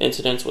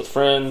 incidents with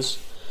friends.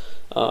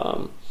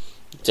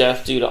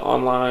 Death due to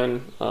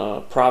online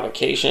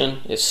provocation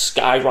is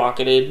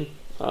skyrocketed.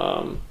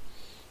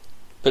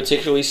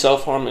 Particularly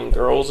self-harm in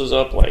girls is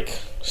up like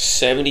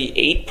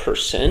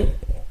 78%.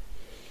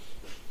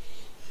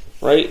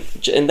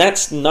 Right? And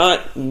that's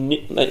not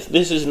new,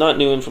 this is not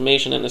new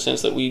information in the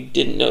sense that we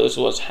didn't know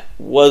this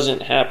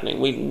wasn't happening.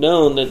 We've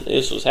known that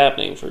this was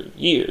happening for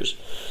years.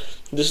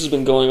 This has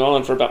been going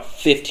on for about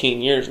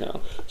 15 years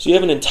now. So you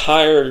have an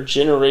entire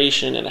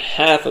generation and a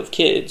half of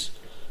kids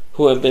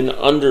who have been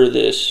under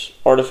this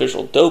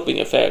artificial doping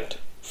effect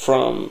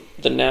from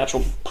the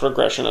natural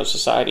progression of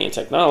society and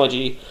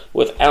technology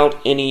without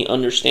any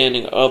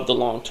understanding of the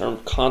long-term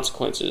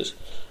consequences.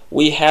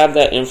 We have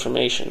that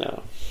information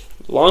now.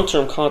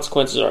 Long-term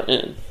consequences are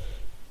in.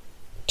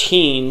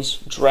 Teens,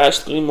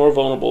 drastically more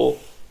vulnerable,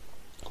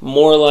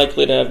 more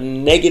likely to have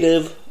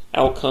negative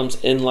outcomes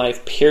in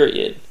life,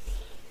 period,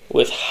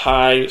 with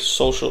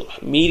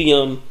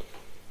medium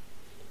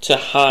to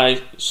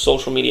high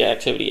social media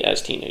activity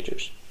as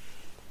teenagers.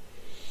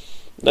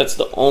 That's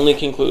the only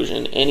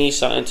conclusion any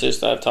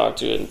scientist I've talked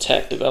to in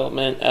tech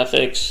development,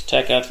 ethics,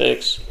 tech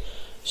ethics,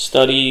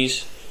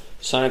 studies,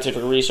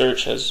 scientific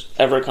research has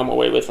ever come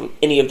away with from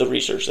any of the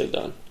research they've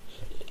done.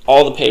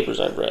 All the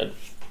papers I've read,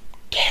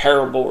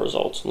 terrible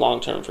results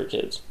long-term for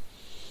kids.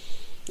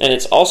 And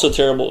it's also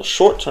terrible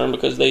short-term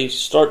because they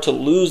start to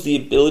lose the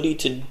ability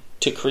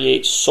to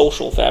create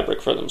social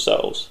fabric for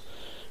themselves,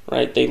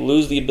 right? They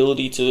lose the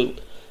ability to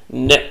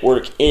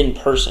network in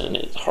person.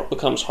 It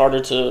becomes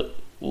harder to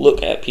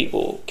look at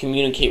people,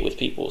 communicate with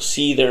people,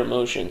 see their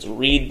emotions,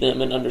 read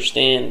them, and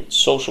understand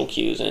social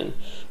cues. And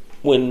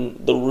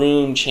when the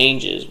room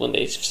changes, when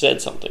they've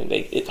said something,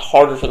 it's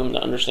harder for them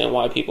to understand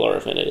why people are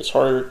offended. It's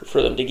harder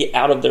for them to get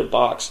out of their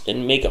box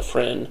and make a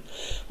friend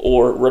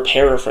or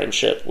repair a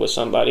friendship with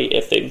somebody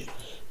if they've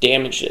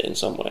damaged it in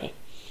some way,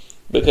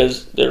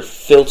 because they're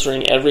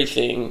filtering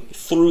everything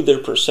through their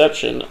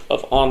perception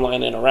of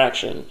online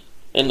interaction.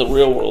 And the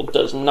real world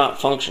does not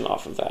function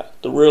off of that.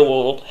 The real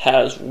world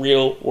has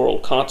real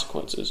world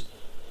consequences,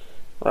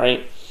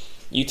 right?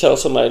 You tell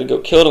somebody to go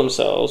kill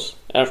themselves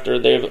after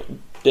they've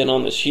been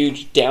on this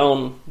huge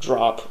down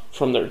drop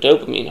from their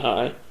dopamine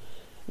high,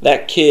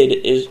 that kid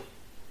is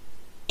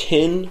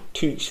 10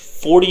 to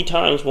 40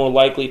 times more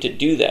likely to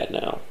do that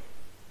now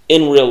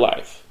in real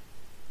life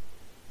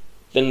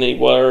than they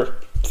were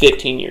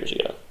 15 years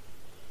ago.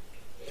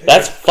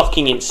 That's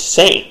fucking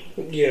insane.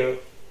 Yeah.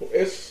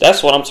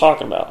 That's what I'm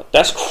talking about.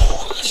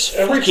 That's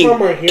every fucking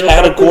time I hear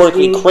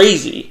categorically about this,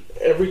 crazy.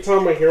 Every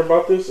time I hear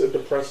about this, it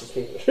depresses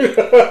me.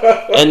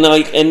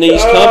 and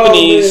these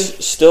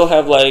companies still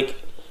have like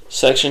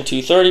Section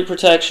 230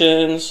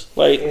 protections.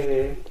 Like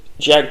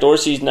Jack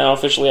Dorsey's now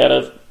officially out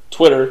of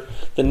Twitter.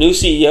 The new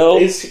CEO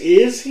is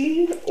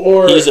he,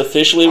 or he's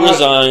officially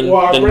resigned.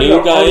 The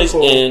new guy is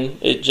in.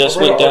 It just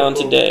went down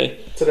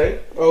today.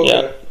 Today? Oh,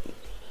 okay.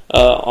 Yeah.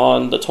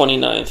 On the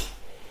 29th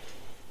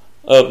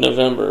of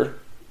November.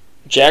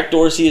 Jack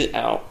Dorsey is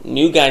out.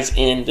 New guy's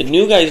in. The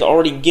new guy's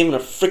already given a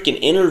freaking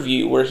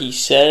interview where he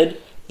said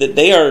that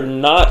they are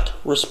not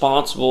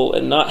responsible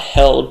and not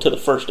held to the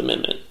First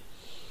Amendment.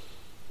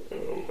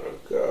 Oh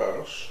my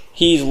gosh.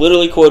 He's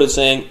literally quoted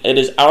saying, "It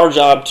is our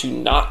job to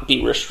not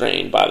be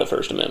restrained by the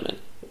First Amendment."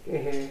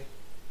 Mm-hmm.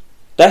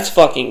 That's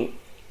fucking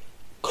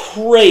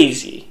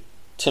crazy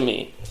to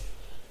me.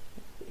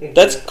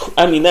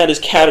 Mm-hmm. That is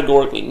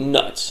categorically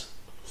nuts.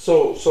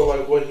 So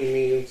like what he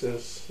means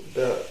is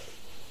that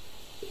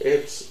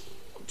it's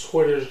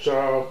Twitter's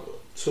job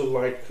to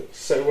like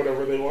say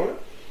whatever they want?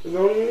 Is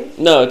that what you mean?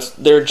 No, it's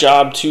their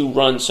job to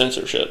run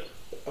censorship.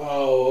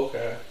 Oh,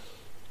 okay.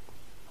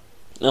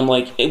 I'm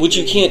like, which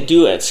you can't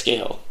do at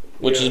scale,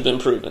 which has been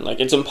proven. Like,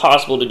 it's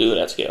impossible to do it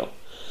at scale.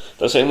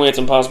 The same way it's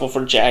impossible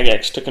for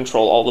Jagex to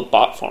control all the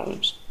bot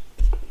farms.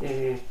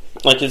 Mm-hmm.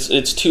 Like,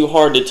 it's too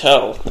hard to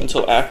tell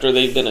until after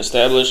they've been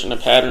established and a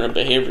pattern of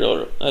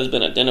behavior has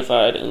been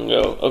identified and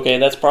go, okay,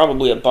 that's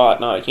probably a bot,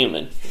 not a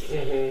human.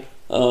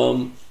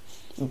 Mm-hmm.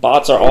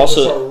 Bots are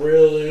also a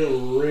really,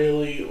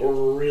 really,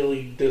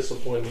 really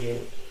disappointing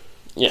human.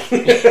 Yeah.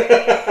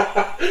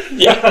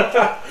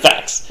 Yeah.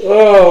 Facts.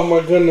 Oh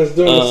my goodness,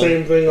 doing the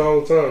same thing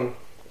all the time.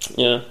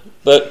 Yeah.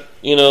 But,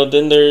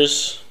 then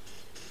there's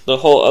the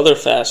whole other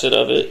facet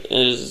of it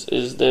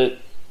is that,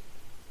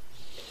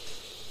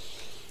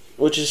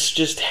 which is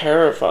just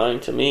terrifying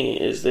to me,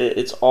 is that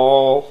it's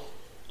all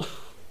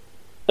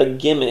a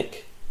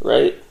gimmick,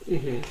 right?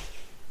 Mm-hmm.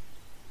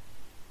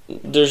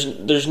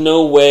 There's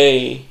no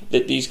way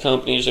that these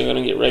companies are going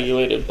to get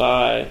regulated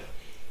by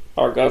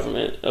our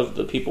government of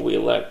the people we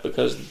elect,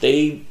 because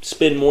they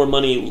spend more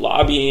money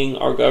lobbying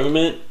our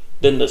government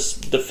than the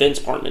Defense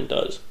Department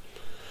does.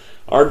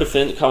 Our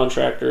defense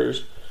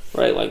contractors,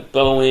 right, like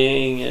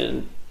Boeing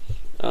and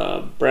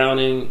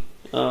Browning,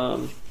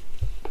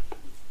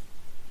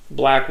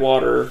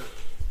 Blackwater,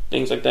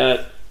 things like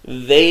that,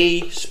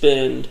 they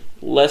spend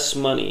less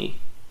money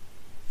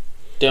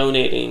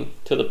donating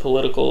to the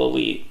political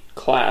elite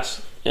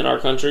class in our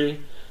country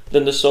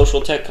than the social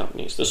tech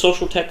companies. The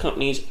social tech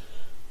companies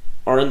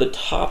are in the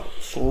top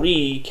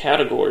 3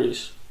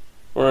 categories,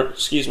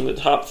 the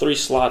top 3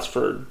 slots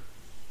for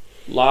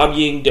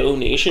lobbying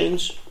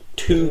donations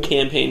to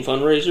campaign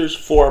fundraisers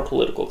for our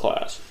political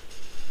class.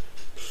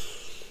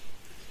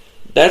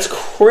 That's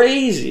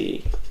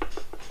crazy.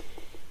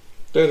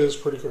 That is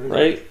pretty crazy.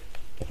 Right?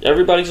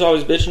 Everybody's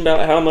always bitching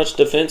about how much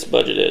defense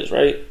budget is,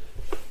 right?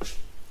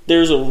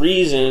 There's a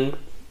reason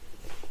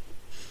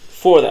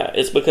for that.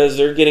 It's because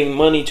they're getting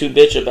money to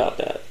bitch about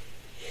that.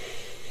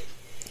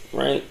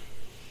 Right?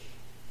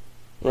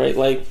 Right?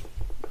 Like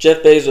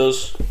Jeff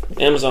Bezos,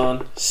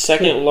 Amazon,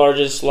 second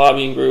largest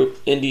lobbying group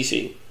in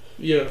DC.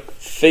 Yeah.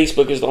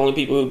 Facebook is the only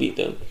people who beat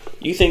them.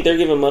 You think they're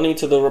giving money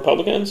to the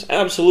Republicans?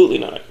 Absolutely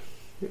not.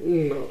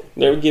 No.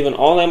 They're giving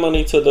all that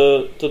money to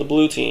the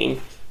blue team,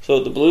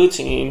 so the blue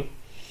team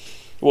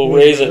will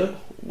raise a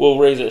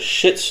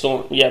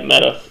shitstorm. Yeah,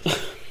 Meta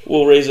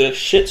will raise a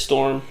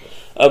shitstorm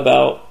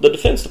about the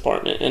Defense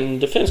Department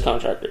and defense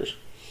contractors.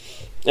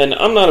 And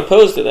I'm not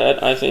opposed to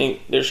that. I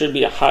think there should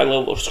be a high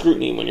level of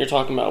scrutiny when you're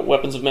talking about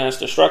weapons of mass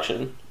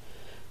destruction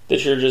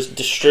that you're just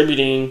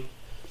distributing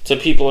to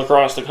people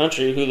across the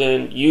country who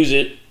then use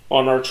it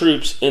on our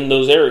troops in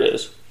those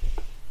areas.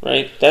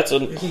 Right?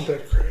 Isn't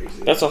that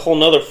crazy? That's a whole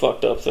nother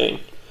fucked up thing.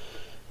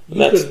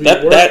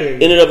 That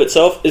in and of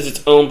itself is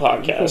its own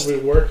podcast. You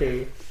could be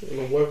working in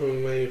a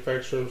weapon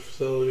manufacturing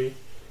facility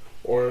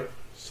or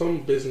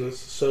some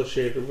business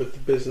associated with the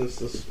business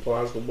that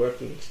supplies the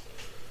weapons.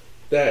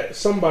 That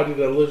somebody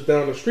that lives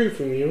down the street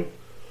from you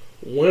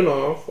went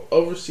off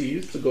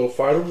overseas to go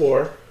fight a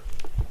war,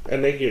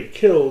 and they get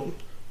killed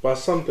by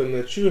something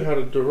that you had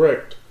a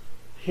direct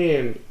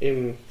hand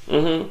in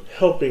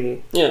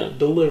helping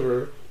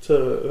deliver to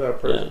that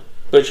person. Yeah.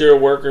 But you're a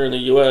worker in the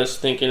U.S.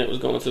 thinking it was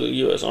going to the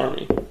U.S.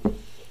 Army.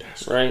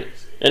 That's right?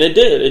 Crazy. And it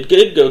did. It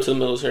did go to the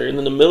military. And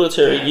then the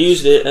military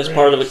used it as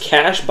part of a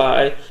cash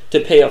buy to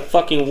pay a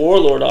fucking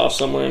warlord off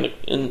somewhere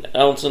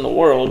else in the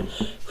world,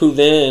 who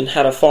then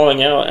had a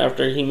falling out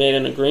after he made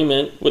an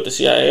agreement with the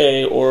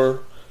CIA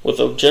or with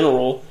a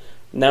general.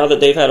 Now that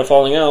they've had a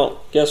falling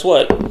out, guess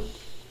what?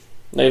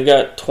 They've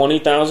got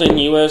 20,000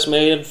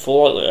 U.S.-made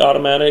full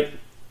automatic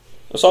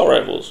assault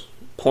rifles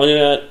pointed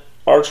at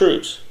our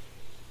troops.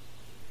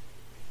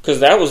 Because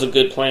that was a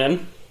good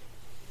plan.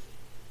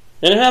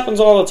 And it happens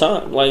all the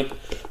time. Like,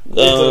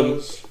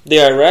 the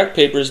Iraq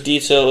papers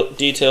detailed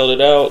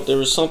it out. There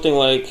was something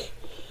like,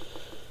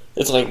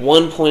 it's like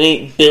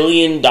 $1.8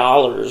 billion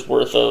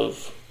worth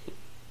of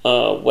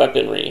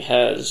weaponry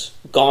has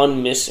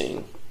gone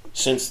missing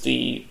since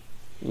the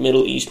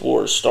Middle East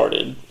wars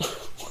started.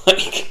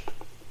 Like,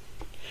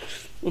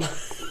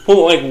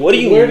 what do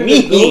you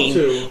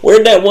mean?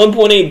 Where'd that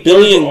 $1.8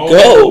 billion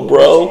go,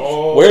 bro?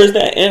 Where's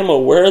that ammo?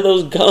 Where are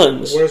those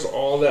guns? Where's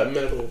all that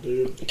metal,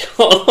 dude?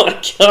 Oh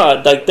my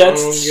god, like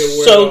that's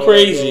so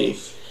crazy.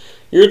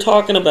 You're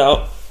talking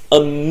about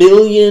 1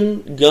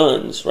 million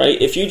guns,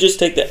 right? If you just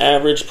take the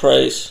average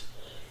price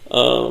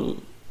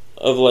of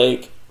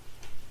like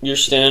your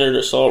standard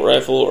assault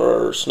rifle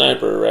or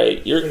sniper,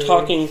 right? You're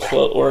talking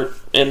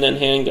and then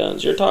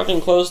handguns. You're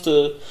talking close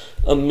to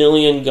 1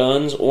 million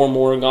guns or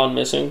more gone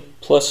missing,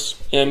 plus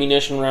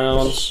ammunition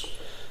rounds,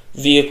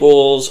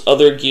 vehicles,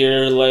 other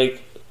gear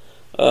like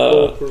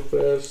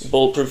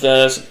bulletproof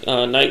vest,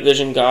 night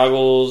vision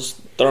goggles,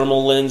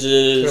 thermal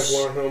lenses,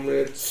 Kevlar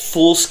helmets,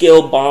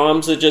 full-scale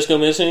bombs that just go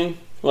missing,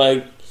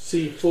 like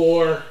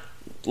C4.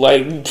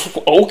 Like,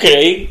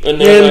 okay, and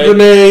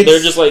grenades. They're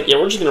just like, yeah,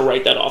 we're just gonna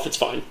write that off. It's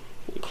fine.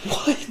 Like,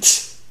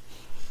 what?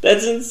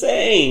 That's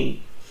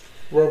insane.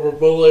 Rubber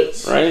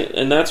bullets, right?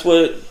 And that's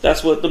what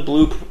the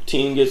blue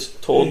team gets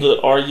told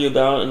to argue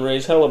about and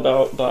raise hell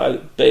about by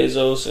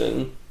Bezos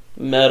and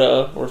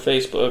Meta or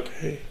Facebook.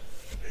 Hey,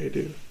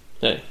 dude.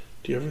 Hey.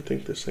 Do you ever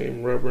think the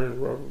same rubber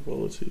and rubber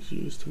bullets is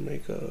used to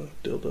make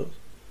dildos?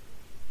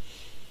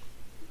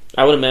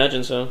 I would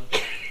imagine so.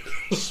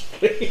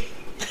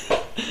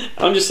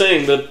 I'm just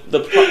saying the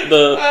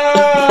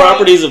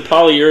properties of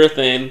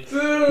polyurethane,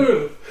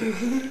 dude.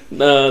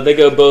 They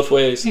go both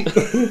ways.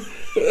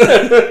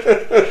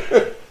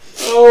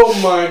 Oh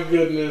my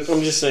goodness!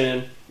 I'm just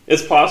saying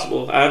it's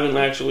possible. I haven't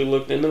actually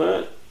looked into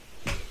that.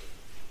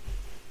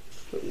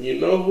 You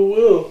know who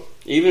will?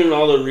 Even in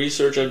all the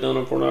research I've done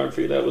on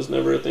pornography, that was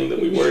never a thing that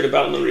we worried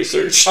about in the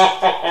research.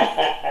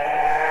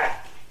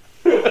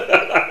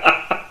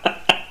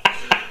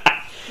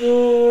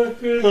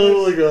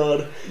 Oh my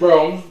god,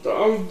 bro!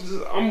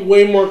 I'm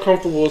way more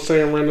comfortable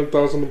saying random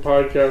thoughts on the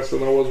podcast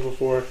than I was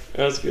before.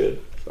 That's good.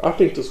 I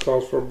think this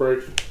calls for a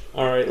break.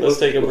 All right, let's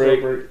take a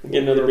break.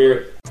 Get another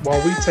beer. While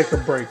we take a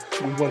break,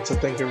 we want to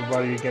thank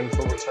everybody again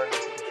for returning to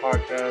the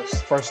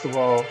podcast. First of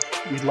all,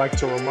 we'd like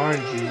to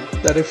remind you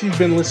that if you've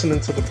been listening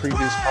to the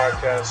previous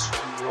podcast,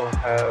 you will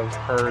have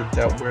heard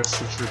that we're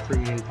such a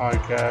premium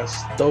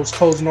podcast. Those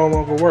codes no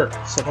longer work,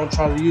 so don't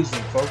try to use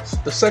them, folks.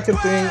 The second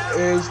thing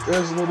is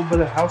there's a little bit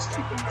of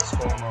housekeeping that's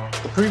going on.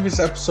 The previous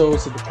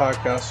episodes of the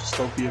podcast will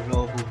still be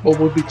available, but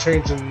we'll be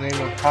changing the name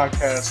of the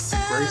podcast to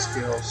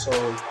Grayscale, so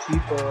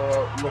keep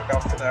a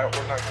lookout for that.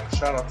 We're not going to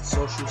shout out the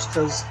socials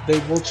because they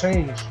will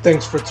change.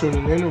 Thanks for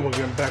tuning in, and we'll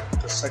get back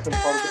with the second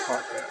part of the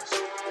podcast.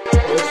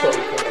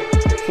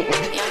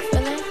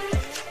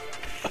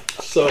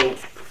 So,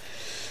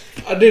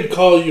 I did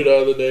call you the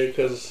other day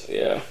because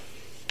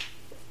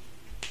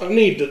I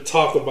need to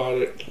talk about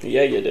it.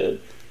 Yeah, you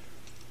did.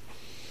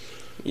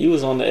 You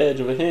was on the edge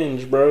of a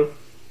hinge, bro.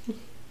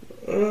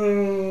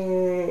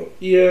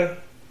 Yeah.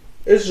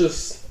 It's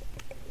just,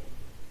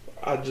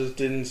 I just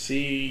didn't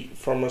see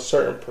from a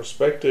certain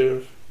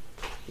perspective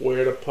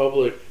where the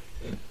public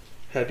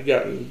had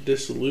gotten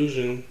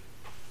disillusioned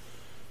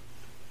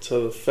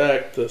to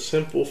the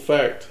simple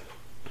fact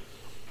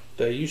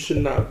that you should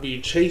not be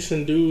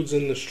chasing dudes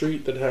in the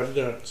street that have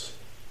guns.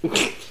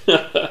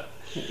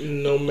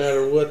 No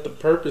matter what the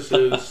purpose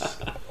is.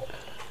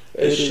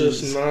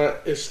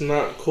 It's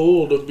not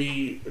cool to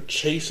be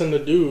chasing a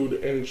dude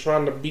and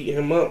trying to beat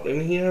him up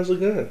and he has a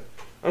gun.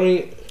 I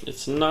mean,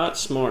 it's not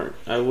smart.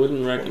 I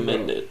wouldn't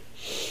recommend it.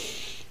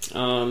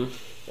 And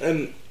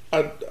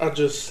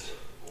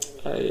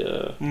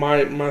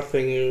my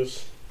thing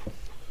is,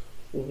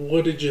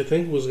 what did you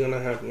think was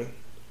gonna happen?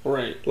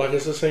 Right. Like,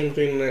 it's the same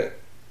thing that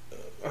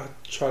I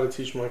try to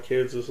teach my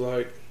kids is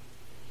like,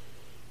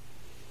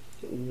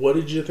 what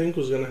did you think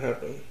was gonna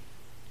happen?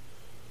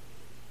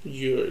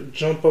 You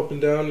jump up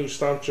and down, you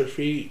stomp your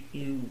feet,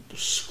 you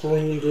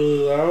scream really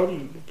loud,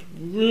 you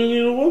really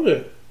need a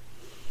whooping.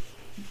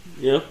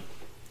 Yeah.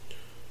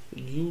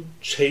 You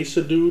chase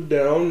a dude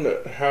down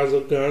that has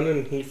a gun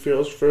and he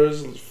fears for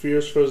his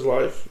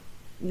life,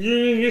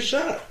 you're gonna get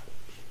shot.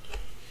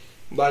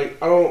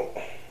 Like, I don't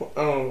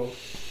know.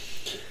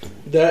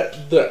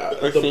 That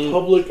the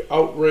public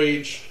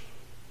outrage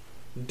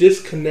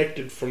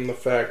disconnected from the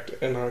fact,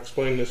 and I'll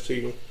explain this to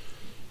you.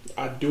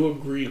 I do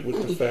agree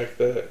with the fact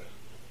that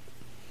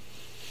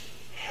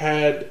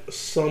had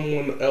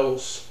someone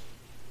else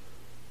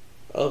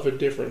of a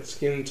different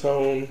skin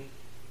tone,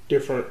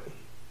 different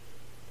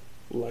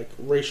like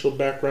racial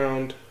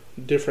background,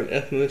 different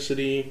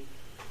ethnicity,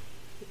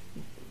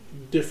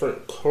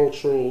 different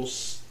cultural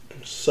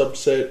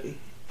subset,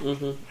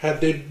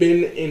 had they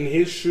been in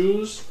his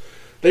shoes,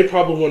 they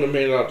probably wouldn't have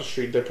made it out the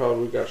street. They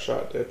probably got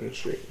shot dead in the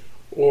street.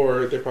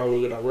 Or they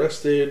probably would have got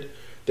arrested.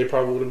 They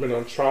probably would have been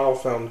on trial,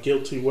 found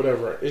guilty,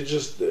 whatever.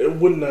 It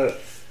wouldn't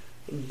have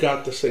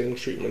got the same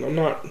treatment. I'm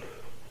not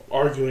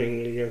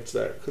arguing against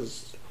that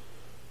because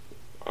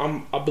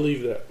I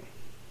believe that.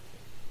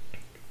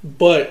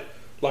 But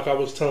like I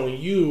was telling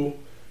you,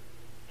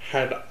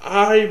 had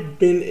I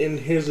been in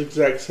his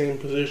exact same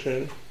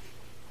position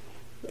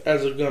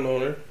as a gun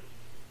owner,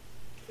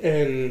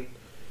 and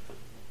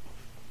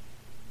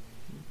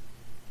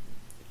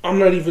I'm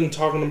not even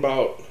talking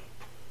about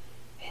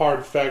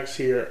hard facts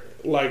here,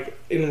 like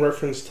in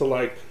reference to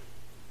like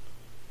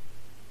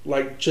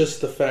just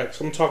the facts.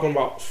 I'm talking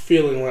about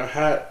feeling like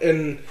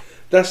and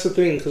that's the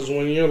thing, because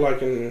when you're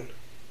like in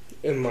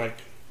like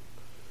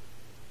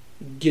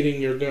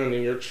getting your gun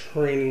and you're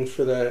training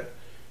for that,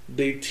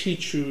 they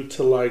teach you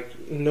to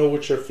like know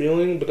what you're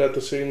feeling, but at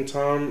the same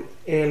time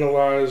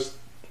analyze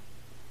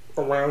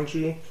around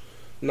you,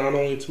 not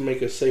only to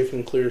make a safe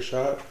and clear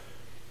shot,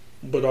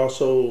 but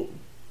also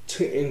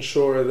to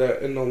ensure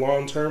that in the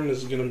long term this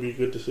is going to be a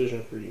good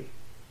decision for you.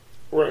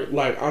 Right.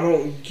 Like, I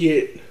don't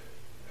get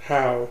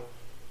how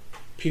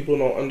people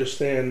don't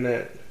understand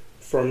that.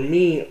 For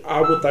me,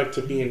 I would like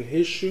to be in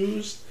his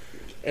shoes,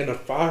 and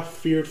if I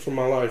feared for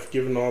my life,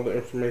 given all the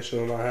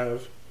information that I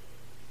have,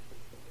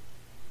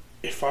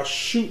 if I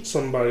shoot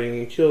somebody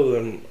and kill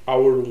them, I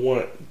would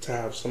want to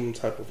have some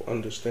type of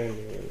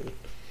understanding and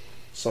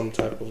some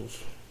type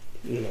of,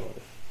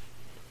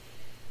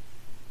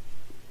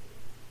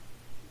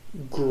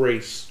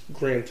 grace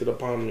granted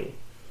upon me.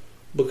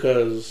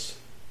 Because,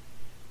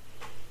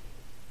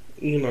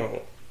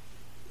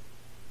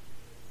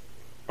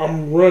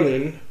 I'm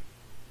running,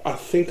 I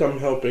think I'm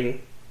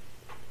helping,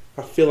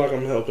 I feel like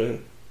I'm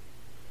helping,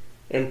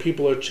 and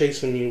people are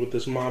chasing me with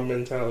this mob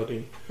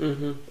mentality.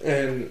 Mm-hmm.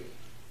 And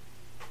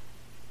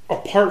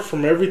apart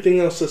from everything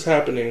else that's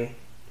happening,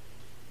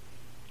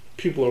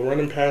 people are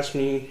running past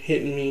me,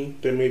 hitting me.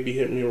 They may be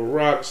hitting me with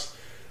rocks.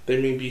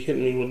 They may be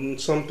hitting me with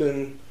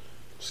something.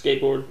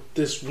 Skateboard.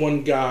 This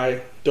one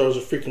guy throws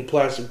a freaking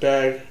plastic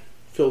bag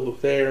filled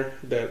with air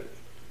that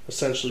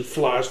essentially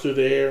flies through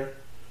the air.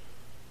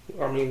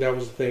 I mean, that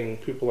was the thing.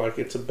 People like,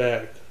 it's a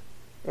bag.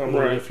 I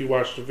mean, if you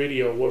watch the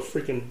video, what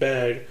freaking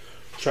bag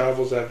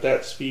travels at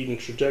that speed and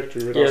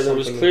trajectory without there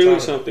was clearly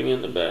something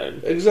in the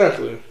bag.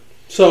 Exactly.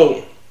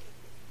 So,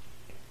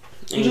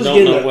 you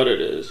don't know what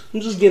it is.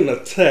 I'm just getting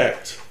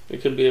attacked.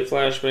 It could be a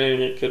flashbang.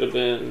 It could have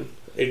been...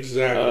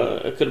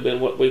 Exactly. It could have been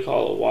what we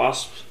call a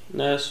wasp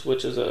nest,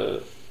 which is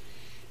a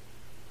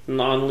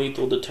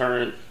non-lethal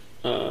deterrent.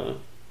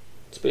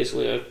 It's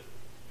basically a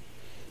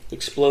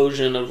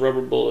explosion of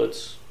rubber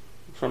bullets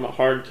from a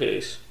hard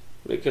case.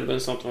 It could have been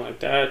something like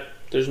that.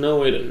 There's no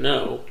way to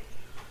know,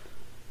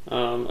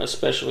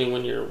 especially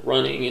when you're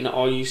running and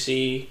all you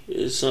see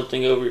is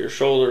something over your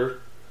shoulder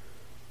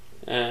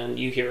and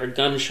you hear a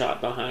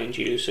gunshot behind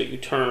you, so you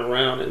turn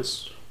around and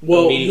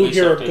you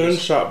hear a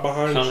gunshot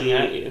behind you,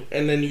 at you,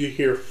 and then you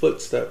hear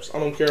footsteps. I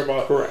don't care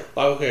about... Correct.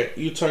 Like, okay,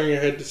 you turn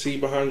your head to see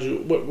behind you.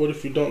 What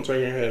if you don't turn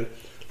your head?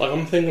 Like,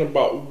 I'm thinking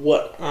about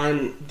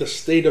the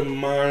state of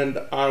mind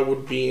I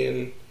would be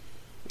in.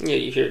 Yeah,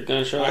 you hear a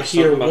gunshot. I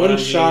hear one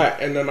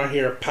shot, and then I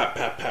hear a pap,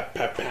 pap, pap,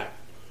 pap, pap.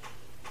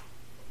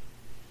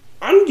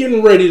 I'm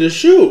getting ready to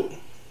shoot.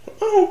 I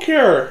don't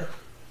care.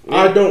 Yeah.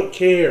 I don't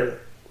care.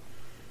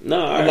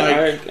 No,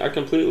 I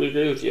completely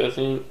agree with you. I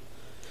think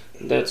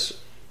that's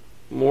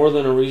more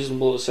than a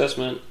reasonable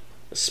assessment,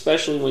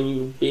 especially when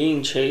you're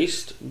being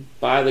chased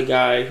by the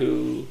guy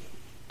who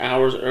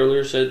hours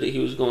earlier said that he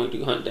was going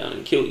to hunt down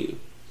and kill you.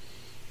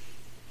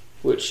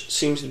 which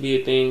seems to be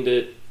a thing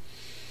that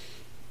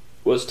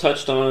was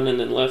touched on and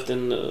then left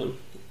in the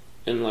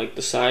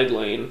side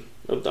lane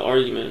of the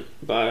argument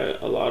by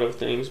a lot of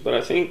things. But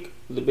I think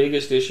the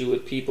biggest issue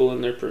with people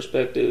and their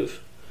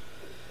perspective,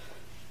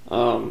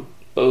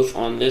 both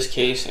on this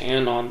case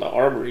and on the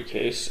Arbery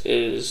case,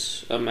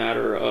 is a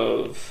matter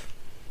of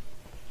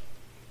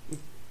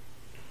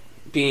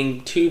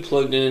being too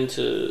plugged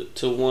into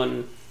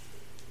one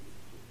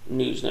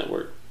news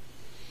network,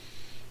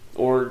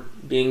 or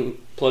being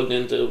plugged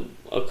into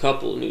a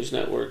couple news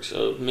networks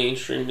of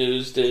mainstream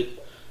news that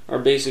are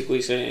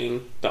basically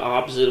saying the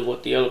opposite of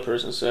what the other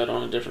person said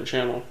on a different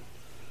channel.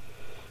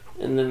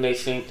 And then they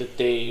think that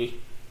they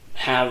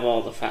have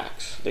all the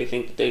facts. They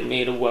think that they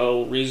made a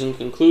well-reasoned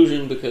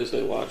conclusion because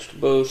they watched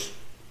both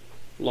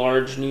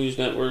large news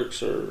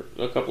networks, or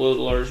a couple of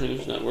the large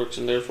news networks,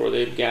 and therefore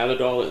they've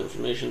gathered all the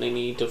information they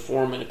need to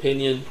form an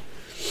opinion.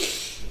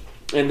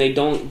 And they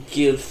don't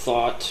give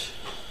thought,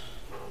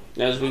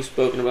 as we've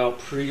spoken about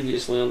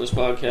previously on this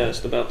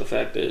podcast, about the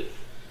fact that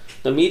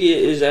the media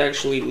is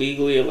actually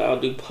legally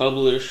allowed to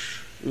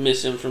publish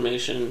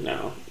misinformation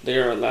now. They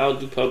are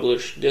allowed to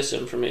publish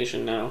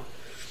disinformation now,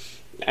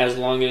 as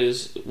long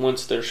as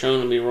once they're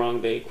shown to be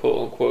wrong, they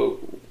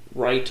quote-unquote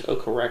write a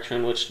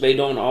correction, which they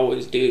don't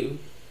always do.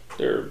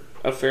 There are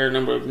a fair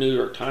number of New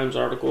York Times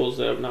articles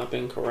that have not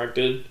been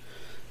corrected,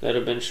 that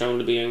have been shown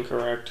to be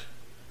incorrect.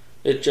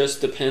 It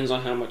just depends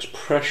on how much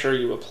pressure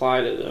you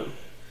apply to them.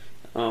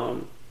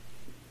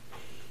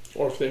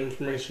 Or if the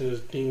information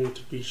is deemed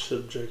to be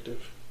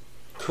subjective.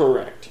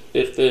 Correct.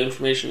 If the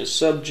information is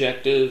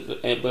subjective,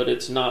 but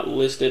it's not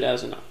listed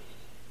as an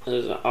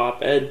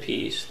op-ed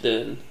piece,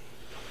 then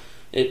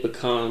it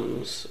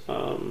becomes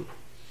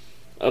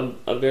a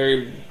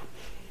very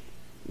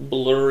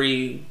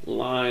blurry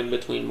line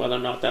between whether or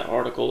not that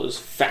article is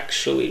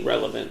factually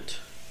relevant,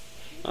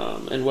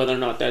 and whether or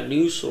not that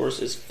news source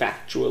is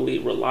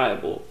factually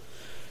reliable,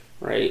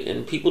 right?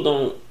 And people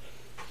don't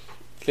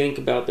think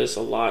about this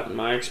a lot, in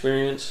my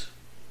experience.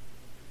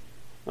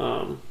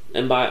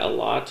 And by a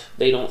lot,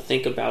 they don't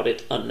think about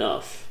it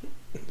enough.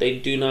 They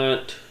do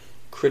not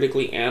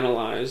critically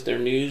analyze their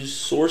news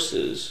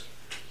sources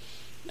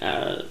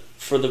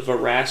for the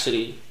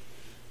veracity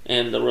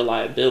and the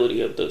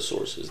reliability of those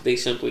sources. They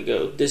simply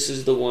go, this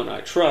is the one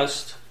I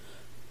trust,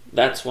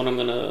 that's what I'm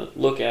going to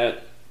look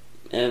at,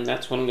 and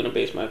that's what I'm going to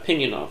base my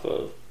opinion off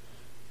of.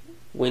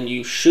 When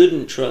you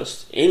shouldn't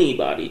trust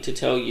anybody to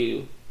tell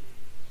you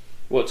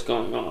what's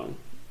going on.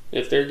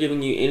 If they're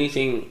giving you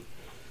anything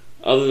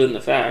other than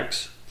the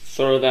facts,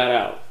 throw that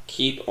out.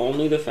 Keep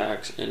only the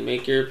facts and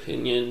make your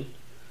opinion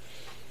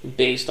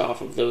based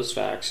off of those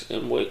facts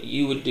and what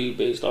you would do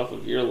based off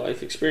of your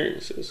life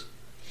experiences.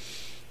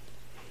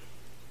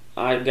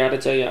 I gotta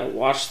tell you, I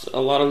watched a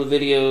lot of the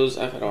videos.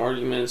 I've had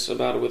arguments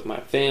about it with my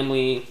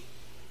family.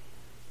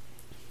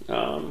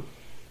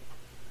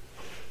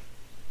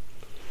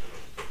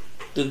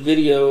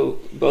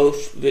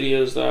 Both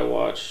videos that I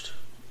watched,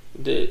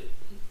 the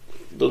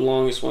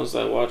longest ones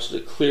that I watched,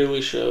 that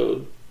clearly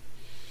showed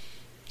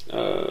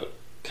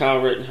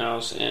Kyle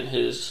Rittenhouse and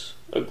his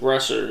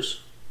aggressors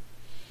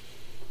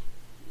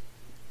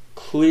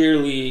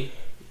clearly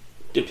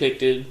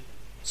depicted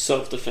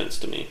self-defense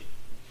to me.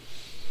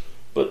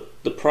 But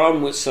the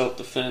problem with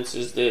self-defense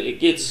is that it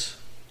gets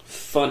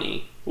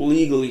funny,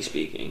 legally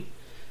speaking.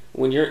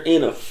 When you're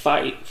in a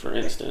fight, for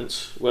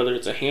instance, whether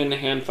it's a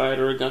hand-to-hand fight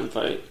or a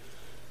gunfight,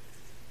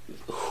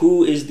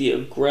 who is the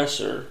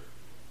aggressor,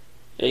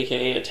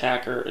 aka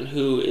attacker, and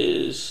who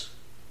is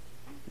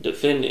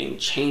defending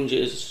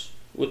changes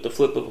with the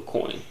flip of a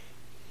coin.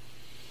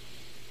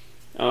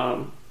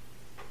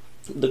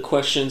 The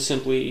question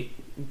simply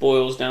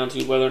boils down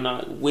to whether or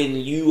not, when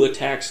you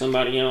attack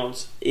somebody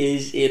else,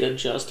 is it a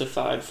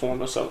justified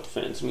form of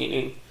self-defense?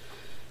 Meaning,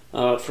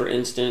 for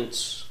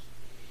instance,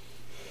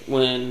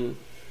 when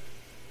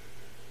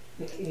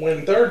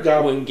third guy,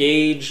 when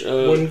Gage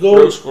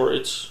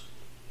Grosskreutz,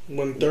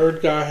 when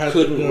third guy had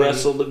couldn't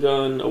wrestle the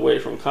gun away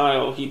from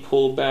Kyle, he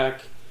pulled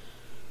back,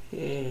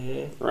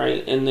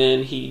 right, and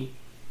then he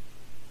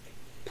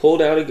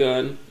pulled out a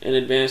gun and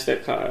advanced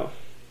at Kyle,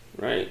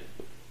 right.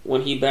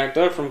 When he backed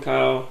up from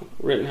Kyle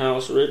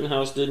Rittenhouse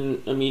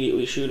didn't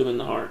immediately shoot him in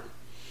the heart.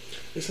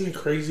 Isn't it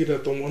crazy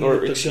that the one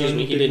with the gun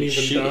he didn't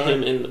shoot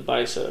him in the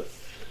bicep.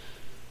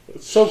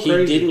 It's so crazy.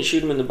 He didn't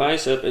shoot him in the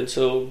bicep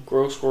until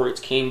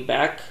Grosskreutz came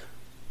back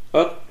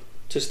up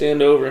to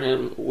stand over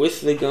him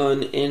with the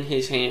gun in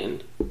his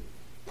hand,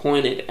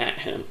 pointed at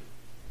him.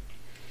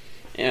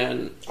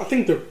 And I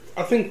think the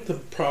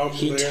problem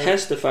he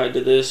testified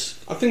to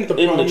this. I think the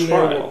problem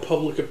there with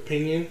public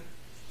opinion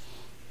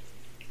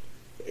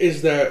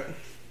is that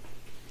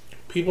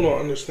people don't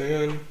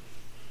understand,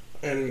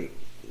 and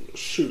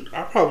shoot,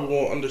 I probably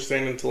won't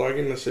understand until I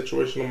get in a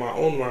situation of my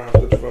own where I have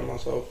to defend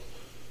myself.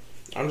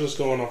 I'm just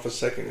going off a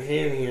second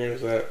hand here,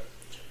 is that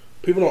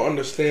people don't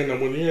understand that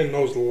when you're in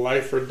those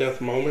life or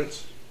death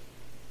moments,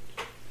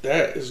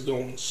 that is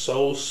going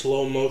so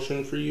slow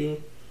motion for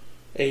you,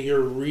 and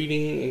you're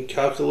reading and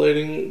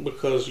calculating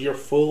because you're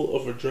full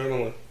of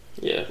adrenaline.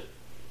 Yeah.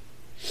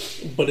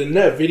 But in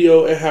that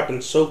video, it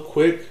happened so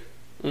quick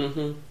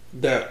mm-hmm.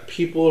 that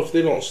people, if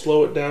they don't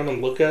slow it down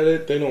and look at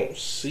it, they don't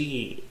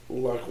see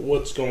like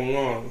what's going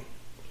on.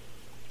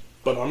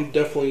 But I'm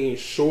definitely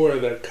sure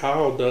that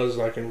Kyle does,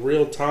 like, in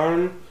real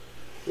time.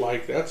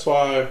 Like, that's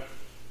why,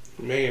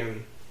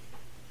 man,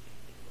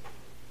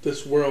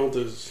 this world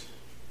is...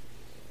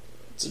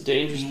 It's a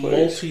dangerous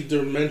place.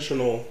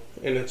 Multi-dimensional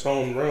in its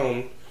own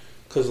realm.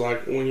 Because,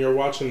 like, when you're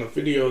watching a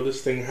video,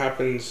 this thing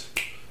happens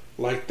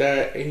like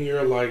that, and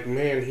you're like,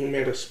 man, he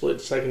made a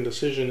split-second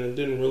decision and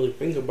didn't really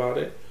think about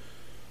it.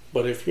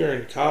 But if you're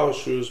in Kyle's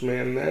shoes,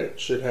 man, that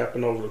should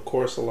happen over the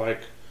course of,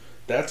 like,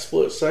 that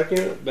split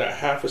second, that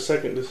half a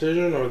second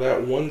decision, or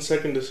that 1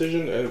 second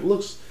decision, and it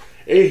looks,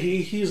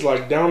 he's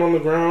like down on the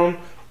ground,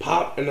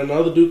 pop, and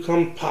another dude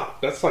come, pop.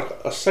 That's like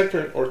a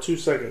second or 2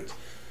 seconds.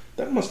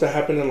 That must have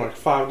happened in like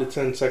 5 to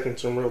 10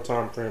 seconds in real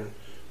time frame,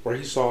 where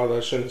he saw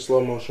that shit in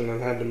slow motion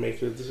and had to make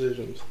his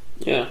decisions.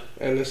 Yeah.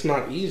 And it's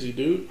not easy,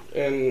 dude.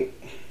 And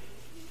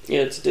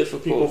yeah, it's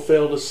difficult. People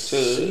fail to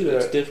see that.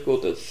 It's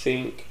difficult to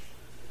think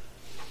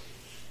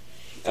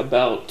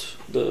about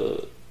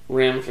the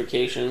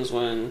ramifications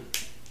when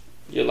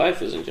your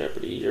life is in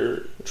jeopardy.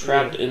 You're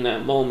trapped in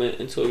that moment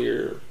until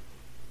you're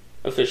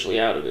officially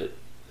out of it.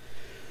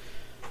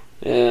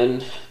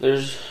 And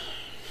there's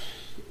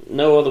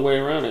no other way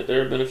around it.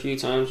 There have been a few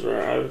times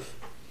where I've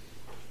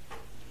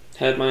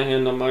had my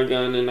hand on my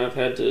gun and I've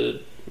had to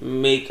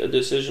make a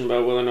decision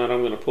about whether or not I'm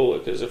going to pull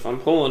it. Because if I'm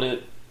pulling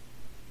it,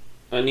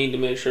 I need to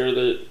make sure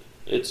that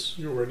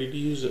you're ready to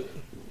use it.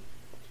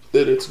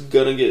 That it's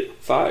going to get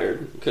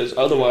fired. Because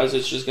otherwise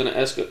it's just going to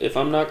escalate. If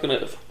I'm not going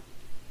to...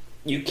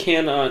 You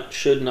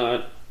should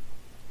not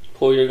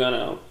pull your gun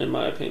out, in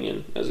my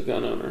opinion, as a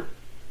gun owner.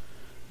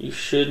 You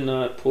should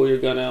not pull your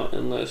gun out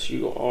unless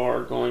you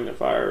are going to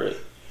fire it.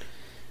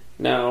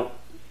 Now,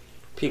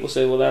 people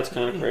say, well, that's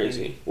kind of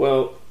crazy.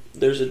 Well,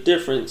 there's a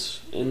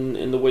difference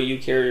in the way you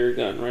carry your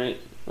gun, right?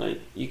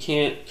 Like, you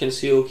can't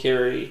conceal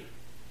carry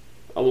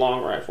a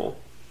long rifle.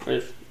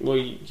 Right? Well,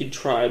 you could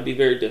try. It'd be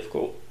very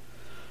difficult,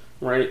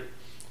 right?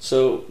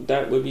 So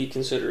that would be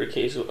considered a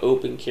case of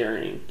open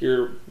carrying.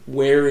 You're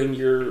wearing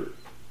your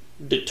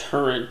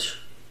deterrent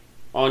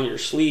on your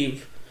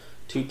sleeve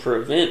to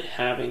prevent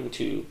having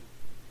to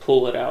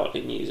pull it out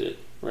and use it,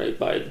 right,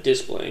 by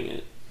displaying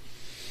it.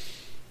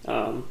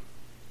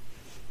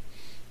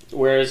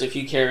 Whereas if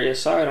you carry a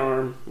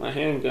sidearm, a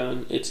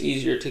handgun, it's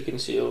easier to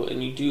conceal,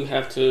 and you do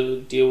have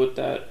to deal with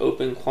that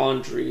open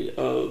quandary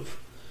of,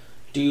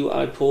 do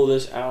I pull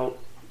this out?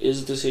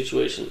 Is the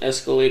situation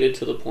escalated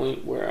to the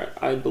point where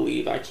I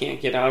believe I can't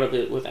get out of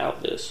it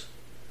without this?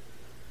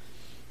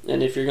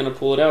 And if you're going to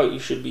pull it out, you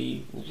should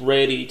be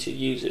ready to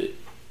use it.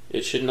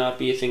 It should not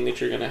be a thing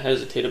that you're going to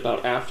hesitate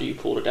about after you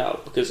pulled it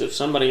out. Because if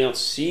somebody else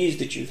sees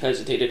that you've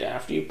hesitated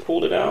after you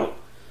pulled it out,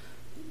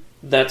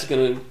 that's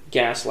going to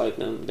gaslight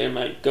them. They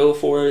might go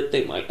for it.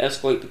 They might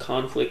escalate the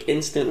conflict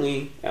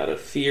instantly out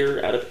of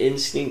fear, out of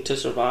instinct to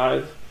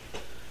survive.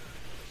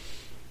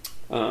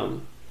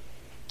 But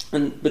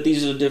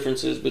these are the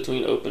differences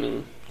between open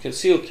and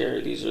concealed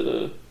carry. These are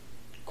the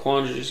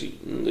quandaries,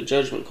 the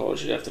judgment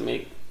calls you have to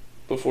make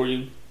before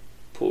you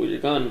pull your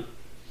gun.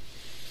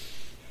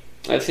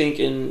 I think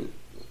in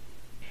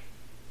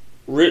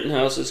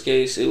Rittenhouse's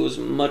case, it was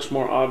much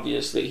more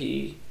obvious that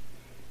he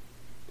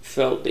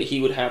felt that he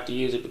would have to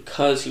use it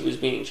because he was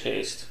being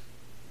chased.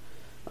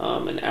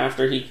 And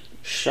after he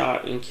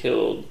shot and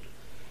killed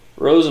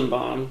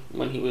Rosenbaum,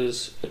 when he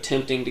was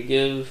attempting to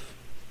give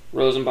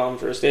Rosenbaum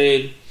first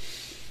aid,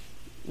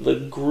 the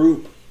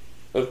group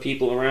of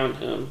people around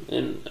him,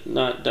 and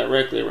not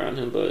directly around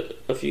him, but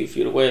a few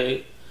feet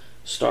away,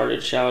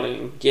 started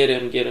shouting, "Get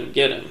him, get him,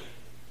 get him."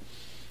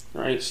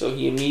 Right? So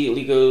he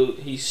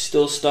immediately he's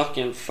still stuck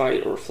in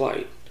fight or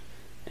flight,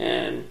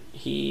 and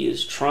he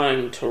is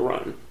trying to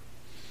run.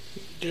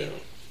 Yeah.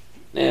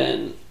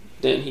 And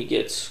then he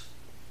gets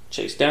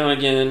chased down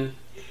again,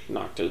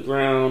 knocked to the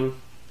ground.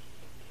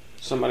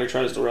 Somebody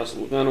tries to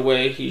wrestle the gun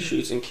away. He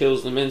shoots and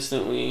kills them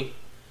instantly.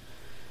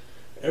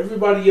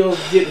 Everybody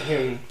else get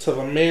him to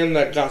the man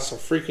that got some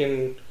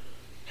freaking...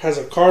 has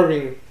a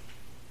carbine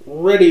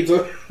ready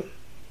to...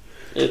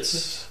 I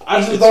just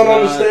don't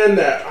understand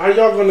that. How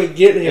y'all gonna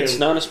get him? It's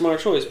not a smart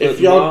choice. But if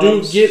y'all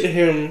do get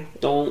him...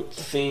 don't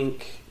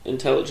think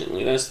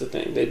intelligently. That's the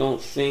thing. They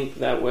don't think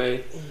that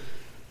way.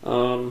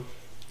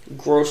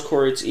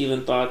 Grosskreutz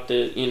even thought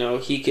that,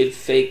 he could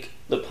fake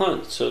the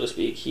punt, so to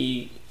speak.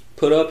 He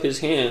put up his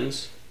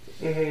hands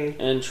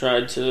and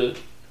tried to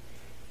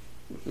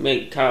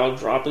make Kyle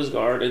drop his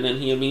guard, and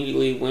then he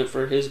immediately went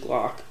for his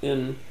Glock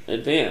and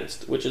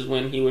advanced, which is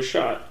when he was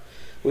shot,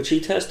 which he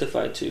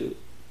testified to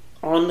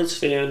on the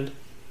stand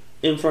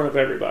in front of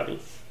everybody.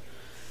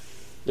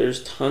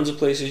 There's tons of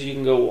places you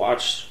can go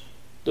watch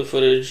the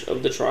footage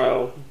of the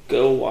trial.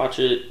 Go watch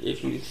it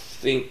if you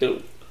think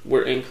that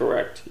we're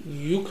incorrect.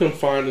 You can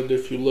find it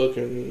if you look,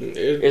 and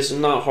it's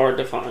not hard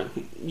to find.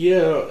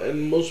 Yeah,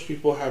 and most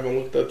people haven't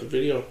looked at the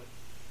video.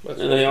 And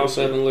they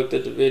also haven't looked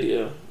at the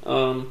video.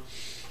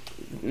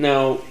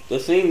 Now, the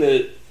thing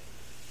that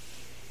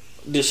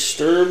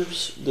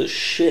disturbs the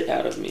shit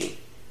out of me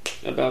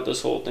about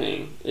this whole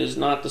thing is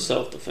not the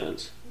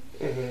self-defense.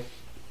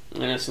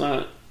 Mm-hmm. And it's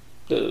not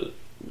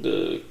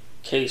the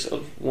case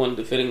of one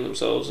defending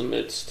themselves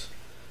amidst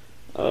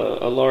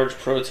a large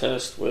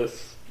protest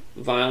with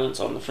violence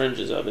on the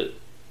fringes of it.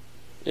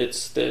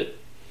 It's that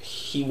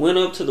he went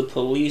up to the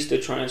police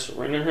to try and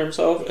surrender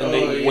himself, and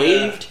they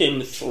waved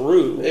him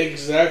through.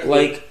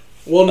 Exactly.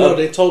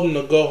 They told him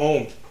to go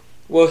home.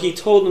 Well, he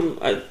told them...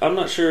 I'm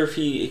not sure if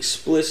he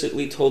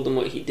explicitly told them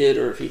what he did,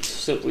 or if he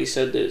simply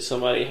said that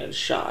somebody had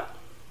shot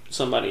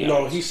somebody else.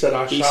 No, he said,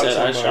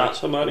 I shot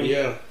somebody.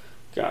 Yeah.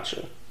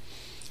 Gotcha.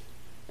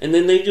 And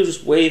then they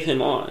just wave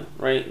him on,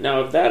 right?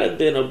 Now, if that had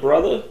been a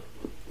brother...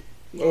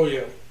 Oh,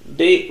 yeah.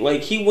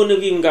 He wouldn't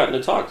have even gotten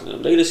to talk to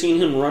them. They'd have seen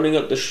him running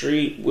up the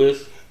street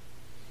with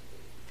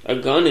a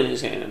gun in his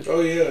hand.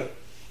 Oh, yeah.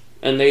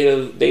 And they'd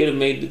have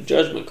made the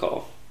judgment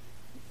call.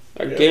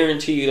 I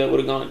guarantee you that would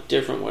have gone a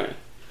different way.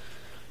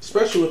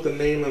 Especially with the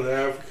name of the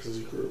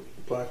advocacy group,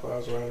 Black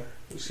Lives Matter.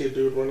 You see a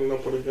dude running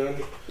up with a gun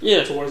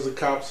towards the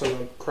cops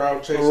and a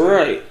crowd chasing him.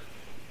 Right.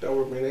 That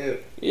would have been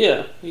it.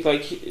 Yeah.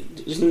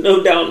 There's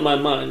no doubt in my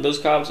mind, those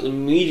cops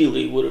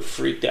immediately would have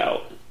freaked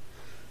out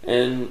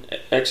and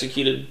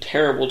executed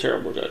terrible,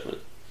 terrible judgment.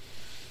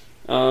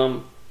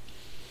 But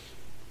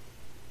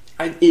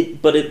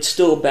it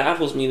still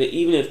baffles me that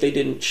even if they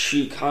didn't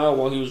shoot Kyle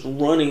while he was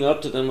running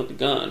up to them with the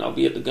gun,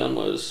 albeit the gun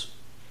was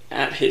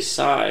at his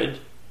side,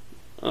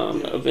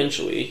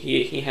 eventually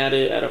he had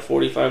it at a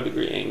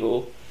 45-degree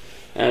angle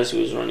as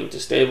he was running to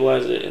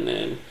stabilize it, and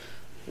then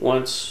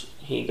once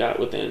he got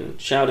within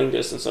shouting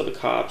distance of the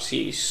cops,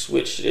 he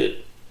switched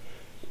it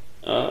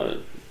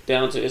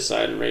down to his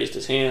side and raised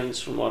his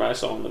hands from what I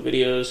saw in the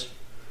videos,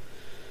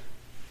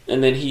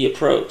 and then he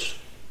approached.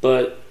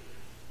 But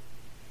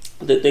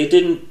that they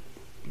didn't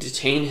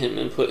detain him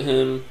and put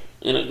him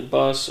in a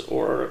bus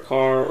or a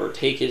car or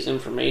take his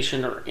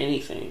information or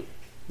anything,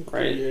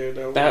 right?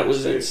 Yeah,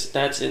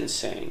 that's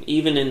insane.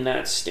 Even in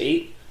that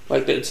state,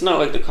 it's not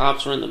like the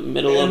cops were in the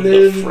middle of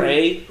the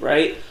fray,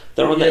 right?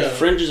 They're on the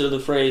fringes of the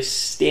fray,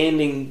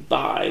 standing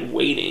by,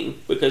 waiting,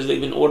 because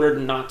they've been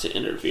ordered not to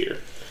interfere.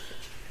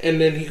 And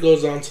then he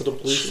goes on to the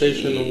police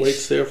station and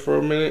waits there for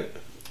a minute.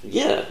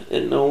 Yeah,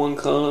 and no one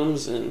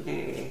comes,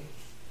 and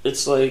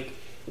it's like,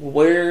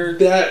 where...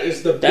 That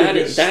is the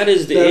biggest... That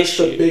is the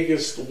issue. That's the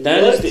biggest...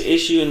 That is the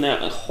issue in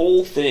that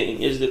whole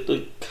thing, is that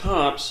the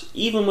cops,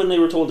 even when they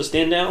were told to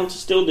stand down,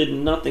 still did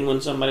nothing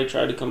when somebody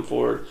tried to come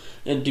forward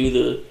and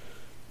do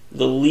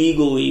the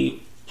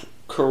legally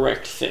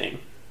correct thing.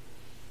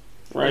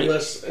 Right?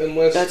 Unless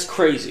that's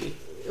crazy.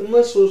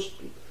 Unless it was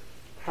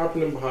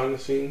happening behind the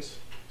scenes.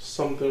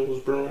 Something was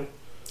brewing.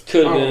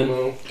 Could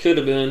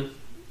have been.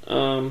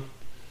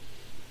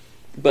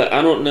 But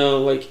I don't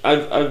know.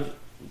 I've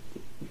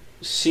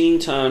seen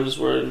times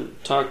where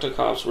talk to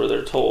cops where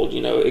they're told,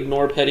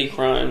 ignore petty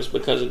crimes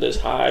because of this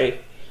high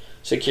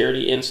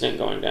security incident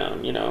going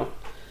down.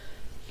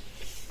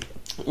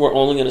 We're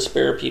only going to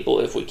spare people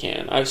if we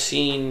can. I've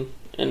seen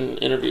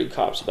and interviewed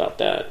cops about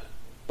that.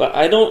 But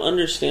I don't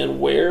understand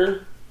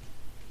where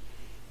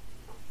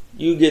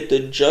you get the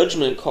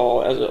judgment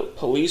call as a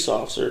police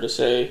officer to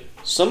say,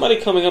 somebody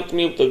coming up to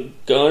me with a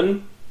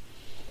gun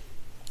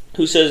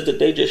who says that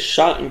they just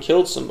shot and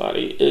killed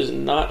somebody is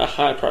not a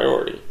high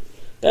priority.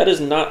 That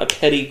is not a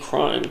petty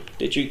crime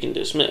that you can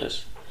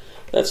dismiss.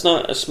 That's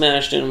not a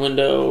smashed in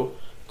window,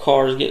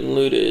 cars getting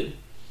looted,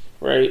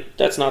 right?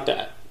 That's not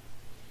that.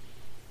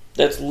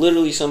 That's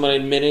literally somebody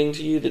admitting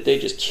to you that they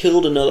just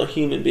killed another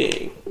human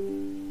being.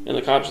 And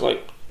the cops are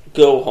like,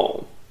 go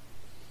home.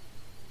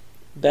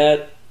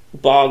 That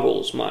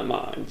boggles my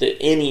mind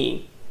that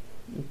any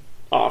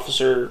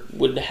officer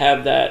would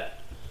have that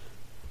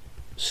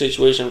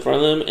situation in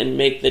front of them and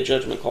make the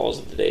judgment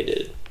calls that they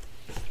did.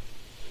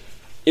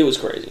 It was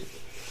crazy.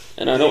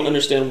 And I don't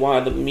understand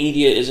why the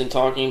media isn't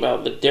talking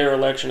about the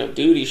dereliction of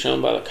duty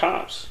shown by the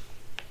cops.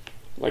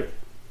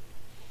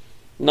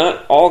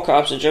 Not all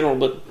cops in general,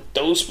 but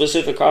those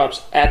specific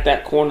cops at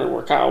that corner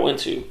where Kyle went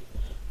to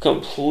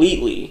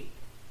completely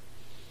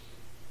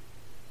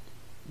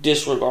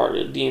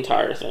disregarded the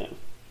entire thing.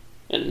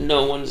 And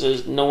no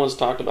one's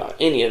talked about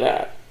any of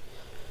that.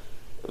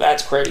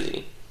 That's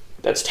crazy.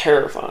 That's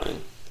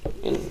terrifying.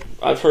 And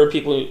I've heard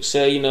people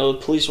say, the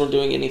police weren't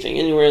doing anything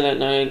anywhere that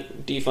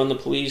night. Defund the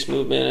police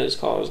movement has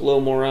caused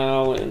low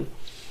morale, and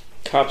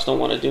cops don't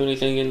want to do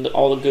anything, and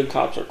all the good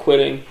cops are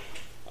quitting.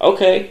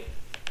 Okay.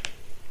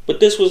 But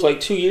this was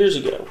 2 years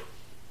ago.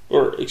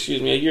 Or,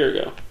 excuse me, a year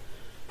ago.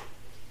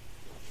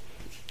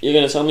 You're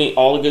going to tell me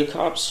all the good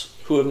cops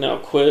who have now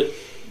quit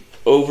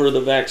over the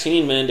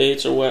vaccine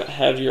mandates, or what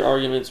have your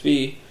arguments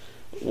be,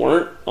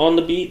 weren't on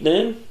the beat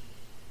then?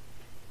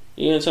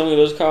 You're going to tell me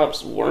those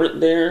cops weren't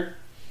there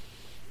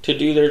to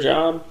do their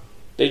job?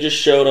 They just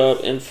showed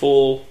up in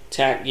full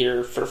tack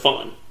gear for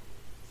fun.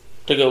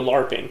 To go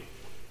LARPing.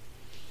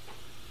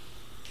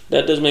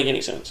 That doesn't make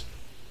any sense.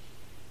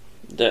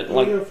 For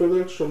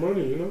the extra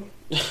money,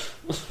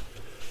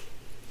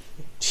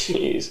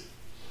 Jeez.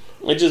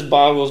 It just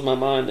boggles my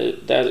mind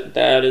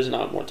that is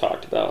not more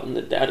talked about and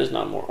that is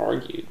not more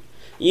argued.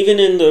 Even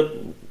in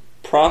the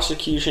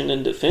prosecution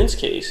and defense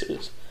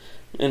cases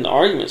and the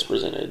arguments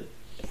presented,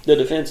 the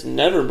defense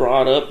never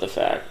brought up the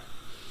fact,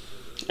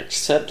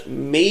 except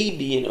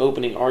maybe in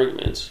opening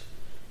arguments.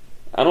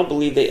 I don't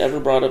believe they ever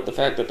brought up the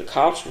fact that the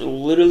cops were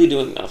literally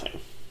doing nothing.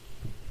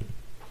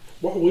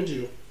 Why would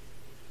you?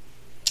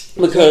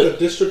 Because the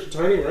district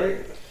attorney,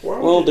 right?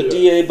 Well, the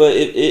DA, but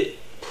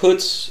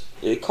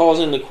it calls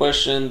into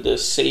question the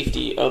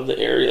safety of the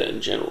area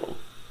in general,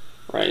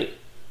 right?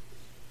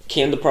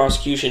 Can the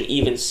prosecution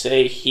even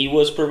say he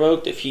was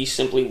provoked if he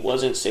simply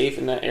wasn't safe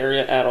in that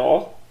area at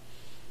all?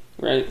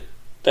 Right?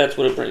 That's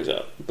what it brings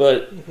up.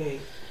 But,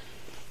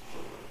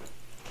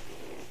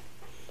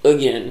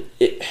 again,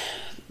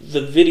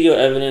 the video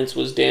evidence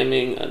was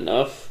damning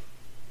enough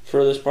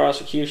for this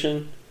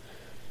prosecution.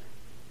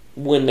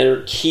 When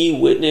their key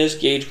witness,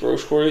 Gage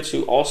Grosskreutz,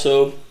 who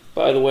also,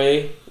 by the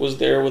way, was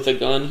there with a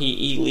gun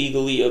he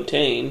illegally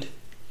obtained,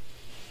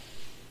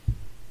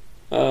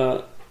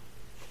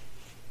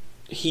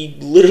 he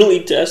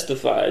literally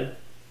testified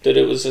that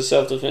it was a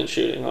self-defense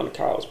shooting on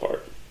Kyle's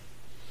part.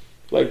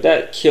 Like,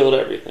 that killed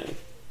everything.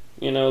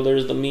 You know,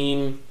 there's the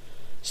meme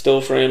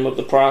still frame of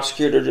the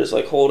prosecutor just,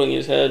 like, holding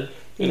his head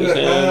in his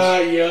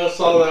hands. Yeah, I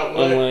saw that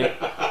one. I'm like...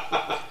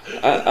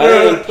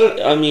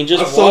 I mean,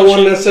 just I saw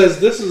watching, one that says,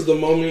 "This is the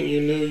moment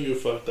you knew you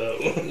fucked up."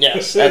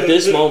 Yes, at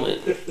this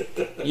moment,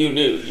 you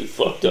knew you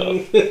fucked up.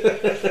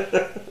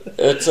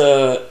 It's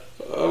I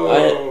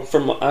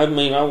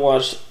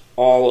watched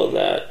all of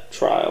that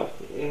trial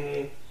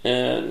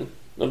and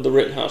of the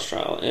Rittenhouse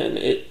trial, and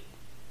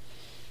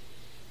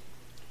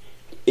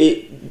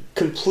it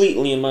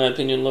completely, in my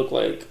opinion, looked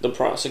like the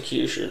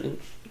prosecution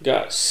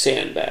got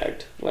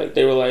sandbagged. Like,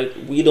 they were like,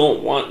 we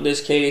don't want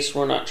this case,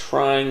 we're not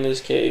trying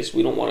this case,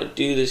 we don't want to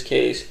do this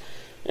case.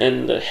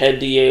 And the head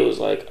DA was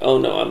like, oh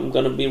no, I'm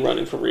going to be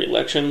running for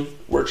re-election,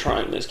 we're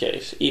trying this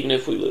case, even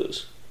if we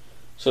lose.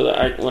 So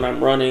that when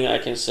I'm running, I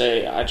can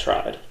say, I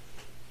tried.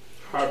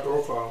 High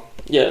profile.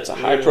 Yeah, it's a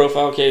high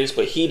profile case,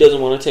 but he doesn't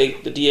want to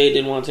take, the DA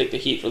didn't want to take the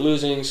heat for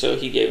losing, so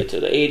he gave it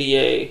to the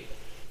ADA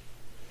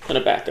and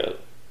a backup.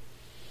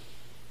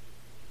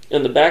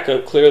 And the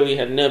backup clearly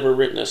had never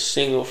written a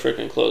single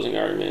freaking closing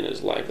argument in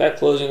his life. That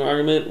closing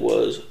argument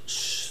was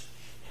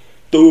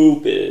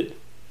stupid.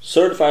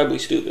 Certifiably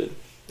stupid.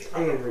 I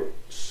never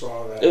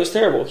saw that. It was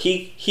terrible.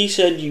 He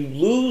said you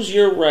lose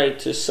your right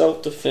to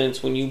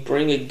self-defense when you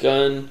bring a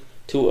gun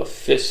to a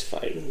fist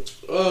fight.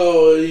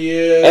 Oh,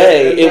 yeah.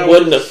 Hey, it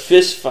wasn't a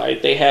fist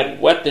fight. They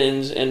had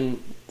weapons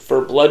and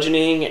for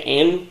bludgeoning,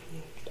 and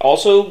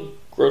also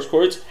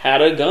Grosskreutz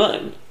had a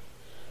gun.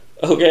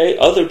 Okay?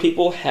 Other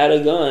people had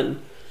a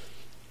gun.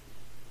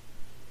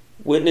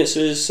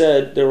 Witnesses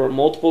said there were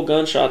multiple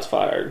gunshots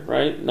fired,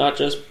 right? Not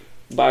just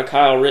by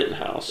Kyle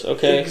Rittenhouse,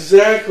 okay?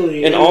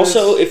 Exactly. And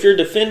also, if you're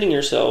defending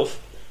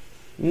yourself,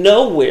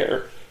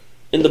 nowhere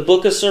in the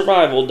Book of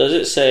Survival does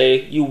it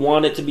say you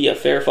want it to be a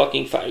fair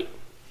fucking fight.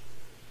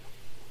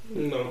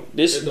 No.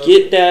 Just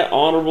get that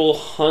honorable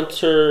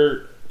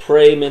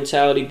hunter-prey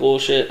mentality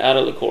bullshit out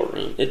of the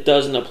courtroom. It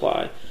doesn't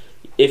apply.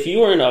 If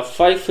you are in a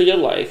fight for your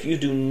life, you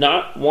do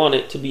not want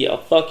it to be a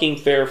fucking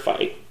fair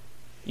fight.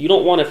 You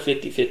don't want a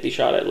 50-50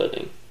 shot at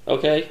living,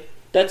 okay?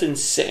 That's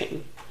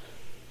insane.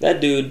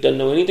 That dude doesn't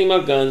know anything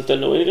about guns,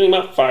 doesn't know anything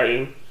about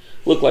fighting,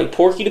 looked like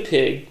Porky the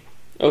Pig,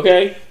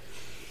 okay?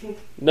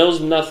 Knows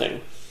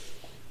nothing.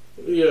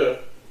 Yeah.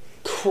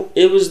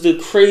 It was the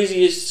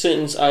craziest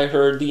sentence I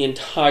heard the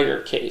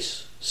entire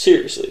case.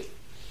 Seriously.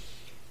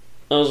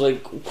 I was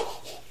like,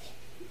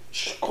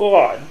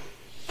 God.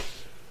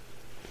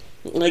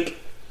 Like,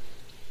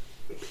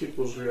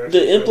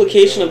 the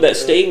implication of that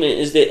statement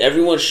is that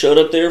everyone showed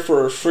up there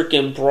for a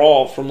freaking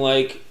brawl from,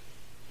 like,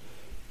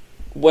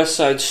 West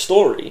Side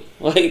Story.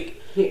 Like,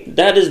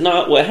 that is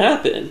not what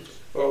happened.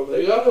 Oh,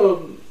 they got a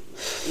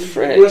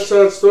West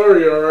Side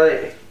Story,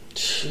 alright.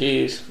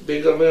 Jeez.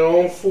 They got their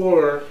own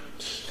floor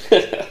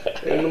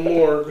in the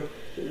morgue.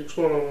 Each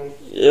one of them.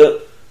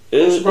 Yep.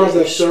 I'm surprised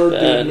that third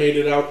dude made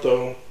it out,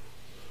 though.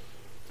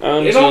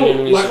 Like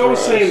I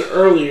was saying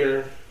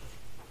earlier,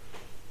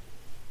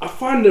 I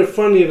find it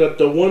funny that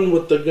the one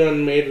with the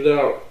gun made it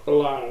out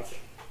alive.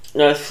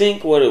 I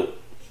think what it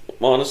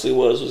honestly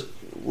was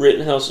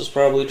Rittenhouse was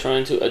probably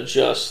trying to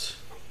adjust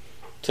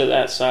to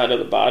that side of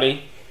the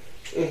body.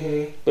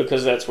 Mm-hmm.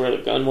 Because that's where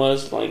the gun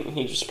was. Like,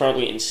 he just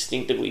probably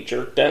instinctively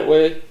jerked that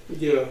way.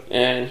 Yeah.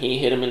 And he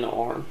hit him in the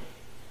arm.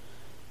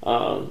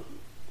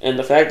 And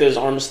the fact that his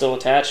arm is still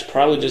attached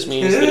probably just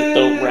means that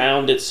the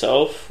round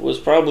itself was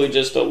probably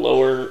just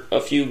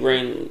a few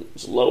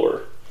grains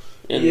lower.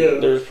 And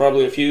there's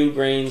probably a few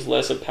grains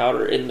less of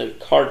powder in the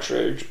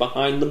cartridge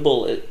behind the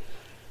bullet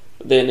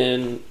than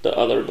in the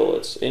other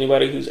bullets.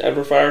 Anybody who's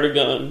ever fired a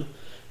gun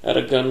at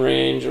a gun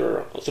range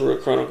or through a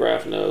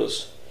chronograph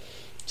knows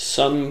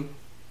some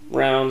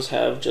rounds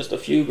have just a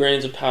few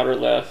grains of powder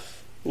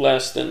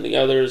less than the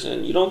others,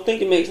 and you don't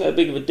think it makes that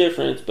big of a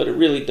difference, but it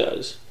really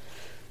does.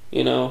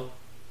 You know,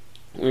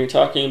 when you're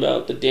talking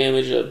about the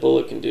damage a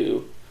bullet can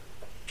do,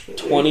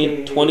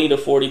 20 to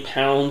 40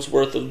 pounds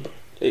worth of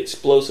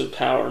explosive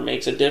power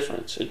makes a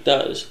difference. It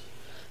does.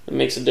 It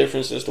makes a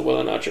difference as to whether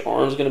or not your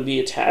arm's going to be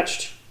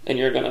attached and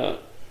you're going to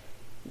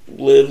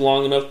live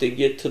long enough to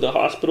get to the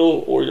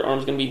hospital, or your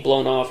arm's going to be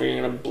blown off or you're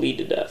going to bleed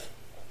to death.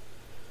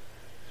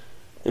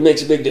 It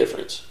makes a big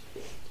difference.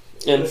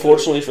 And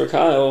fortunately for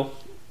Kyle,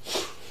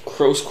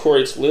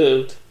 Grosskreutz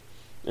lived,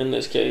 in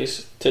this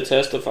case, to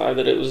testify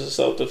that it was a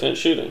self-defense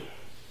shooting.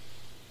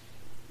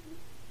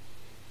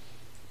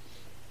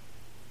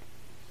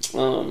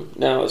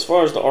 Now, as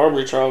far as the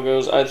Arbery trial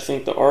goes, I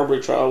think the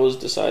Arbery trial was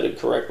decided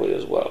correctly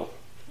as well.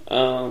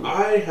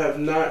 I have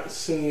not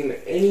seen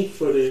any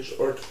footage,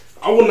 or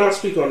I will not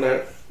speak on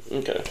that.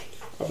 Okay.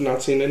 I've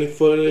not seen any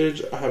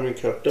footage. I haven't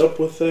kept up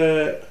with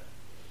that.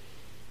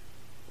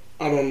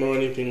 I don't know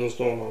anything that's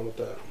going on with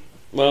that.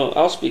 Well,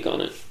 I'll speak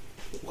on it.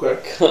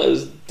 Okay.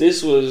 Because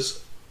this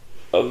was,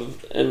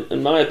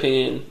 in my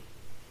opinion,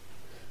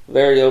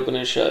 very open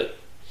and shut.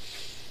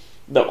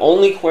 The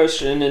only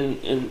question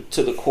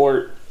to the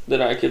court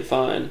that I could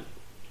find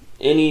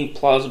any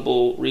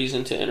plausible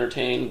reason to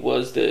entertain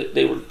was that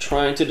they were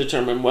trying to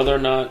determine whether or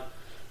not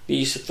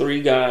these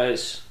three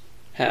guys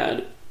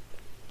had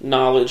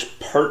knowledge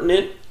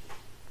pertinent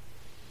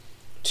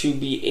to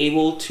be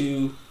able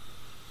to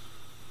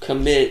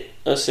commit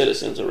a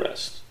citizen's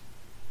arrest.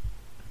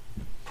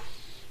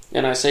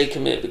 And I say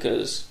commit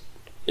because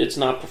it's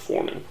not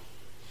performing.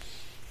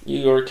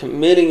 You are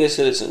committing a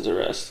citizen's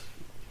arrest.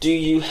 Do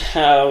you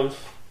have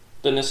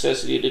the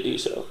necessity to do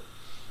so?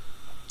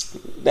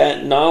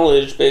 That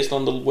knowledge, based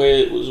on the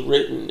way it was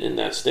written in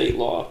that state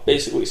law,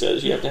 basically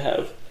says you have to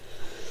have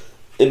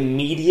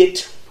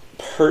immediate,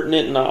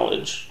 pertinent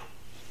knowledge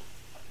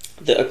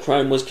that a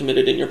crime was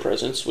committed in your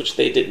presence, which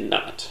they did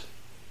not.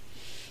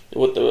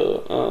 What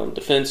the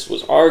defense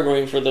was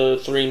arguing for the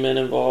three men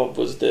involved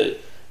was that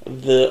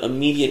the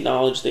immediate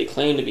knowledge they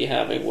claimed to be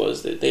having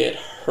was that they had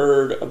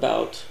heard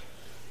about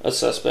a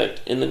suspect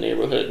in the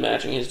neighborhood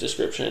matching his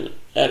description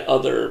at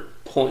other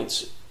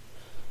points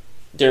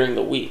during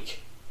the week.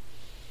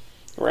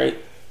 Right?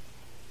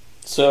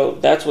 So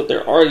that's what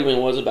their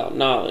argument was about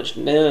knowledge.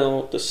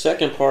 Now, the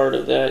second part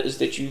of that is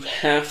that you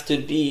have to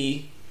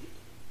be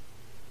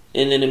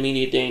in an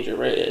immediate danger,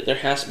 right? There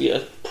has to be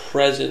a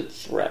present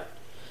threat.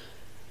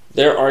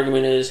 Their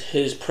argument is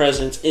his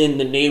presence in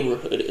the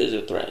neighborhood is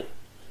a threat.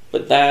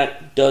 But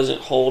that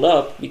doesn't hold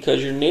up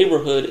because your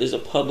neighborhood is a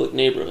public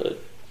neighborhood.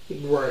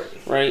 Right.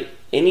 Right?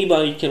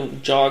 Anybody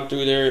can jog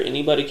through there.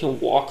 Anybody can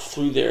walk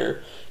through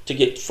there to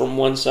get from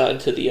one side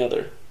to the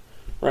other.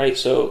 Right?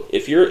 So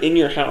if you're in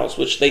your house,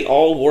 which they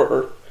all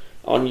were,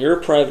 on your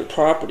private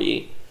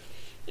property,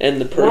 and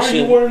the person... Why are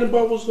you worrying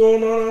about what's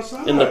going on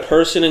outside? And the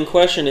person in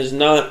question is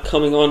not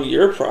coming onto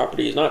your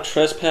property, is not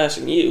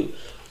trespassing you.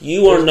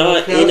 You are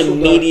not in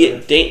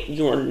immediate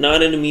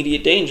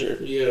danger.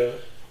 Yeah.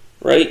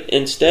 Right?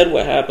 Instead,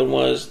 what happened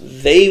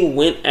was they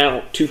went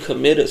out to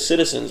commit a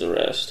citizen's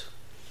arrest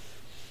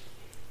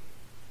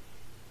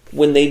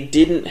when they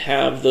didn't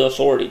have the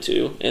authority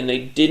to, and they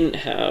didn't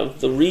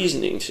have the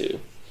reasoning to.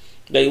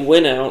 They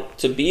went out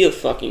to be a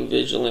fucking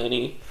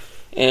vigilante,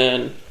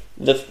 and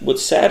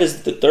what's sad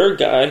is the third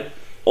guy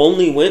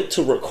only went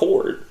to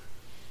record,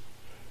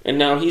 and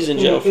now he's in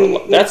jail for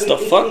life. That's the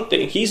fuck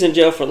thing. He's in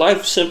jail for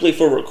life simply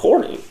for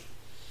recording.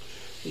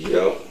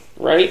 Yep.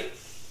 Right?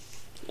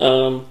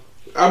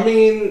 I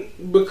mean,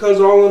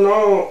 because all in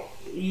all,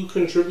 you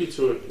contribute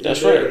to it.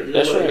 That's right.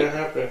 That's right. That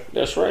happen.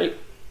 That's right.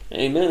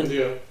 Amen.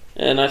 Yeah.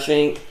 And I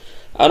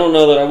don't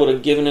know that I would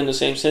have given him the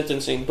same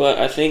sentencing, but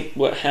I think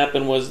what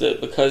happened was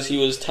that because he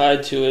was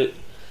tied to it,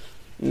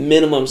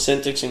 minimum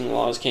sentencing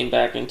laws came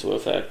back into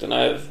effect. And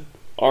I've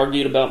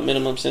argued about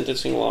minimum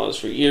sentencing laws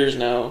for years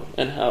now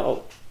and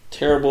how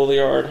terrible they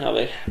are and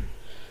how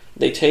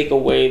they take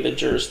away the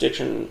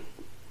jurisdictional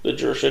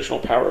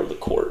power of the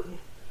court.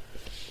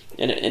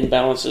 And it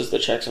imbalances the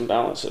checks and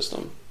balance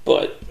system.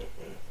 But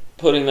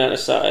putting that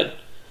aside,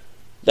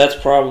 that's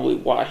probably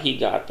why he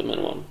got the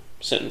minimum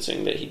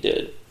sentencing that he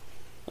did,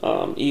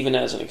 even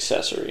as an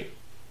accessory.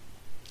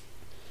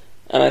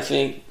 And I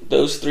think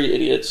those three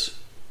idiots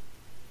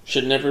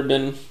should never have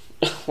been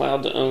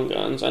allowed to own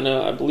guns.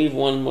 I believe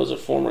one was a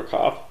former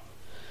cop,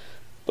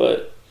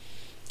 but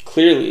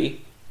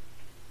clearly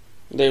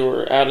they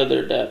were out of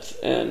their depth,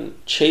 and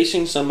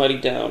chasing somebody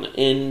down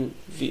in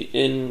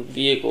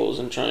vehicles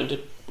and trying to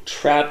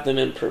trap them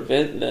and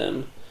prevent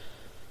them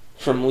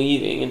from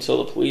leaving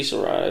until the police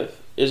arrive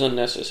is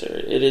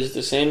unnecessary. It is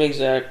the same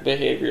exact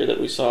behavior that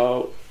we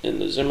saw in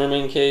the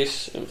Zimmerman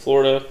case in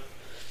Florida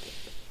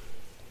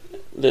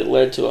that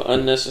led to an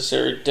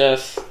unnecessary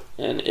death,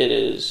 and it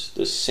is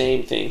the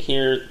same thing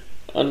here.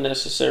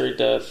 Unnecessary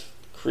death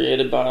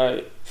created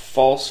by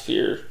false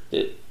fear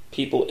that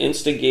people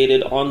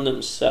instigated on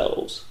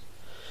themselves.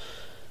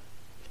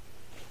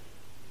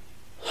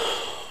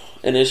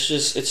 And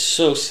it's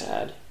so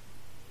sad.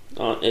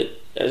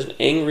 As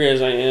angry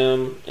as I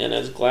am and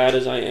as glad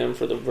as I am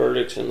for the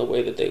verdicts and the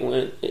way that they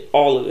went,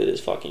 all of it is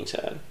fucking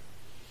sad.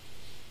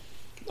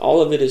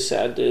 All of it is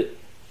sad that,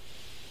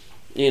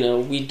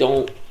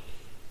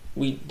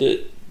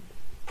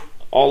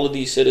 all of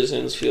these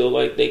citizens feel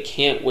like they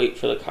can't wait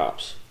for the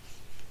cops.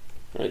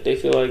 Right? They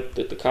feel like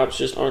that the cops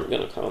just aren't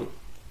going to come.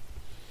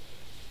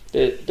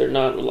 That they're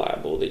not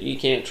reliable, that you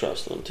can't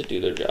trust them to do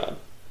their job.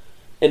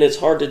 And it's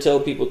hard to tell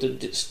people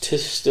to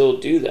still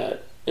do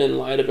that in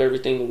light of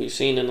everything that we've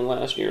seen in the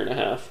last year and a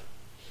half.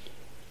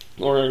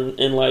 Or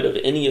in light of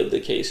any of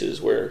the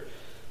cases where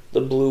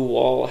the blue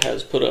wall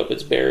has put up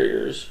its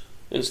barriers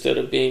instead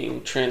of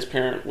being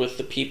transparent with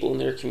the people in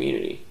their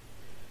community.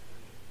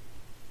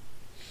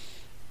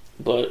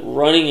 But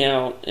running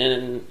out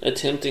and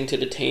attempting to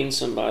detain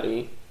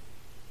somebody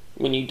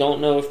when you don't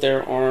know if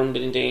they're armed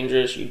and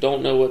dangerous, you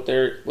don't know what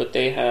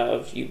they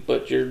have,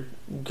 but you're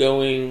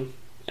going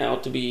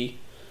out to be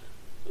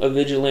a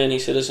vigilante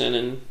citizen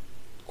and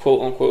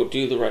quote unquote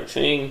do the right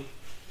thing,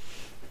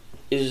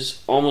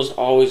 is almost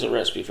always a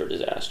recipe for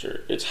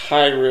disaster. It's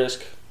high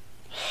risk,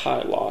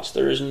 high loss.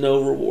 There is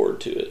no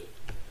reward to it.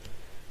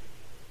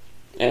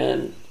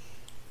 And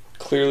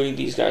clearly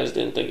these guys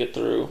didn't think it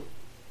through.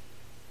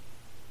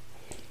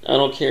 I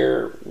don't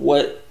care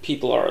what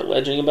people are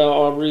alleging about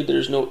Aubrey.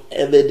 There's no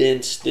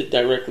evidence that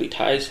directly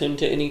ties him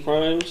to any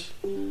crimes.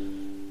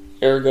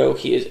 Ergo,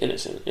 he is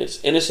innocent.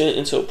 It's innocent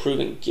until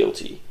proven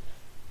guilty.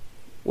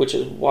 Which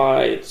is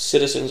why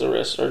citizens'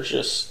 arrests are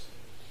just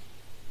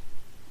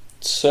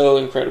so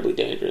incredibly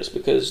dangerous,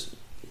 because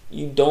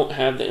you don't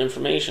have the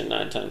information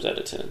 9 times out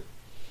of 10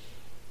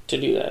 to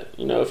do that.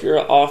 You know, if you're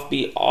an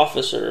offbeat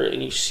officer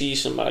and you see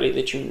somebody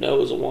that you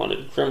know is a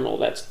wanted criminal,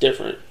 that's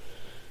different.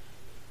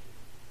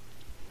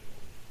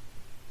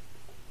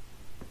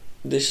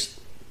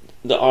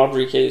 The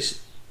Aubrey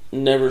case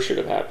never should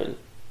have happened.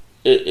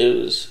 It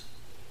was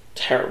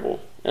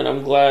terrible. And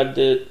I'm glad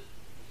that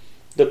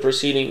the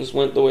proceedings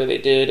went the way they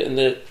did and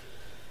that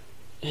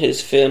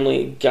his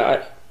family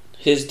got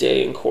his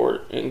day in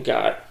court and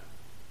got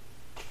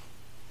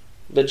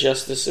the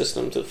justice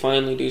system to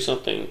finally do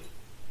something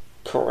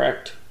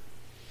correct.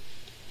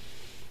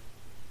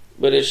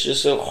 But it's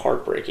just so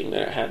heartbreaking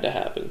that it had to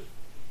happen.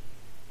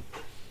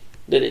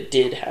 That it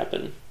did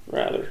happen,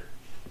 rather.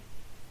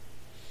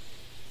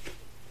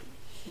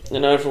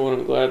 And I, for one,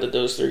 am glad that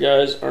those 3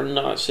 guys are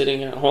not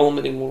sitting at home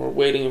anymore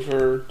waiting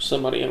for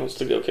somebody else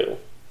to go kill.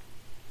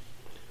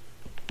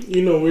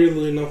 You know,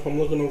 weirdly enough, I'm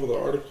looking over the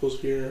articles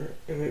here,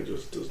 and it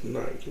just does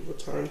not give a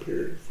time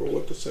period for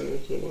what the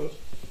sentencing was.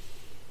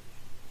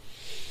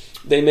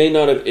 They may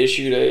not have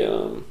issued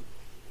a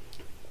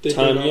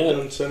time yet.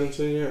 Done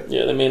sentencing yet?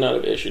 Yeah, they may not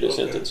have issued a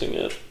sentencing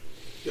yet.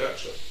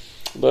 Gotcha.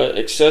 But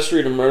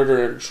accessory to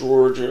murder in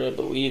Georgia, I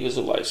believe, is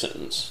a life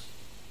sentence.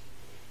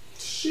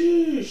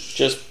 Sheesh.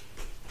 Just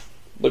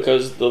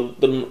because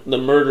the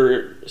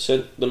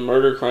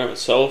murder crime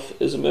itself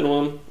is a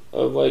minimum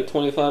of like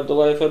 25 to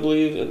life, I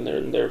believe,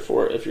 and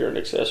therefore, if you're an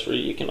accessory,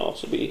 you can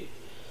also be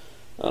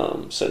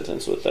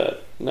sentenced with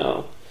that.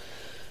 Now,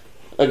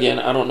 again,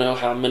 I don't know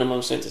how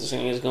minimum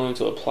sentencing is going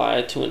to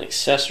apply to an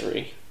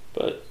accessory,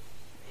 but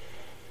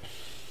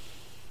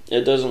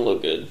it doesn't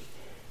look good.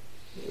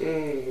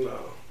 No.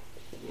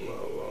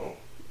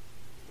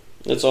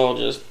 It's all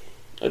just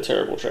a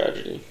terrible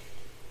tragedy.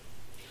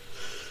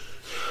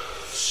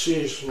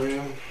 Sheesh,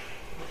 man.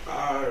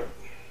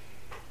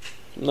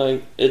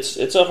 Like,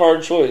 it's a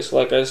hard choice,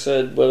 like I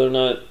said, whether or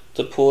not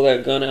to pull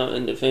that gun out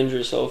and defend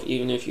yourself,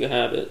 even if you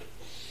have it.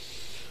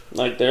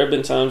 Like, there have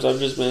been times I've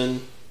just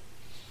been,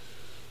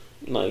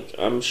 like,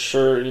 I'm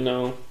sure, you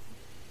know.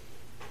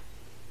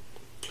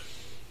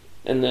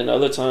 And then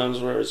other times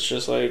where it's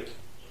just like,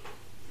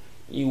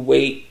 you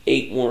wait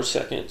 8 more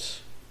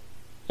seconds,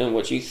 and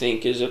what you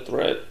think is a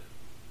threat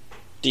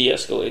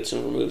de-escalates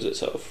and removes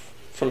itself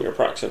from your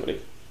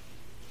proximity.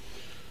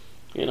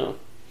 You know?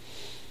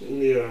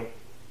 Yeah.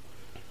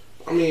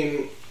 I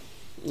mean,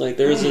 like,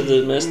 there's a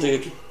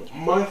domestic.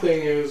 My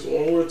thing is,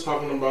 when we're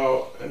talking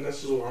about, and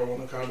this is where I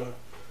want to kind of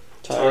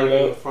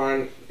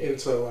tie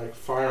into like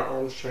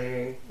firearms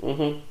training,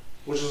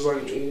 which is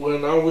like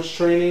when I was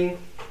training,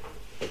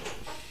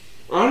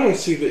 I don't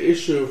see the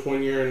issue of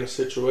when you're in a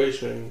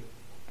situation,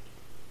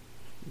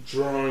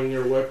 drawing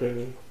your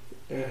weapon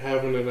and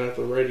having it at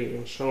the ready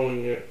and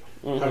showing it,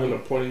 having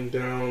it pointing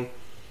down,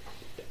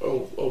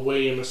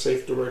 away in a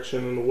safe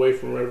direction and away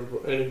from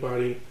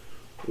anybody,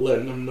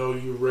 letting them know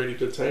you're ready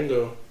to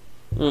tango.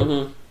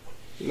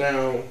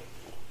 Now,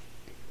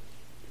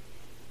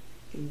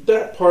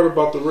 that part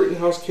about the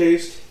Rittenhouse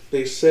case,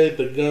 they said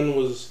the gun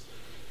was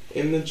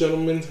in the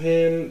gentleman's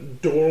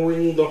hand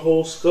during the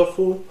whole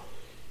scuffle,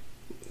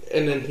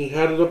 and then he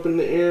had it up in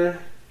the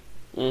air,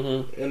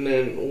 and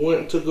then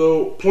went to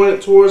go point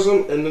it towards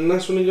him, and then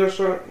that's when he got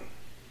shot.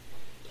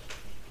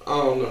 I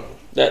don't know.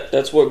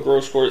 That's what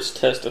Grosskreutz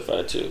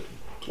testified to.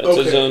 That's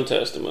his own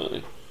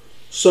testimony.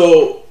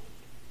 So,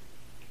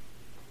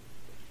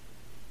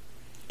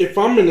 if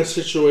I'm in a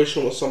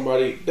situation with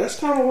somebody, that's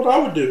kind of what I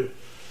would do.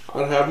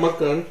 I'd have my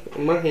gun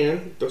in my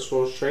hand. That's what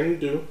I was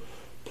trained to do.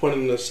 Point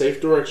in a safe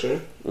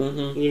direction.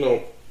 You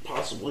know,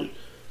 possibly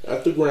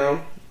at the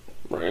ground.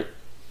 Right.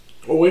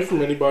 Away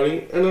from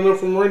anybody. And then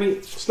if I'm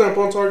ready, snap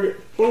on target.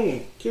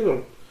 Boom. Get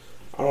him.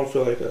 I don't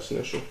feel like that's an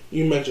issue.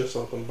 You mentioned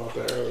something about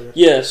that earlier.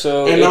 Yeah,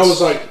 so... And I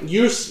was like,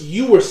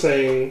 you were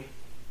saying,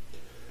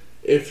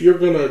 if you're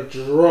going to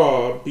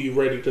draw, be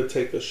ready to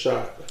take a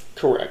shot.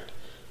 Correct.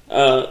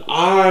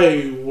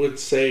 I would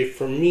say,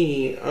 for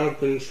me, I've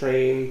been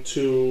trained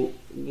to,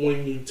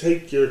 when you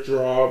take your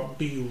draw,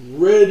 be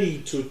ready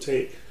to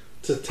take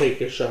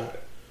a shot.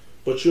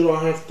 But you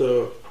don't have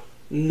to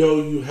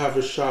know you have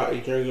a shot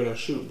and you're going to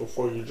shoot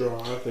before you draw.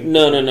 I think.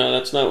 No,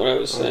 that's not what I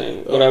was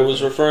saying. What I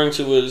was referring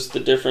to was the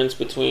difference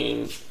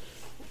between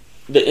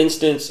the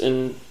instance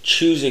in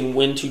choosing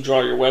when to draw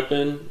your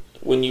weapon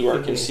when you are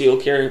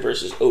concealed carrying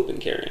versus open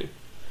carrying.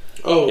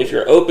 Oh. If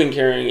you're open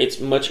carrying, it's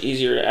much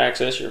easier to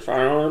access your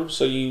firearm,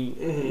 so you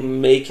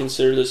may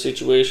consider the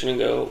situation and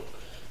go,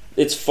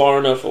 it's far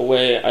enough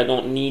away, I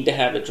don't need to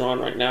have it drawn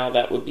right now.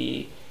 That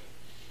would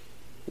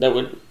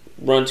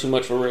run too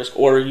much of a risk.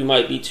 Or you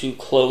might be too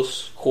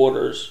close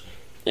quarters,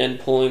 and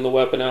pulling the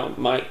weapon out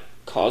might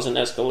cause an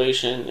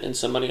escalation, and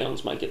somebody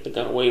else might get the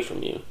gun away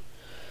from you.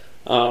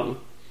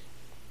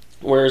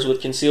 Whereas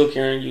with concealed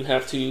carrying, you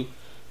have to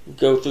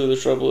go through the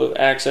trouble of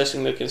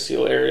accessing the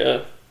concealed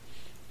area.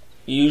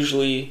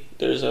 Usually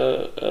there's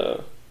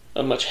a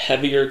much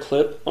heavier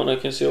clip on a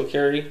concealed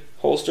carry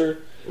holster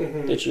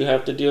that you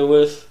have to deal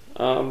with.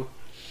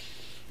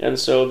 And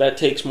so that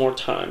takes more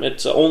time.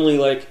 It's only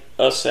like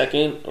a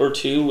second or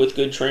two with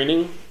good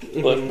training,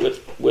 but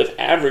with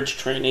average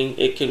training,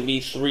 it can be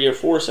 3 or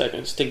 4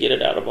 seconds to get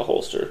it out of a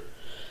holster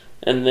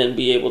and then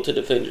be able to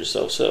defend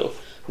yourself. So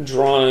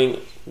drawing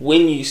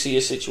when you see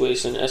a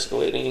situation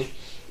escalating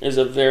is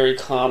a very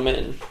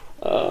common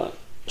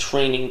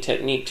training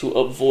technique to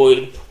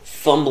avoid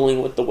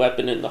fumbling with the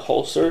weapon in the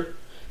holster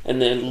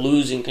and then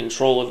losing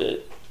control of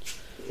it.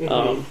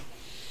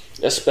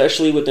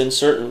 Especially within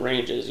certain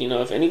ranges. You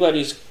know, if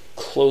anybody's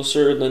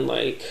closer than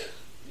like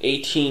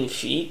 18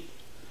 feet,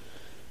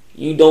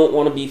 you don't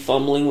want to be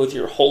fumbling with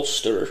your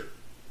holster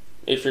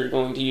if you're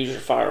going to use your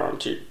firearm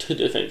to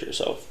defend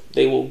yourself.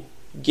 They will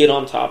get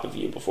on top of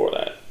you before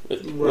that.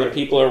 When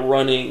people are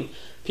running,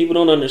 people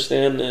don't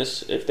understand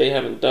this if they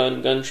haven't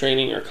done gun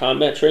training or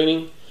combat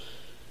training.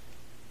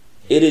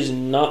 It is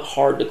not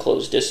hard to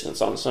close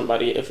distance on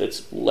somebody if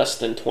it's less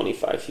than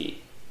 25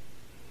 feet.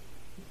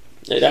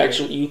 It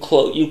actually,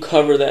 you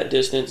cover that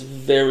distance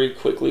very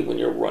quickly when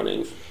you're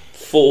running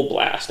full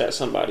blast at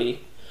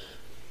somebody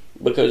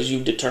because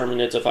you've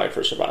determined it's a fight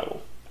for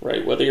survival,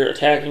 right? Whether you're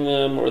attacking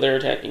them or they're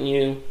attacking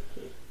you,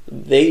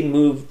 they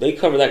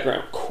cover that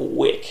ground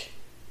quick.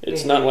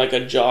 It's not like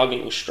a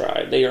jogging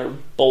stride. They are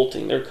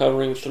bolting. They're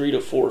covering 3 to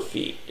 4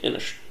 feet in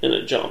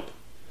a jump,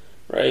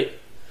 right?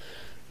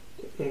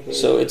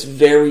 So it's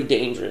very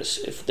dangerous.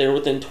 If they're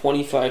within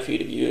 25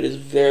 feet of you, it is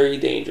very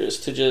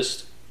dangerous to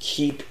just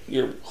keep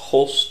your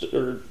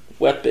holster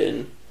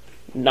weapon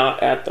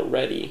not at the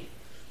ready.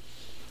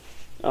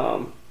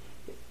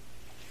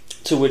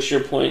 To which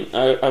your point,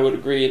 I would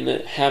agree in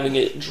that having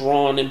it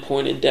drawn and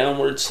pointed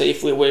downward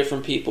safely away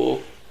from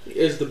people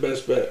is the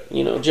best bet.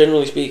 You know,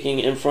 generally speaking,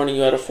 in front of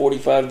you at a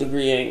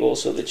 45-degree angle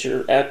so that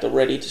you're at the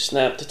ready to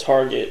snap to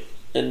target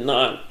and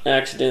not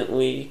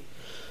accidentally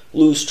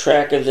lose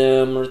track of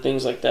them or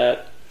things like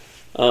that.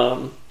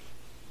 But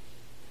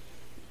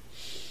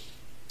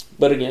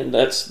again,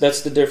 that's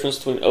the difference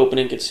between open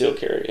and concealed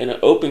carry. In an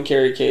open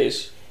carry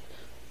case,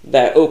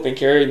 that open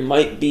carry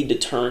might be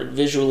deterrent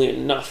visually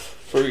enough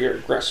for your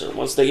aggressor.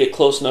 Once they get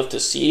close enough to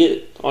see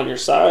it on your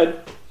side,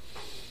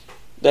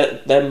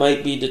 that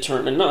might be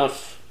deterrent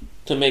enough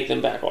to make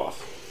them back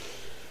off.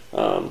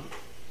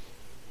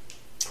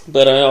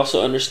 But I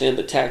also understand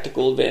the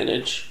tactical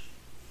advantage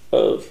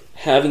of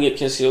having it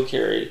concealed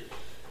carry,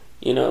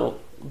 you know,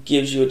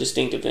 gives you a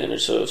distinct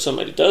advantage. So if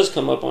somebody does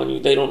come up on you,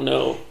 they don't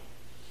know,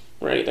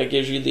 right? That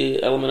gives you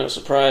the element of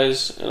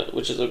surprise,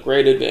 which is a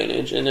great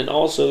advantage. And then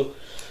also,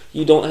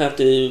 you don't have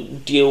to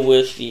deal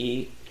with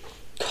the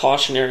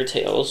cautionary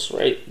tales,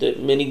 right,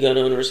 that many gun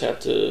owners have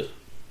to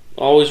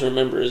always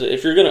remember is that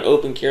if you're going to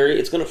open carry,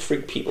 it's going to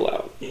freak people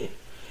out.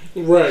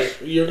 Right.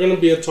 You're going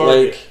to be a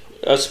target.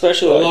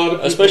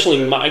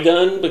 Especially my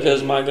gun,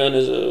 because my gun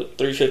is a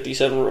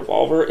 .357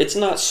 revolver. It's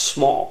not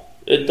small.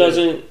 It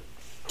doesn't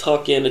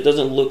tuck in. It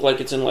doesn't look like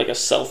it's in like a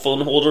cell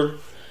phone holder.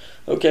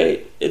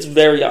 Okay? It's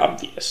very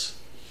obvious.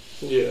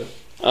 Yeah.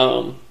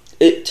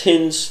 It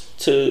tends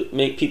to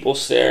make people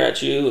stare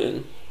at you,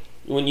 and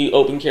when you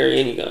open carry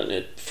any gun,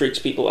 it freaks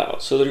people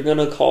out. So they're going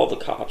to call the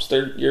cops.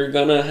 You're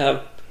going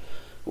to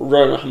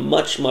run a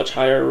much, much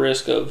higher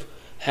risk of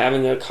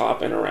having a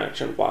cop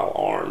interaction while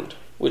armed,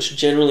 which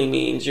generally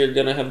means you're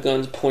going to have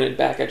guns pointed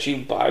back at you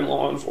by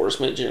law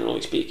enforcement,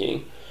 generally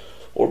speaking,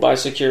 or by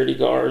security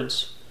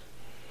guards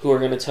who are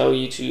going to tell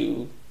you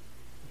to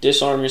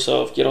disarm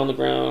yourself, get on the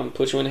ground,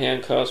 put you in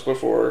handcuffs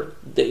before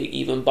they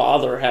even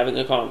bother having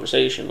a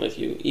conversation with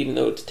you, even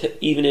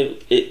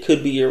if it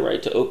could be your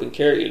right to open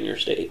carry in your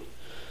state,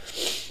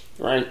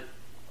 right?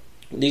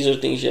 These are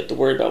things you have to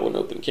worry about when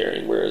open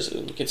carrying, whereas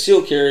in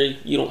concealed carry,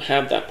 you don't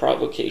have that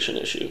provocation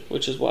issue,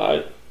 which is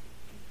why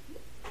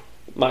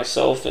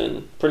myself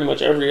and pretty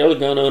much every other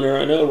gun owner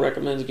I know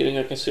recommends getting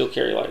a concealed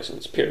carry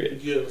license,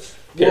 period. Yes.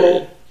 Period.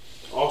 Well,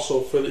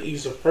 also for the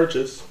ease of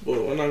purchase, but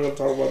we're not going to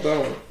talk about that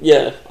one.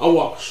 Yeah. I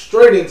walked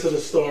straight into the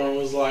store and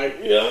was like,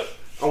 yeah,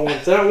 I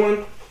want that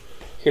one.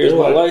 Here's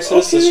my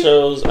license. This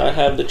shows I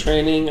have the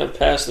training. I've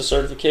passed the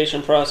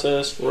certification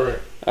process. Right.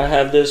 I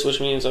have this, which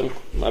means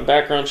my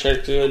background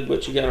check's good,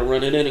 but you got to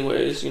run it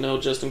anyways,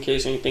 just in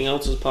case anything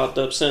else has popped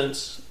up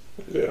since.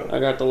 Yeah. I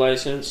got the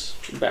license.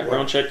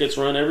 Background check gets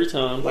run every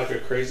time. Like a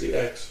crazy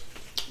ex.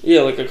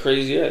 Yeah, like a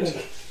crazy ex.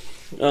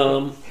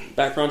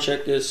 Background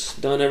check gets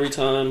done every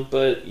time,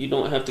 but you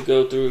don't have to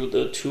go through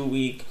the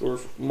 2-week or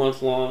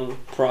month-long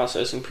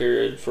processing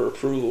period for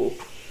approval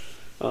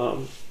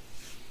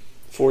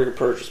for your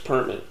purchase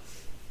permit.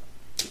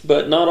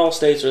 But not all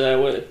states are that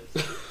way.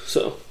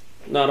 So,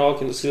 not all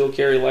concealed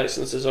carry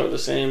licenses are the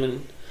same,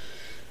 and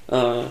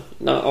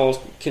not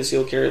all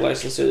concealed carry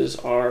licenses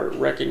are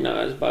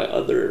recognized by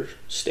other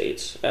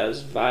states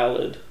as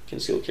valid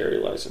concealed carry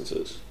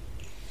licenses.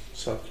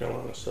 South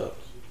Carolina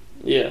sucks.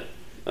 Yeah.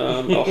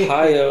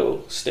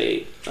 Ohio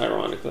State,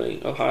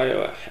 ironically,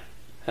 Ohio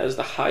has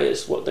the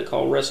highest what they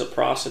call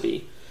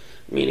reciprocity,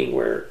 meaning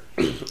where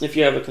if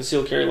you have a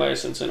concealed carry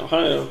license in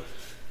Ohio,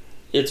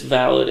 it's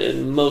valid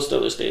in most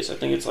other states. I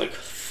think it's like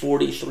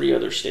 43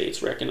 other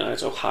states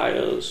recognize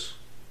Ohio's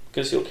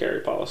concealed carry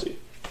policy,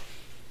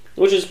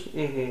 which is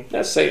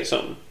that's saying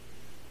something.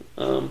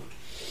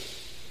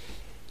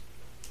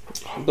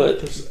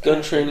 But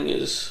gun training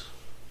is.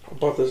 I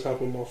bought this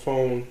app on my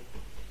phone.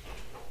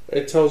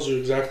 It tells you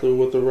exactly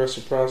what the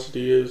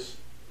reciprocity is.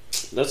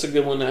 That's a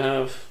good one to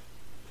have.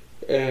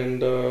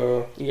 And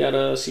you got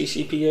a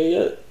CCPA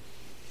yet?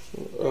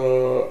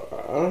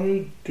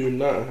 I do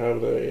not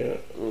have that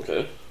yet.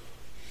 Okay.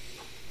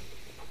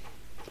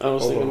 I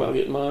was thinking about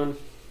getting mine.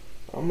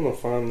 I'm gonna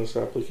find this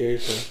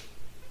application.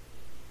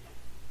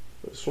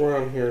 It's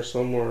around here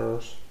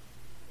somewhere.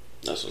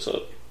 That's what's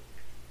up.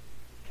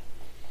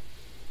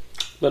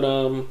 But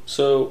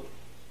so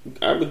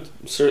I would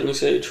certainly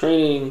say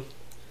training.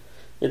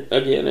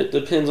 It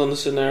depends on the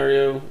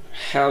scenario.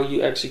 How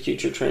you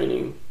execute your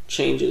training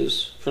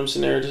changes from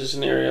scenario to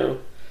scenario.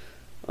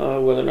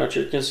 Whether or not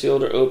you're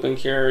concealed or open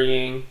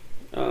carrying,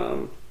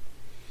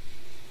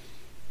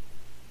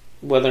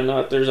 whether or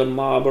not there's a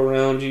mob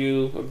around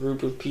you, a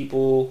group of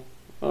people,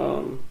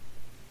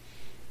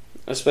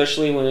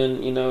 especially when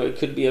it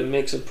could be a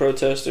mix of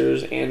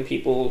protesters and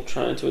people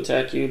trying to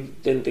attack you.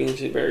 Then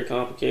things get very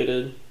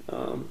complicated.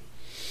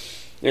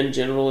 In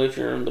general, if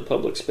you're in the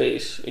public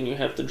space and you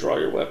have to draw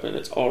your weapon,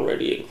 it's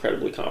already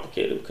incredibly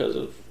complicated because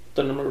of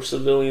the number of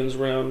civilians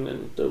around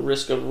and the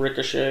risk of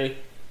ricochet.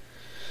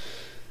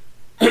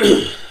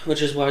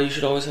 Which is why you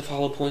should always have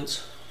hollow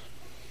points,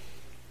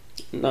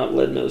 not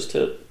lead nose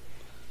tip.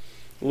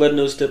 Lead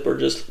nose tip are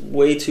just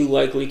way too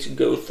likely to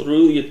go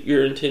through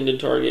your intended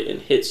target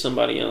and hit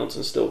somebody else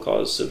and still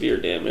cause severe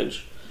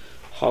damage.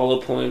 Hollow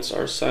points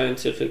are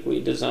scientifically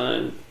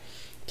designed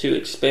to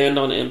expand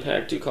on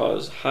impact to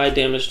cause high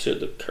damage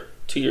to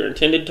your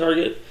intended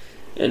target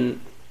and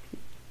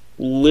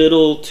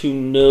little to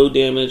no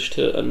damage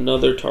to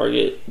another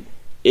target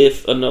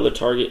if another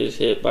target is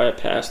hit by a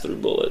pass-through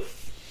bullet.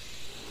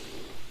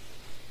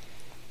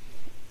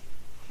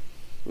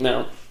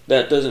 Now,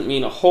 that doesn't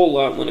mean a whole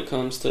lot when it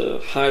comes to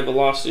high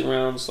velocity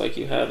rounds like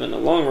you have in a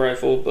long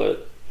rifle,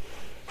 but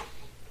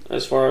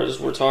as far as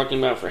we're talking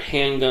about for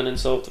handgun and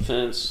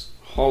self-defense,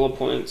 hollow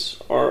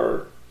points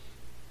are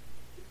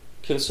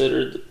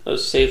considered a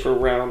safer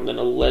round than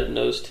a lead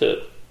nose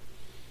tip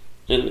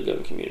in the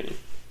gun community.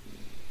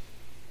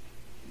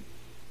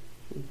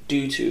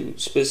 Due to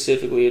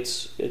specifically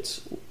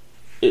its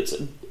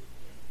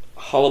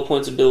hollow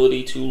point's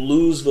ability to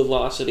lose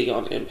velocity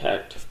on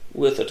impact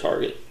with a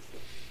target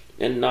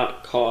and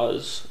not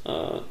cause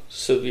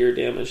severe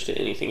damage to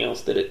anything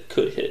else that it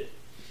could hit,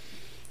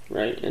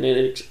 right? And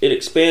it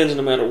expands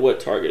no matter what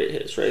target it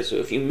hits, right? So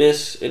if you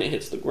miss and it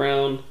hits the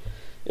ground,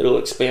 it'll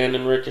expand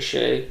and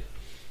ricochet,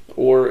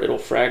 or it'll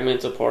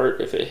fragment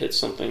apart if it hits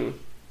something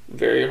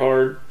very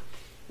hard.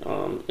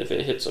 If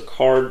it hits a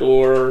car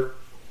door,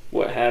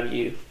 what have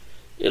you,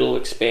 it'll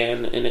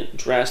expand and it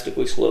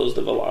drastically slows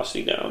the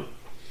velocity down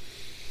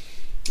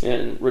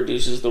and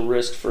reduces the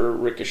risk for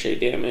ricochet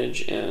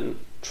damage and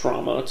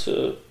trauma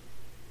to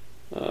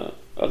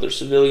other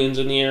civilians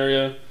in the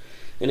area.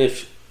 And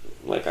if,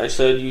 like I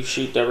said, you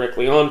shoot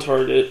directly on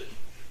target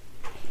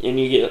and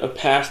you get a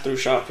pass-through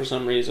shot for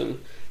some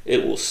reason,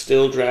 it will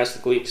still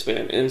drastically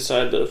expand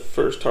inside the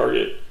first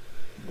target,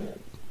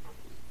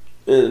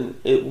 and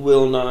it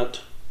will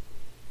not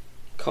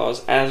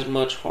cause as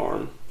much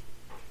harm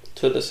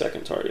to the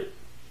second target,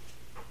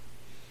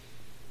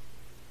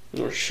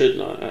 or should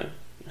not.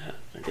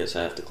 I guess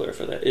I have to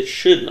clarify that. It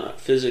should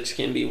not. Physics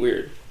can be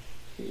weird.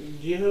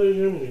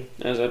 Yeah.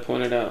 As I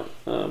pointed out,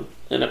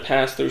 in a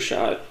pass-through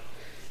shot,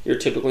 you're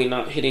typically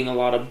not hitting a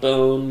lot of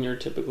bone. You're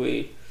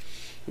typically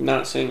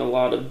not seeing a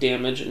lot of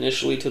damage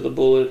initially to the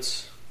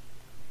bullets,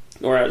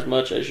 or as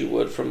much as you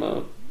would from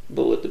a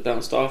bullet that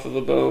bounced off of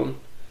a bone.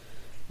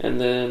 And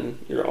then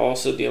you're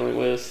also dealing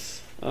with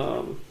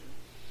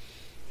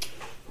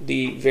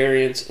the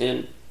variance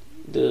in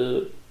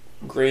the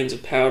grains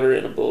of powder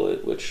in a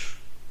bullet, which,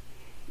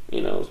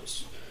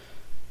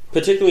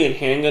 particularly in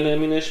handgun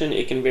ammunition,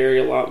 it can vary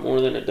a lot more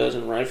than it does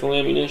in rifle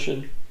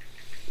ammunition.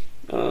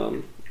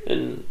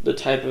 And the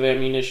type of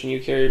ammunition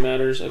you carry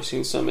matters. I've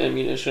seen some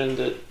ammunition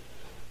that,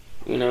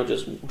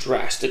 just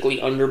drastically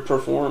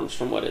underperforms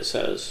from what it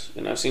says.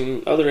 And I've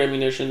seen other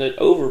ammunition that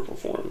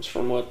overperforms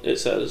from what it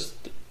says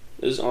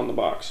is on the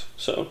box.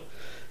 So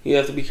you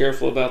have to be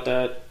careful about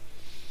that.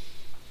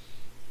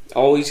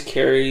 Always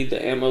carry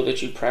the ammo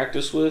that you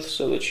practice with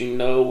so that you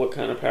know what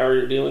kind of power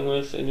you're dealing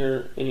with in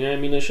your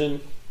ammunition.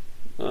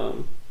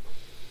 You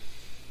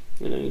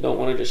don't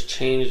want to just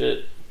change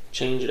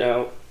it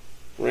out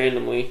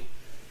randomly.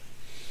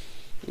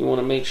 You want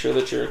to make sure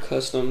that you're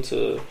accustomed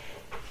to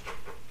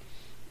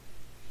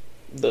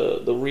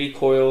the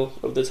recoil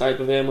of the type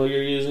of ammo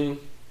you're using.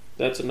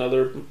 That's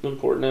another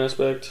important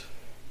aspect.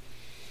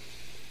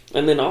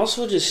 And then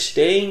also just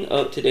staying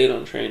up to date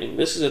on training.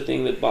 This is a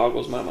thing that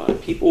boggles my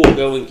mind. People will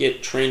go and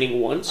get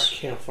training once. I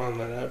can't find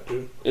that app,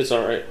 dude. It's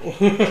alright.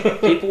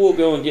 People will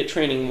go and get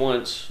training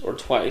once or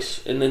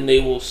twice, and then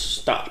they will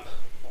stop.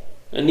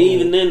 And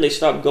even then, they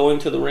stop going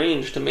to the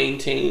range to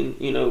maintain,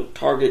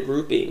 target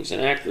groupings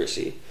and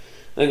accuracy.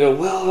 They go,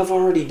 well, I've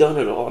already done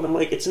it all. And I'm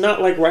like, it's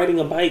not like riding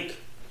a bike.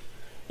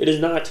 It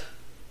is not.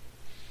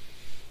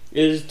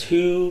 It is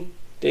too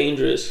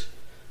dangerous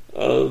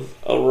of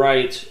a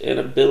right and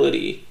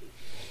ability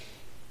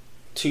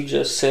to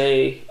just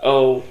say,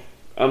 oh,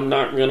 I'm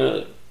not going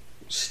to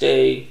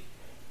stay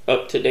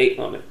up to date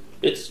on it.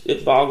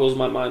 It boggles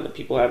my mind that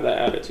people have that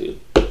attitude.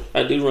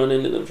 I do run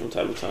into them from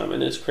time to time,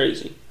 and it's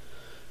crazy.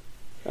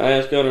 I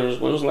ask gunners,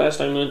 when was the last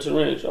time you went to the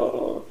range?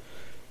 Oh,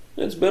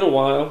 it's been a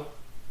while.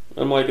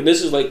 I'm like,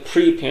 this is like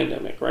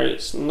pre-pandemic,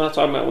 right? I'm not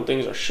talking about when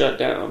things are shut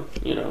down,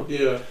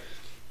 Yeah.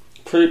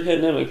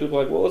 Pre-pandemic, people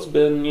are like, well, it's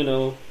been,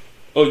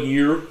 a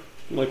year.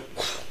 I'm like,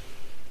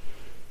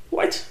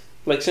 what?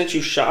 Like, since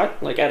you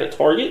shot, like, at a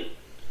target?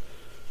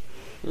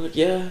 I'm like,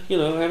 yeah, I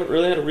haven't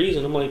really had a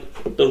reason. I'm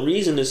like, the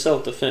reason is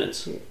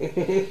self-defense.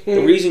 The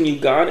reason you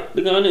got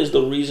the gun is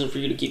the reason for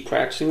you to keep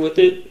practicing with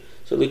it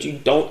so that you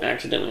don't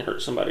accidentally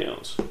hurt somebody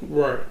else.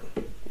 Right.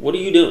 What are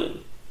you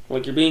doing?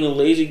 Like, you're being a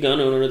lazy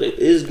gun owner that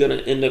is going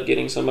to end up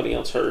getting somebody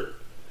else hurt.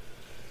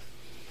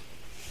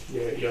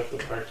 Yeah, you have to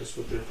practice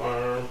with your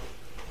firearm.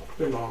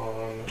 Been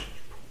on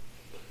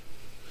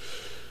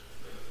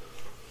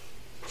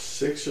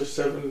 6 or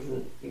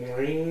 7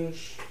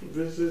 range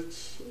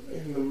visits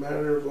in the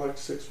matter of like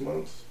 6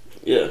 months.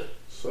 Yeah.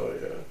 So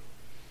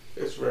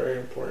yeah, it's very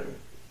important.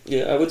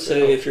 Yeah, I would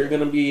say if you're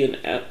going to be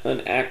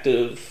an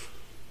active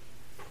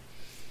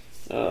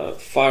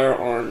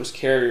firearms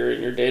carrier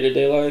in your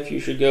day-to-day life, you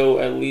should go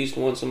at least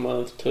once a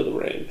month to the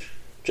range,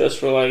 just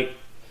for like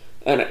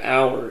an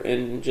hour,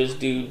 and just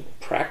do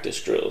practice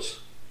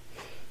drills.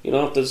 You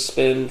don't have to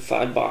spend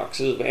 5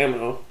 boxes of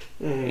ammo.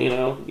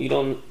 Mm-hmm. You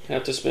don't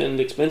have to spend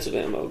expensive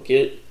ammo.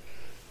 Get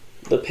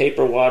the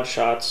paper wad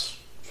shots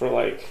for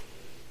like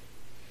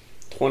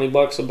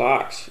 $20 a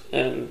box.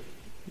 And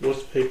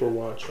what's paper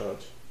wad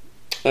shots?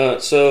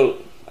 So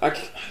I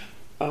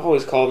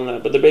always call them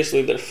that, but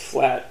they're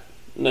flat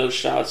nose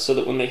shots, so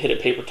that when they hit a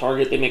paper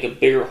target, they make a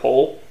bigger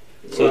hole,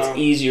 so it's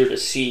easier to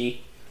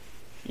see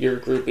your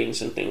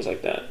groupings and things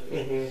like that.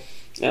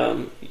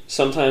 Mm-hmm.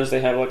 Sometimes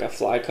they have like a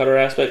fly cutter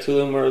aspect to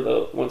them, where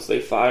once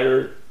they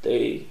fire,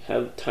 they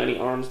have tiny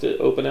arms that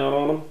open out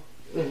on them.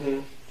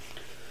 Mm-hmm.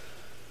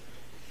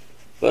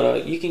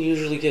 But you can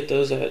usually get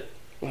those at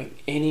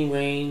like any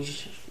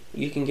range.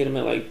 You can get them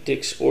at like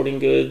Dick's Sporting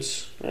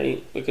Goods,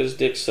 right? Because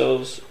Dick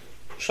sells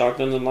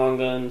shotguns and long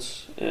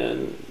guns,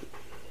 and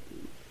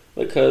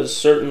because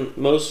certain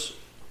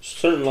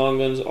long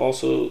guns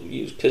also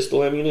use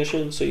pistol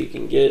ammunition, so you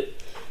can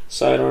get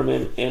sidearm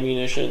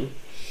ammunition,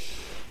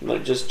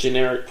 like just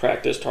generic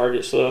practice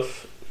target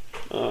stuff,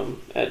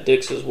 at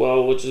Dick's as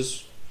well, which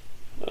is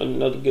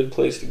another good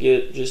place to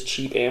get just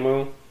cheap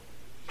ammo.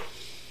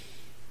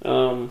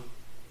 And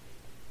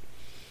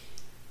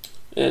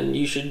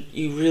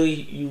you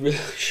really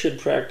should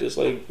practice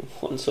like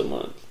once a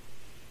month.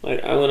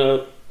 Like, I went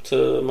up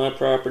to my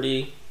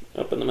property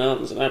up in the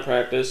mountains and I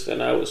practiced,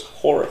 and I was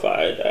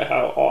horrified at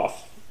how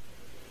off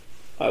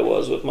I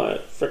was with my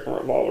frickin'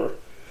 revolver.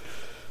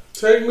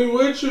 Take me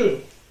with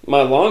you.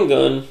 My long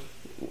gun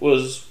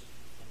was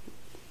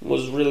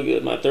really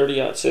good. My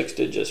 30-06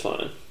 did just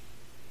fine.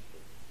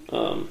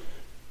 I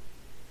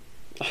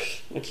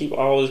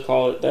always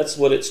call it, that's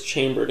what it's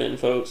chambered in,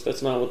 folks.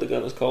 That's not what the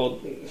gun is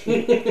called.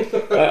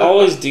 I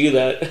always do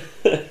that.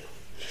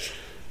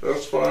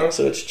 That's fine.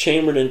 So it's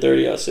chambered in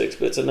 30-06,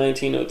 but it's a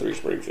 1903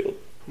 Springfield.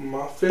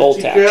 My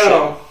 50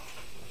 cal.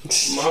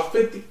 My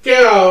 50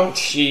 cal.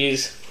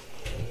 Jeez.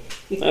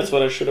 That's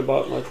what I should have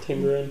bought my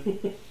timber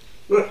in.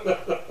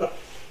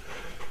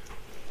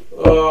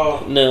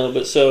 No,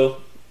 but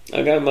so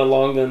I got my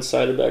long gun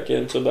sighted back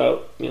in to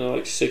about,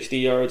 like 60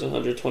 yards,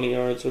 120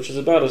 yards, which is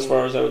about as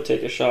far as I would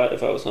take a shot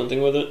if I was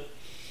hunting with it.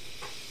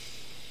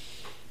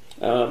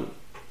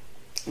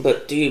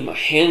 But dude, my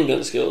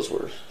handgun skills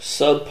were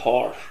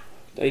subpar.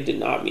 they did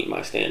not meet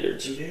my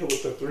standards. Yeah,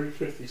 with the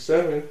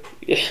 357.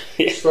 Yeah.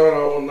 Start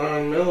out with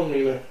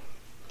 9mm.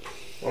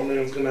 My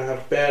man's gonna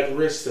have bad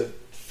wrists at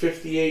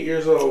 58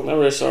 years old. My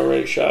wrist's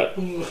already shot.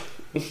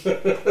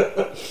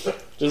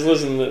 Just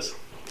listen to this.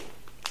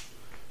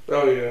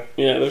 Oh yeah.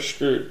 Yeah, they're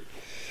screwed.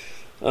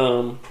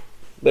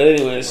 But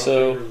anyway,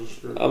 so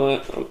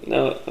I'm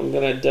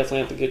gonna definitely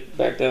have to get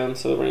back down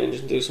to the range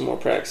and do some more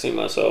practicing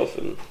myself.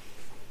 And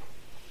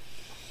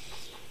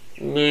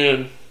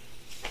man,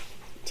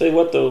 tell you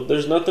what though,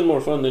 there's nothing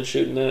more fun than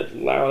shooting that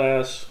loud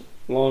ass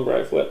long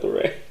rifle at the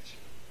range.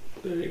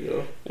 There you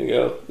go. There you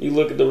go. You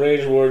look at the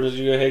range wardens,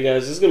 you go, "Hey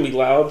guys, this is gonna be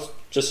loud."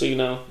 Just so you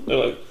know, they're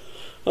like,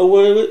 "Oh,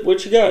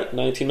 what you got?"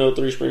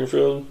 1903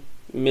 Springfield,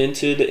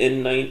 minted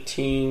in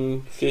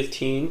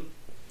 1915.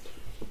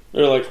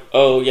 They're like,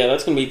 "Oh yeah,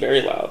 that's gonna be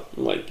very loud."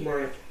 I'm like,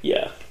 right.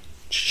 Yeah.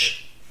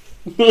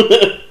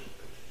 Maybe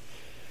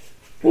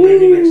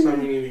next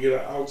time you need to get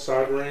an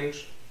outside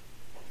range.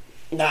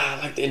 Nah,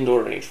 I like the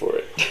indoor range for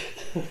it.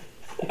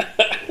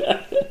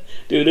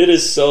 Dude, it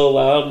is so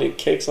loud and it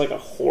kicks like a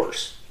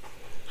horse.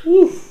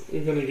 Woo.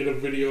 We're gonna get a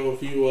video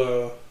of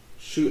you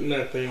shooting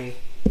that thing,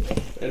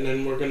 and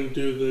then we're gonna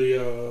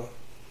do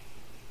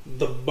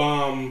the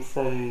bomb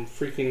from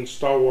freaking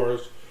Star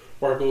Wars,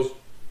 where it goes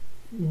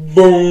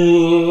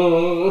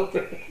boom.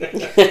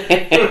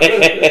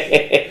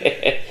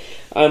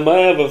 I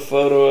might have a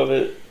photo of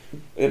it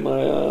in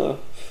my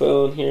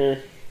phone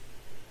here.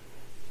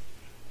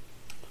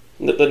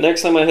 The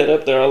next time I head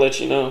up there, I'll let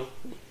you know.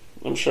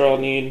 I'm sure I'll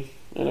need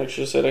an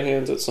extra set of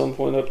hands at some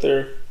point up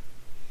there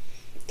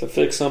to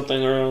fix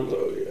something around.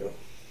 Oh yeah.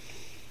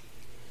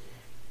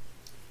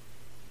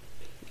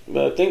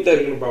 But I think that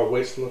thinking about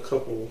wasting a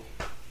couple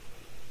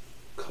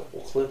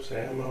clips of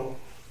ammo,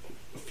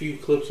 a few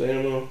clips of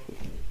ammo.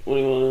 What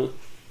do you want?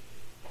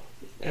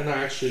 And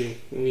I actually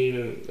need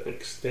an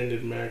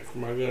extended mag for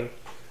my gun.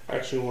 I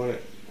actually want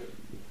it.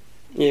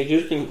 Yeah,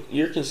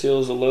 your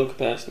Conceal is a low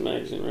capacity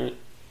magazine, right?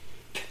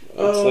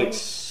 It's like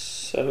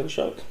 7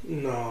 shots.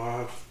 No, I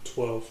have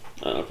 12.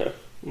 Oh, okay.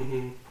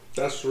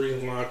 That's the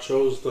reason why I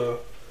chose the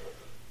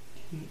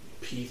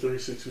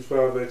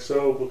P365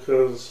 XL,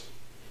 because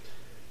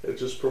it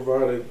just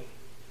provided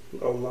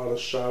a lot of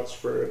shots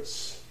for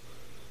its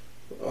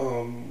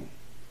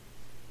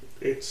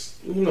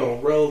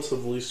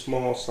relatively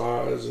small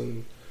size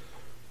and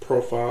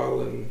profile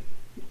and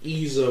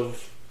ease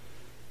of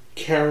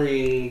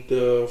carrying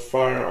the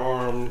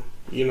firearm,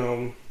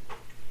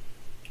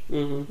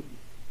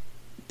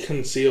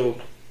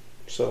 concealed.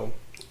 So,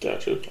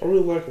 gotcha. I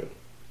really like it.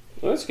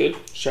 Well, that's good.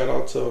 Shout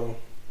out to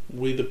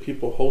We the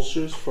People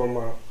holsters for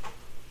my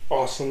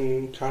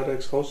awesome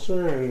Kydex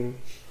holster, and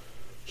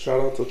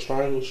shout out to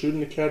Triangle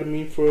Shooting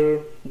Academy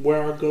for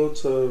where I go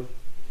to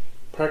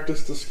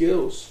practice the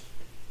skills.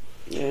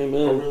 Yeah,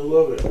 man. I really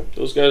love it.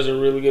 Those guys are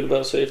really good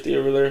about safety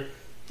over there.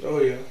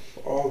 Oh yeah,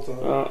 all the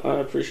time. I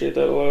appreciate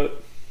that a lot.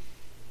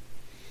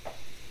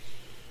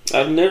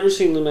 I've never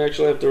seen them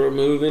actually have to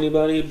remove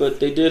anybody, but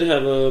they did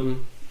have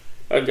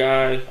a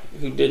guy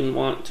who didn't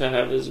want to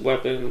have his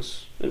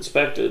weapons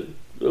inspected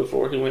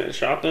before he went and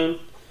shot them,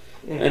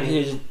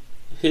 and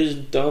his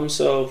dumb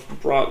self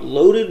brought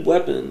loaded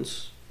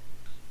weapons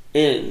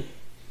in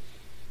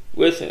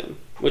with him,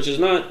 which is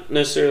not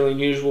necessarily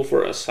unusual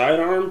for a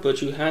sidearm,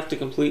 but you have to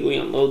completely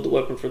unload the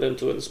weapon for them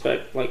to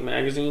inspect like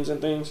magazines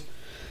and things,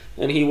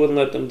 and he wouldn't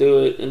let them do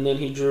it, and then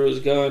he drew his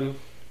gun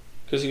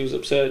because he was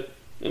upset,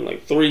 and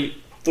like three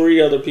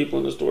other people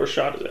in the store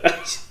shot his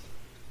ass.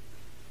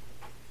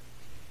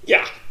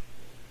 Yeah.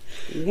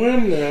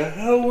 When the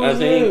hell was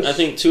this? I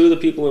think 2 of the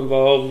people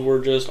involved were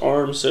just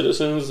armed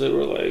citizens that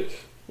were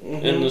like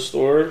in the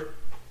store,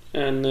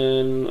 and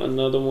then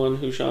another one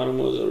who shot him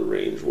was a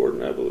range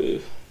warden, I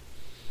believe.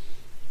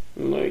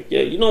 I'm like,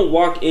 yeah, you don't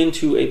walk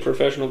into a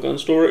professional gun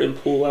store and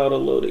pull out a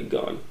loaded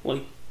gun.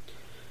 Like,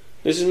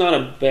 this is not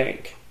a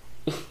bank.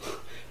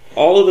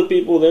 All of the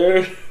people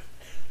there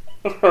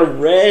are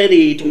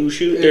ready to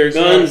shoot their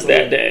guns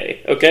that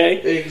day,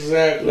 okay?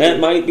 Exactly. That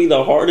might be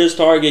the hardest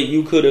target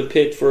you could have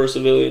picked for a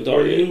civilian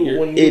target.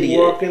 When you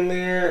walk in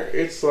there,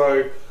 it's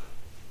like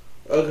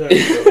a gun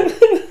show.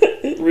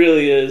 It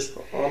really is.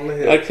 On the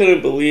hip. I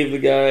couldn't believe the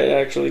guy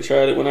actually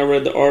tried it. When I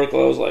read the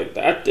article, I was like,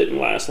 that didn't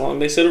last long.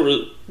 They said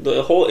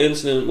the whole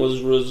incident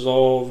was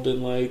resolved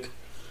in like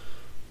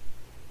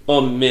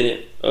a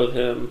minute of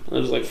him. It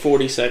was like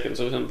 40 seconds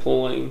of him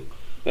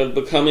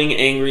becoming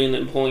angry and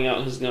then pulling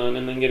out his gun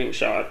and then getting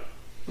shot.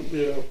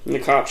 Yeah. And the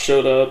cops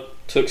showed up,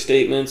 took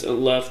statements,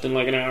 and left in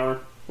like an hour.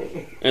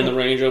 And the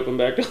range opened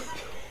back up.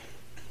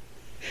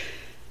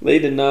 They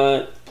did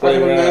not play I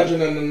can around.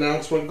 imagine an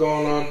announcement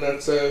going on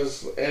that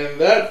says, and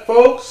that,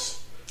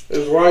 folks,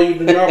 is why you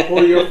do not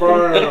pull your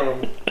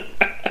firearm.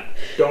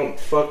 Don't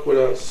fuck with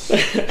us.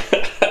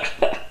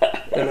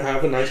 And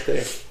have a nice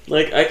day.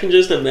 Like, I can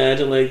just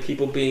imagine, like,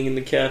 people being in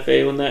the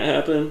cafe when that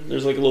happened.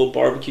 There's, like, a little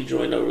barbecue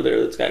joint over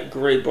there that's got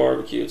great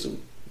barbecue. It's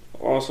an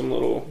awesome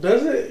little...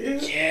 Does it?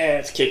 Yeah,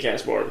 it's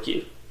kick-ass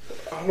barbecue.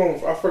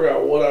 I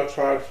forgot what I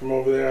tried from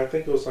over there. I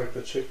think it was, like,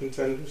 the chicken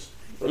tenders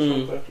or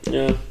something.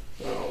 Yeah.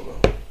 I don't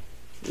know.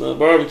 The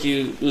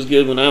barbecue was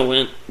good when I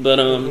went, but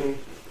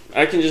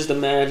I can just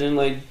imagine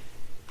like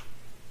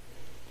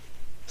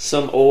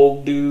some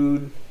old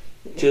dude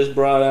just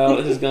brought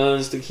out his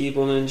guns to keep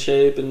them in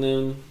shape, and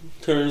then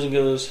turns and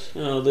goes,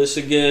 "Oh, this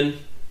again,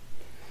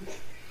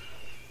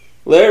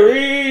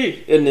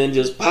 Larry!" And then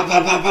just pop,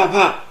 pop, pop, pop,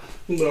 pop.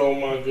 Oh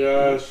my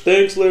gosh!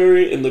 Thanks,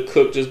 Larry. And the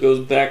cook just goes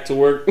back to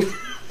work.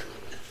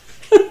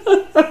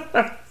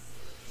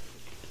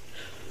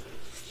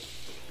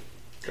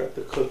 Got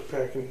the cook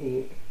packing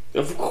heat.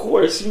 Of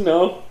course, you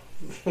know.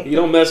 You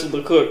don't mess with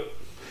the cook.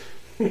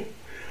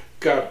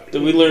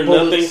 Did we learn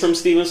nothing from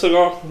Steven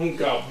Seagal?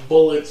 Got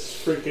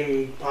bullets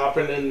freaking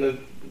popping in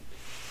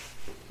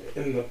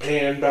the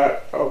pan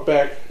back. Oh,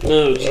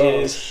 jeez.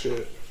 Oh,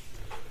 shit.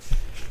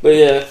 But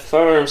yeah,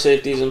 firearm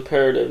safety is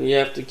imperative. You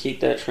have to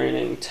keep that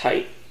training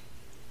tight.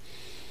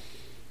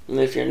 And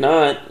if you're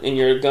not, and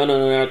you're a gun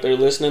owner out there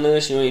listening to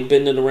this, you ain't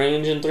been to the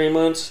range in 3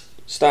 months,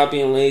 stop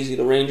being lazy.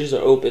 The ranges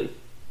are open.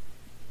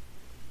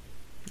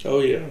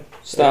 Oh, yeah.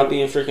 Stop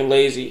being freaking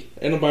lazy.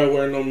 Ain't nobody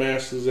wearing no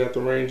masks at the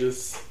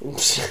ranges.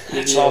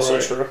 That's also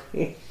true.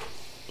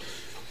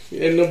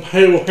 Ain't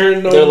nobody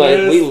wearing no They're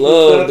masks. like, we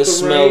love the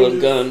smell ranges.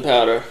 of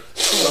gunpowder.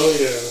 Oh,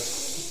 yeah.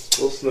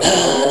 We'll smell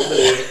all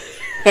day.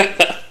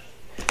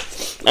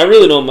 I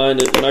really don't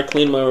mind it. When I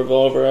cleaned my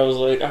revolver, I was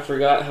like, I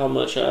forgot how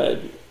much I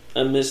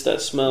missed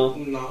that smell.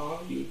 Nah,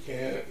 you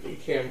can't. You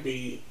can't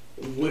be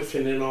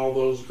whiffing in all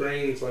those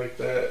grains like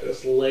that.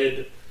 It's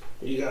lead.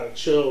 You gotta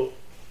chill.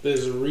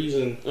 There's a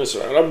reason. That's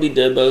right. I'll be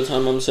dead by the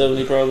time I'm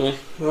 70, probably.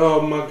 Oh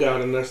my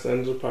god! And that's the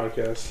end of the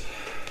podcast.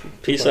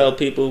 Peace out,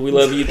 people. We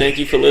love you. Thank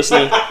you for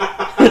listening.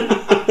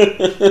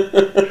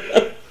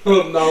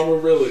 No, we're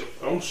really.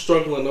 I'm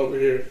struggling over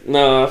here.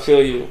 No, I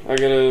feel you. I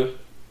gotta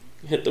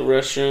hit the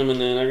restroom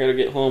and then I gotta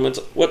get home.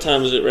 What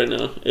time is it right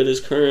now? It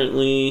is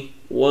currently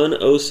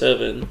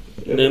 1:07.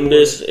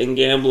 Nimbus and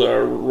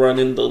Gambler are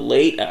running the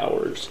late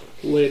hours.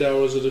 Late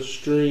hours of the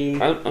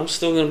stream. I'm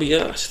still gonna be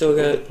up. I still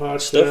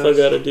got stuff I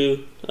gotta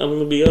do. I'm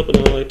gonna be up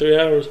in like 3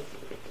 hours.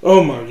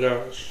 Oh my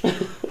gosh.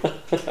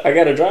 I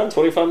gotta drive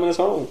 25 minutes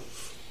home.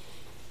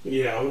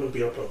 Yeah, I'm gonna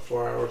be up in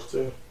 4 hours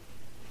too.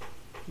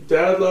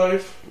 Dad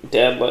life.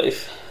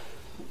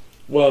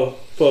 Well,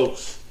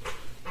 folks,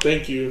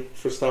 thank you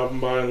for stopping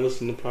by and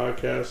listening to the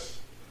podcast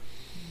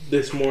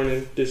this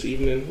morning, this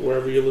evening,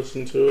 wherever you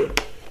listen to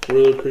it.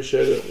 Really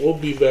appreciate it. We'll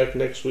be back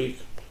next week.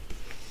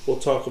 We'll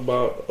talk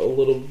about a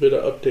little bit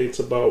of updates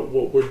about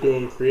what we're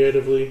doing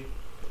creatively,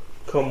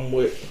 come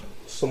with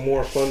some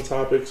more fun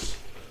topics,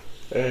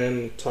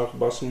 and talk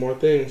about some more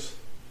things.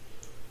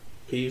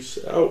 Peace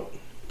out.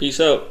 Peace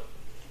out.